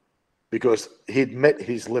apart because he'd met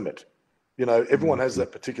his limit. You know, everyone has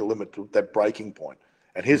that particular limit, that breaking point,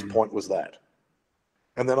 and his point was that.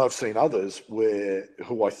 And then I've seen others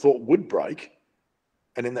who I thought would break,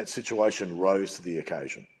 and in that situation rose to the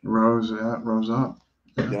occasion. Rose up.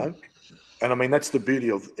 You know? And I mean, that's the beauty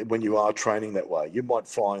of when you are training that way. You might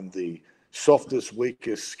find the softest,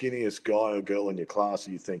 weakest, skinniest guy or girl in your class,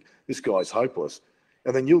 and you think, this guy's hopeless.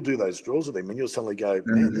 And then you'll do those drills with him, and you'll suddenly go,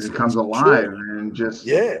 man, this comes alive, and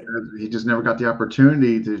he just never got the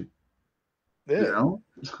opportunity to, you know.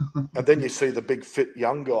 And then you see the big, fit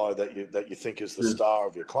young guy that you think is the star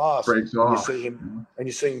of your class, breaks and off. you see him, and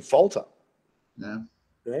you see him falter. Yeah.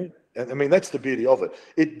 And I mean, that's the beauty of it.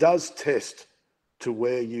 It does test to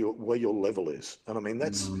where your level is, and I mean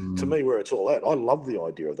that's to me where it's all at. I love the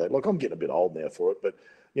idea of that. Like, I'm getting a bit old now for it, but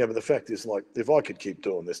but the fact is, like, if I could keep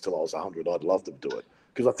doing this till I was 100, I'd love to do it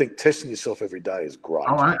because I think testing yourself every day is great.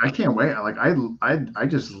 Oh, I can't wait. Like I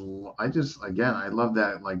just again, I love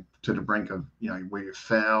that, like, to the brink of, you know, where you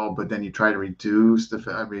fail, but then you try to reduce the,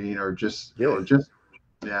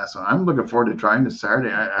 so I'm looking forward to trying this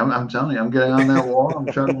Saturday. I'm telling you, I'm getting on that wall.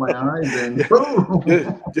 I'm shutting my eyes and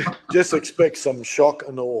boom. Just expect some shock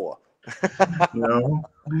and awe. You know,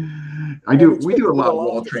 we do a lot of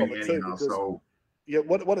wall training anyhow. So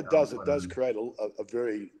what it does create a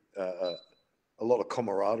very a lot of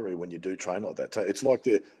camaraderie when you do train like that. It's like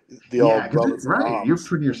the old brothers. Right, you're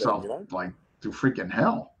putting yourself like through freaking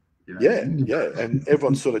hell. You know? And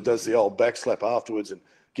everyone sort of does the old back slap afterwards and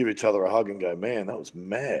give each other a hug and go, man, that was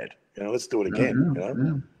mad. You know, let's do it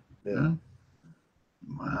again. Yeah.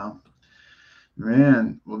 Wow,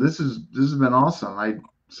 man. Well, this has been awesome. I'm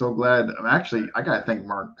so glad. I got to thank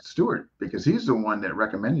Mark Stewart because he's the one that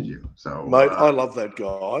recommended you. So, mate, I love that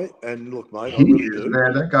guy. And look, mate, I really do.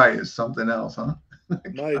 Man, that guy is something else, huh?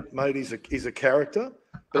 mate, he's a character.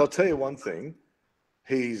 But I'll tell you one thing,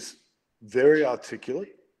 he's very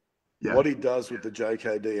articulate. Yeah. What he does with the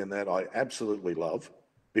JKD and that, I absolutely love,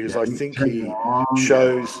 because Yeah, I think he long,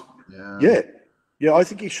 shows, yeah. I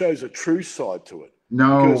think he shows a true side to it.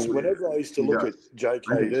 No, Because whenever I used to he look does. at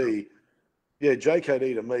JKD,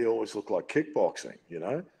 JKD to me always looked like kickboxing, you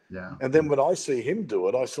know? Yeah. And then when I see him do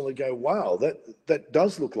it, I suddenly go, wow, that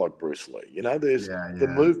does look like Bruce Lee. You know, there's the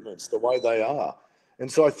movements, the way they are.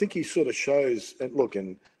 And so I think he sort of shows, and look,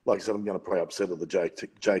 and like I said, I'm going to probably upset the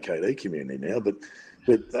JKD community now, but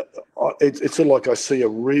it's sort of like I see a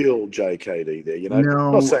real JKD there, you know? No.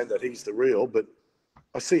 I'm not saying that he's the real, but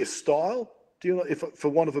I see a style, do you know, if for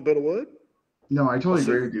want of a better word? No, I totally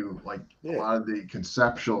agree with you. Like a lot of the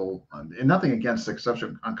conceptual, and nothing against the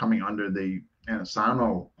conceptual coming under the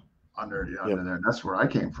Anasano under there. That's where I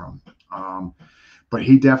came from. But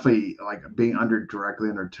he definitely, like being directly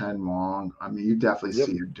under Ten Wong. I mean, you definitely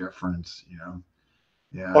see a difference, you know.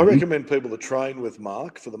 Yeah, I recommend people to train with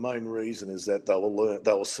Mark for the main reason is that they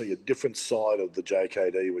will see a different side of the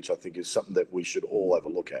JKD, which I think is something that we should all have a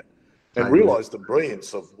look at. And realize the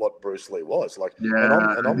brilliance of what Bruce Lee was like, and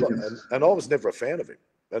I was never a fan of him,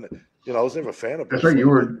 and you know I was never a fan of. That's right. You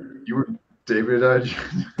were David.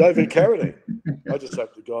 David Carradine. I just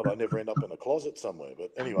hope to God I never end up in a closet somewhere.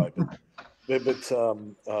 But anyway, but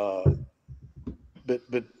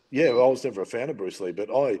yeah, I was never a fan of Bruce Lee. But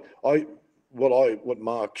what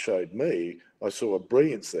Mark showed me, I saw a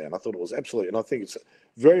brilliance there, and I thought it was absolutely. And I think it's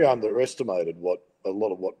very underestimated what a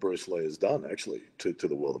lot of what Bruce Lee has done actually to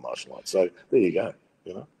the world of martial arts. So there you go.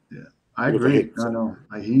 You know. Yeah, I agree. No,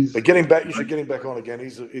 but getting back, you should get him back on again.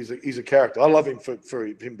 He's a character. I love him for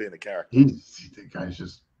him being a character. The guy's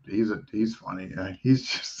just he's funny.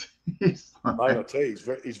 He's funny. Mate, I tell you,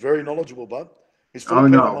 he's very knowledgeable, bud. His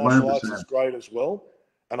Filipino martial arts is great as well.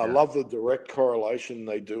 And I love the direct correlation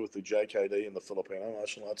they do with the JKD and the Filipino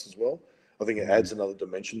martial arts as well. I think it adds another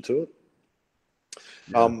dimension to it.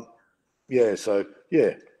 And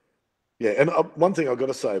one thing I've got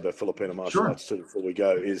to say about Filipino martial arts too before we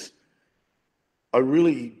go is I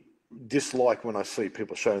really dislike when I see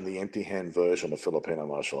people showing the empty hand version of Filipino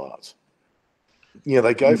martial arts. Yeah,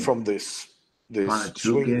 they go from this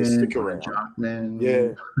swinging the stick around.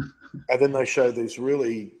 And then they show these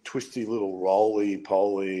really twisty little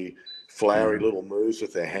roly-poly, flowery little moves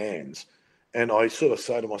with their hands. And I sort of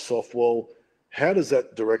say to myself, well, how does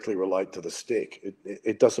that directly relate to the stick?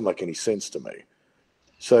 It doesn't make any sense to me.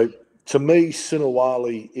 So to me,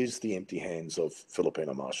 Sinawali is the empty hands of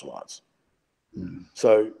Filipino martial arts.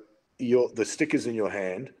 So the stick is in your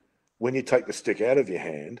hand. When you take the stick out of your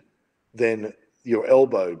hand, then your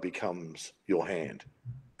elbow becomes your hand.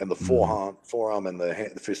 And the forearm and the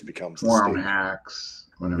fist becomes forearm the stick. hacks.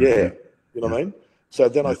 Whatever. Yeah, you know what I mean. So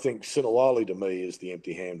then I think Sinawali to me is the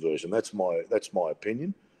empty hand version. That's my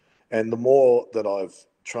opinion. And the more that I've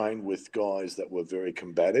trained with guys that were very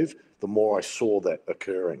combative, the more I saw that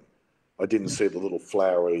occurring. I didn't see the little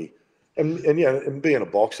flowery, and being a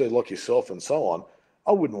boxer like yourself and so on,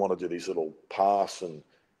 I wouldn't want to do these little pass and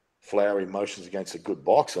flowery motions against a good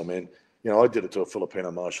boxer. I mean, I did it to a Filipino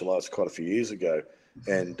martial arts quite a few years ago.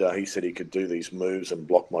 And he said he could do these moves and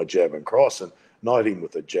block my jab and cross, and knight him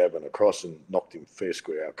with a jab and a cross and knocked him fair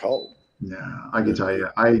square out cold. Yeah, I can tell you,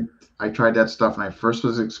 I tried that stuff when I first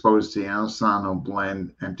was exposed to the Anasano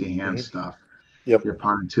blend empty hand stuff. Yep. Your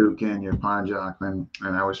Panatukan, your Panjakman,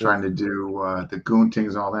 and I was trying to do the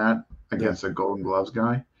Goontings, all that against a Golden Gloves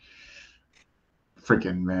guy.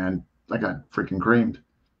 Freaking man, I got freaking creamed.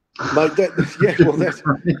 Mate,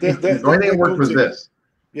 the only thing that worked was this.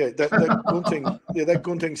 Yeah, that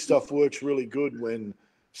gunting stuff works really good when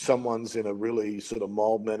someone's in a really sort of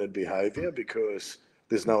mild-mannered behavior because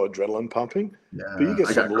there's no adrenaline pumping. Yeah, but you get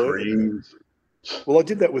some learning. Well, I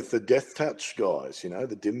did that with the Death Touch guys, the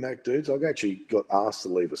Dimmac dudes. I actually got asked to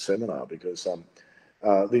leave a seminar because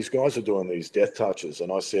these guys are doing these death touches,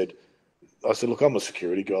 and I said, look, I'm a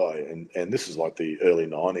security guy, and this is like the early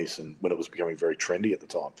 90s, and when it was becoming very trendy at the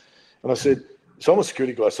time. And I said, so I'm a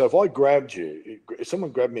security guy. So if I grabbed you, if someone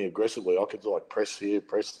grabbed me aggressively, I could like press here,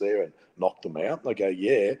 press there, and knock them out. And they go,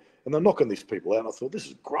 yeah. And they're knocking these people out. And I thought, this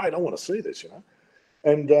is great. I want to see this,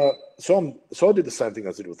 And so I did the same thing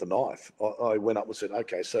I did with the knife. I went up and said,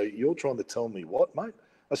 okay, so you're trying to tell me what, mate?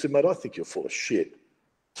 I said, mate, I think you're full of shit.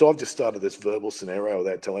 So I've just started this verbal scenario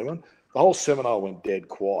without telling anyone. The whole seminar went dead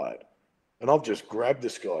quiet. And I've just grabbed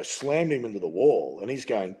this guy, slammed him into the wall, and he's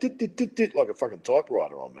going, dit, dit, dit, dit, like a fucking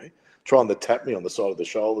typewriter on me, trying to tap me on the side of the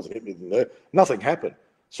shoulders and hit me in there. Nothing happened.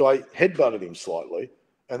 So I headbutted him slightly,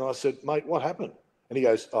 and I said, mate, what happened? And he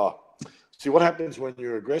goes, see, what happens when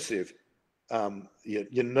you're aggressive,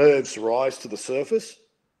 your nerves rise to the surface,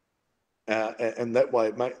 and that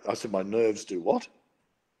way, mate, I said, my nerves do what?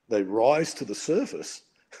 They rise to the surface.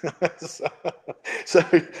 so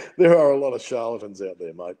there are a lot of charlatans out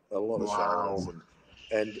there, mate. A lot of charlatans,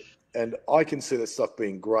 and I can see that stuff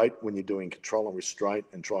being great when you're doing control and restraint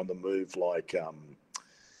and trying to move like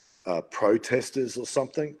protesters or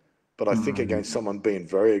something. But I think against someone being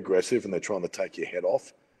very aggressive and they're trying to take your head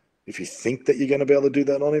off, if you think that you're going to be able to do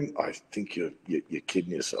that on him, I think you're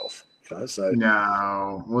kidding yourself. You know? So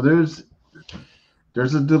no, well, there's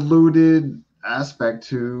a diluted aspect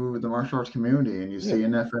to the martial arts community, and you see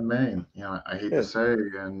in FMA. You know, I hate to say,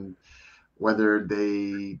 and whether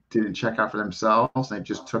they didn't check out for themselves, they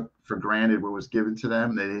just took for granted what was given to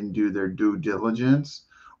them. They didn't do their due diligence,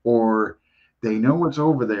 or they know what's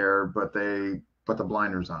over there, but they put the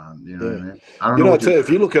blinders on. You know what I mean? I don't know. I tell you, if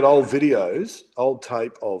you look at old videos, old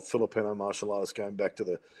tape of Filipino martial artists going back to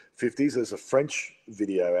the 50s, there's a French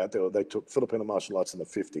video out there where they took Filipino martial arts in the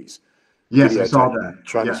 50s. Yes, I saw that.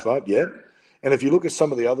 Training spot, And if you look at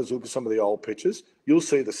some of the others, look at some of the old pictures, you'll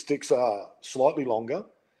see the sticks are slightly longer,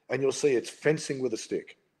 and you'll see it's fencing with a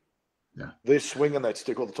stick. Yeah, they're swinging that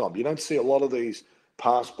stick all the time. You don't see a lot of these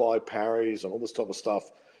pass-by parries and all this type of stuff.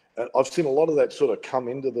 And I've seen a lot of that sort of come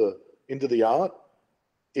into the art,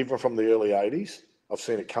 even from the early 80s. I've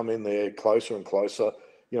seen it come in there closer and closer.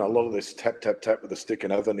 You know, a lot of this tap, tap, tap with a stick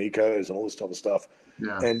and Avanicos and all this type of stuff.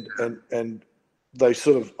 Yeah. And they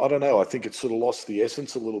sort of, I don't know, I think it's sort of lost the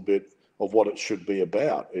essence a little bit of what it should be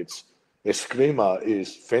about. It's eskrima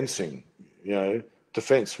is fencing, you know, to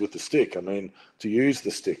fence with the stick. I mean, to use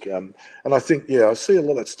the stick. And I think, I see a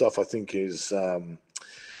lot of that stuff, I think is,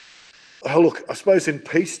 look, I suppose in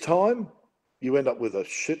peacetime, you end up with a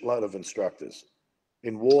shitload of instructors.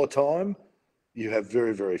 In wartime, you have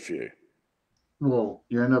very, very few. Well,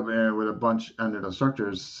 you end up with a bunch under the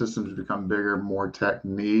instructors. Systems become bigger, more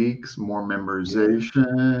techniques, more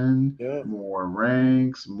memorization, more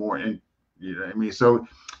ranks, more. You know what I mean? So,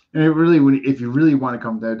 and it really, if you really want to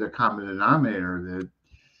come to the common denominator, the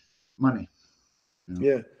money. You know?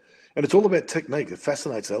 Yeah, and it's all about technique. It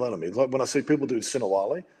fascinates the hell out of me. Like when I see people do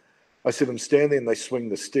Sinawali, I see them stand there and they swing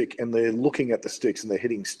the stick, and they're looking at the sticks and they're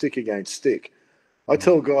hitting stick against stick. I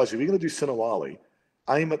tell guys, if you're going to do Sinawali,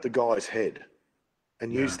 aim at the guy's head.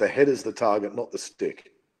 And use the head as the target, not the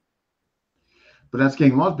stick. But that's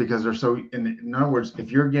getting lost because they're so. In other words, if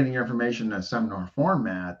you're getting your information in a seminar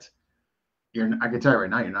format, I can tell you right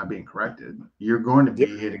now, you're not being corrected. You're going to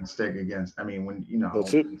be hitting stick against. I mean, when you know.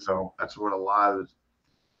 That's it. So that's what a lot of.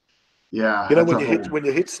 Yeah. You know, when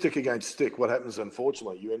you hit stick against stick, what happens?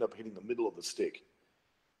 Unfortunately, you end up hitting the middle of the stick.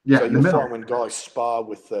 Yeah. So you'll find when guys spar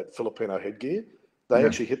with that Filipino headgear, they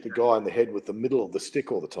actually hit the guy in the head with the middle of the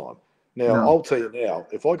stick all the time. Now, I'll tell you now,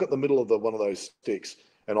 if I got the middle of one of those sticks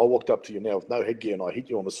and I walked up to you now with no headgear and I hit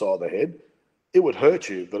you on the side of the head, it would hurt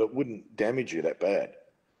you, but it wouldn't damage you that bad.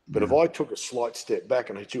 But if I took a slight step back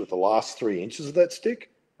and hit you with the last 3 inches of that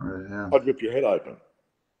stick, I'd rip your head open.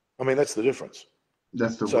 I mean, that's the difference.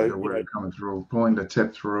 That's the way you're coming through, pulling the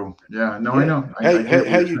tip through. Yeah, no, I know.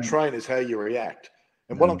 How you train is how you react.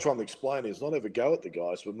 And what I'm trying to explain is not ever go at the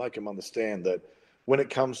guys, but make them understand that when it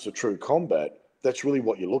comes to true combat, that's really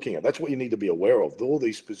what you're looking at. That's what you need to be aware of. All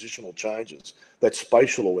these positional changes, that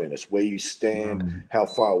spatial awareness, where you stand, how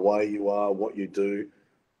far away you are, what you do.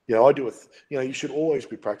 You know, you should always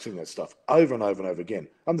be practicing that stuff over and over and over again.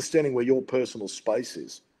 Understanding where your personal space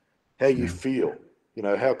is, how you feel, you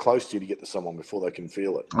know, how close do you to get to someone before they can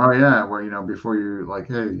feel it. Oh, yeah. Well, you know, before you're like,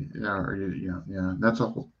 hey, that's a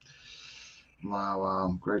whole.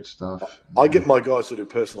 Wow. Great stuff. I get my guys to do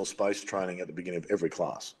personal space training at the beginning of every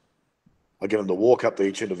class. I get them to walk up to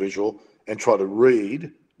each individual and try to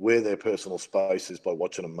read where their personal space is by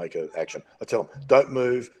watching them make an action. I tell them, don't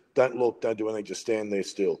move, don't look, don't do anything, just stand there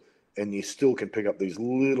still. And you still can pick up these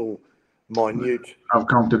little minute of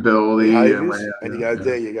comfortability behaviors, and you go,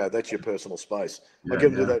 there you go, that's your personal space. I get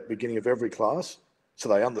them to do that at the beginning of every class so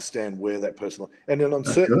they understand where that personal... And then on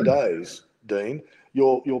certain days, Dean,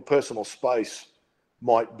 your personal space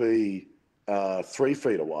might be 3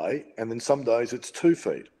 feet away, and then some days it's 2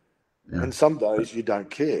 feet. Yeah. And some days you don't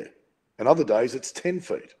care. And other days it's 10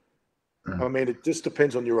 feet. I mean, it just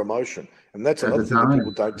depends on your emotion. And that's another thing that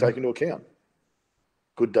people don't take into account.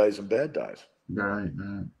 Good days and bad days. Right.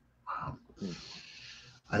 Wow.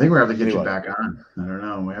 I think we're going to have to get you back on. I don't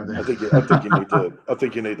know. We have to... I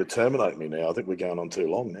think you need to terminate me now. I think we're going on too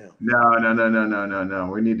long now. No.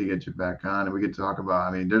 We need to get you back on and we can talk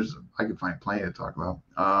about, I mean, I can find plenty to talk about.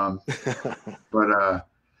 But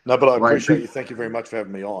I appreciate you. Thank you very much for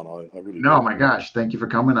having me on. I really do. My gosh. Thank you for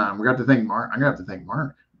coming on. We got to thank Mark. I'm going to have to thank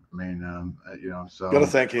Mark. I mean, you know, so Got to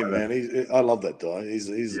thank him, man. I love that guy. He's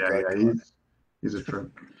a great guy. He's a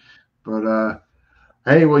trip. But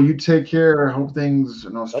hey, well, you take care. I hope things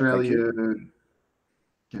in Oh, Australia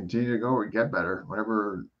continue to go or get better,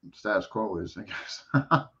 whatever status quo is, I guess.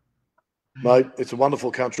 Mate, it's a wonderful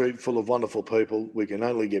country full of wonderful people. We can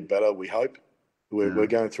only get better, we hope. We're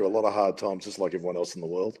going through a lot of hard times, just like everyone else in the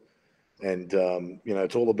world. And, you know,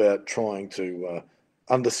 it's all about trying to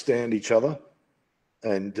understand each other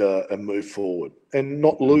and move forward and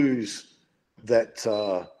not lose that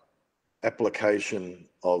application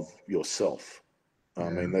of yourself. I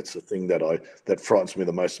mean, that's the thing that frightens me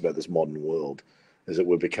the most about this modern world, is that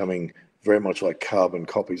we're becoming very much like carbon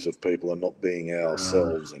copies of people and not being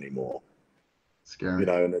ourselves anymore. Scary. You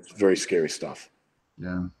know, and it's very scary stuff.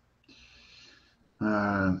 Yeah.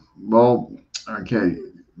 Well, okay,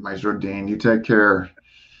 Maestro Deane, you take care.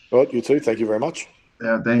 All right, you too. Thank you very much.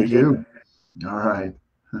 Yeah, thank you. All right.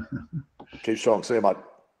 Keep strong. See you, mate.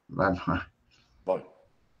 Bye-bye. Bye.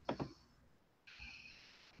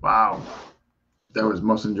 Wow. That was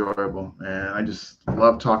most enjoyable. And I just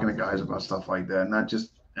love talking to guys about stuff like that. Not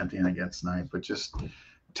just anything against night, but just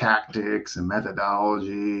tactics and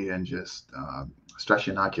methodology and just stress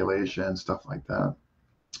inoculation, stuff like that.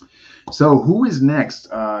 So who is next?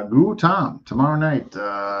 Guru Tom, tomorrow night.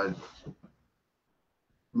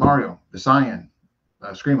 Mario, the Cyan,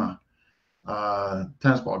 Screama,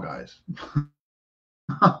 tennis ball guys.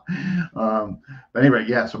 But anyway,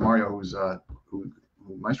 yeah, so Mario, who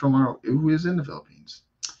Maestro Mario, who is in the Philippines.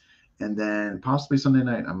 And then possibly Sunday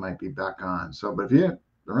night, I might be back on. So, but if you're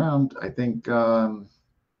around, I think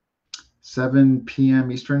 7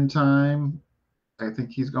 p.m. Eastern time, I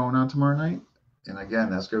think he's going on tomorrow night. And again,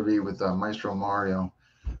 that's going to be with Maestro Mario,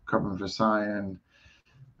 covering for Cyan,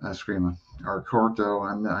 Screama, or Corto.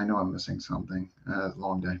 I know I'm missing something.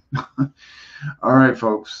 Long day. All right,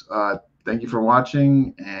 folks. Thank you for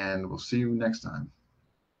watching, and we'll see you next time.